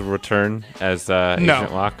Reynolds will return as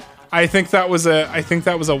Agent Locke? I think that was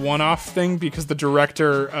a one-off thing because the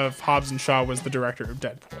director of Hobbs and Shaw was the director of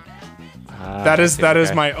Deadpool. That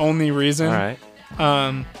is my only reason. All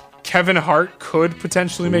right. Kevin Hart could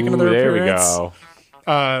potentially make another appearance. There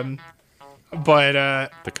we go.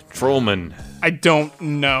 But the Controlman. I don't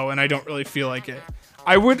know, and I don't really feel like it.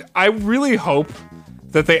 I really hope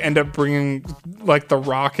that they end up bringing like The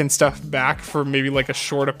Rock and stuff back for maybe like a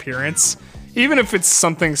short appearance. Even if it's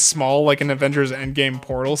something small like an Avengers Endgame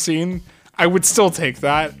portal scene, I would still take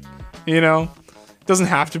that, you know? It doesn't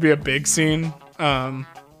have to be a big scene.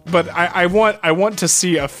 But I want to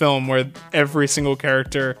see a film where every single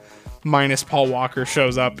character minus Paul Walker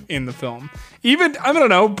shows up in the film. Even, I don't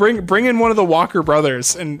know, bring in one of the Walker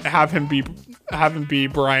brothers and have him be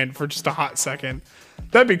Brian for just a hot second.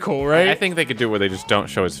 That'd be cool, right? I think they could do it where they just don't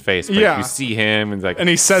show his face, but yeah. you see him and like and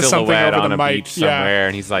he says something over on the a mic beach somewhere, yeah.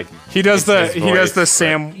 and he's like he does the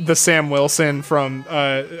Sam Wilson from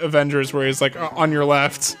Avengers where he's like on your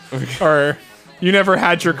left or you never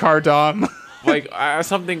had your car, Dom. Like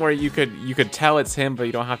something where you could tell it's him, but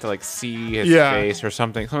you don't have to like see his face or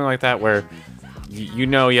something like that where you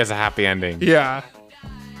know he has a happy ending. Yeah,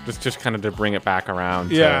 just kind of to bring it back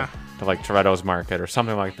around. Yeah. To like Toretto's Market or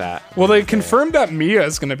something like that. Well, they confirmed that Mia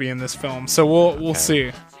is going to be in this film, so we'll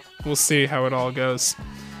see. We'll see how it all goes.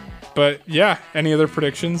 But yeah, any other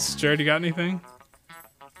predictions? Jared, you got anything?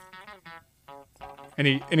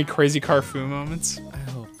 Any crazy Carfu moments? I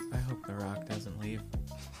hope The Rock doesn't leave.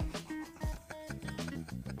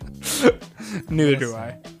 Neither do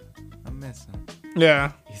I. I'm missing.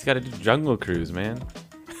 Yeah. He's got to do Jungle Cruise, man.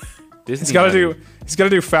 He's got to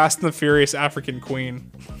do Fast and the Furious African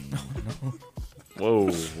Queen.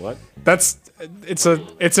 Whoa, what? It's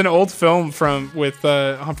an old film with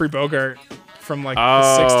Humphrey Bogart from like the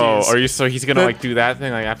 60s. So he's gonna do that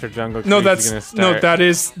thing like after Jungle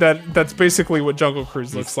Cruise? That's basically what Jungle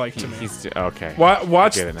Cruise looks like to me. Okay.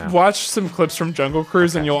 Watch some clips from Jungle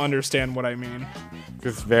Cruise and you'll understand what I mean.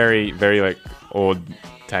 It's very, very like old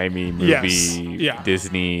timey movie. Yes. Yeah.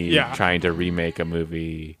 Disney trying to remake a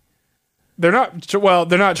movie. They're not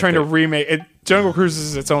trying to remake it. Jungle Cruise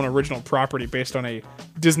is its own original property based on a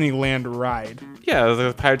Disneyland ride. Yeah,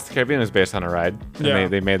 the Pirates of the Caribbean is based on a ride.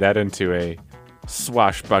 And they made that into a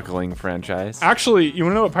swashbuckling franchise. Actually, you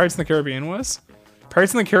want to know what Pirates in the Caribbean was?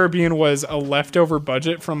 Pirates in the Caribbean was a leftover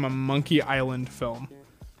budget from a Monkey Island film.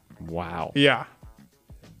 Wow. Yeah.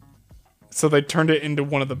 So they turned it into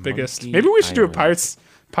one of the biggest. Maybe we should do a Pirates.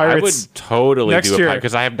 I would totally next do year, a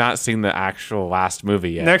because I have not seen the actual last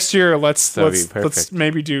movie yet. Next year, let's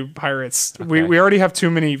maybe do Pirates. Okay. We already have too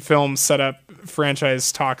many films set up,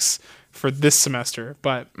 franchise talks for this semester,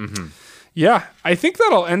 but yeah, I think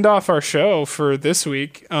that'll end off our show for this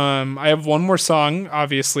week. I have one more song.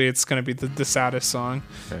 Obviously, it's going to be the saddest song.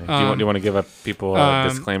 Okay. Do you want to give people a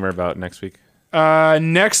disclaimer about next week?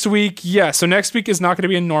 Next week, yeah. So next week is not going to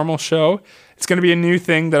be a normal show. It's going to be a new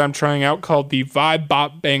thing that I'm trying out called the Vibe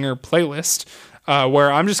Bop Banger Playlist,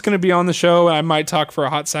 where I'm just going to be on the show. I might talk for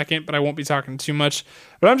a hot second, but I won't be talking too much.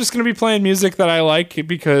 But I'm just going to be playing music that I like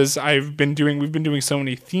because we've been doing so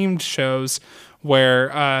many themed shows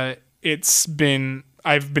where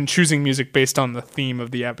I've been choosing music based on the theme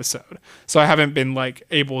of the episode. So I haven't been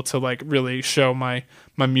able to really show my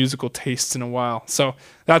musical tastes in a while. So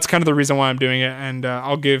that's kind of the reason why I'm doing it. And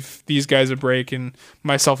I'll give these guys a break and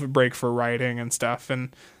myself a break for writing and stuff.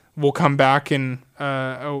 And we'll come back in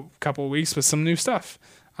a couple of weeks with some new stuff.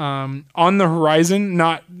 On the horizon,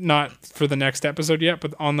 not for the next episode yet,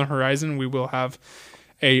 but on the horizon, we will have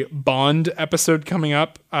a Bond episode coming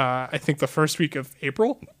up. I think the first week of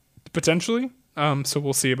April, potentially. So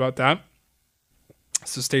we'll see about that.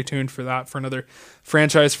 So stay tuned for that, for another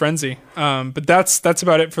franchise frenzy. But that's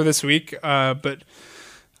about it for this week. But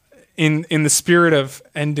in the spirit of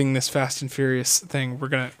ending this Fast and Furious thing, we're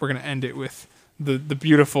gonna end it with the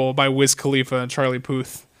beautiful by Wiz Khalifa and Charlie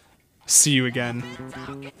Puth. See You Again.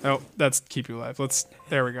 Oh, that's Keep You Alive.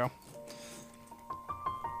 There we go.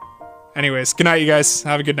 Anyways, good night, you guys.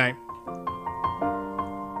 Have a good night.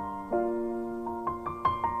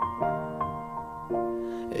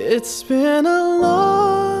 It's been a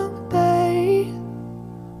long day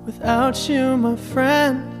without you, my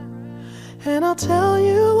friend, and I'll tell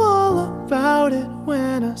you all about it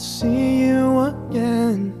when I see you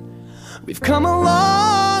again. We've come a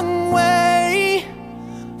long way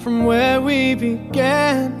from where we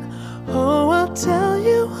began. Oh, I'll tell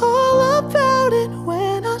you all about it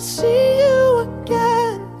when I see you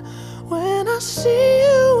again. When I see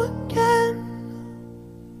you again.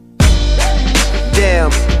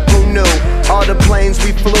 Damn, who knew? All the planes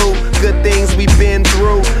we flew, good things we've been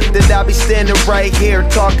through. That I'll be standing right here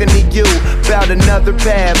talking to you about another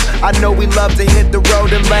path. I know we love to hit the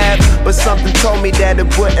road and laugh, but something told me that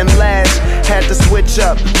it wouldn't last. Had to switch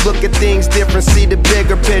up, look at things different, see the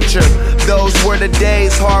bigger picture. Those were the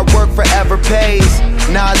days, hard work forever pays.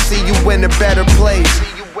 Now I see you in a better place.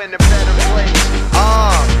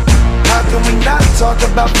 How can we not talk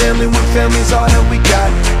about family when family's all that we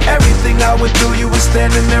got? Everything I went through, you were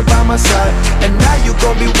standing there by my side, and now you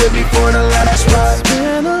gon' be with me for the last ride. It's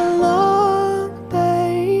been a long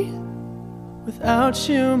day without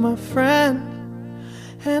you, my friend,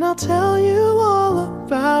 and I'll tell you all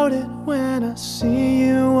about it when I see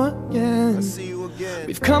you again.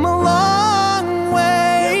 We've come a long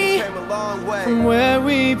way, from where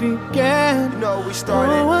we began. You know we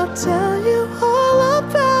started. Oh, I'll tell you all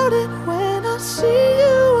about it when I see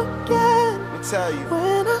you again. Let me tell you.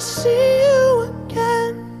 When I see you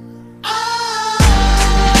again.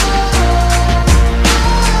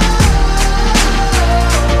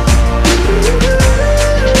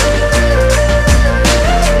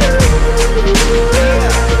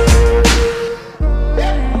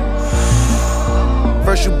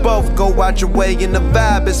 First you both go out your way and the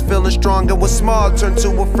vibe is feeling strong, and what's small turn to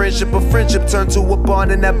a friendship turn to a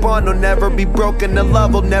bond, and that bond will never be broken, the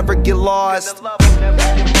love will never get lost.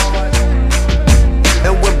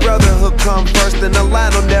 And when brotherhood come first, then the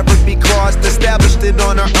line will never be crossed. Established it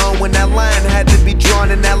on our own when that line had to be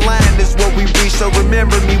drawn, and that line is what we reach, so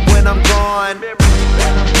remember me when I'm gone.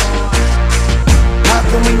 How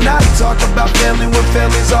can we not talk about family when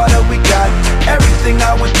family's all that we got? Everything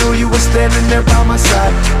I went through, you were standing there by my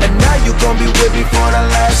side, and now you gon' be with me for the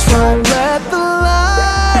last ride. Let the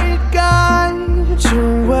light guide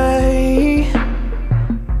your way.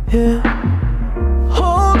 Yeah.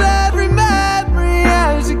 Hold every memory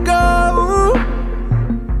as you go,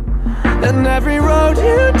 and every road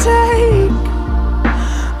you take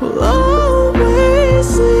will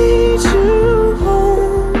always lead you home.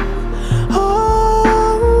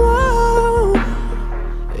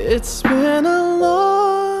 It's been a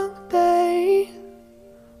long day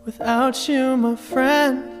without you, my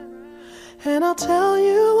friend, and I'll tell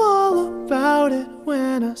you all about it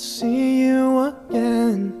when I see you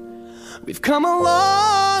again. We've come a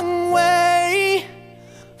long way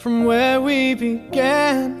from where we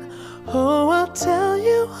began. Oh, I'll tell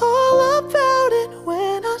you all about it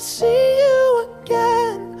when I see you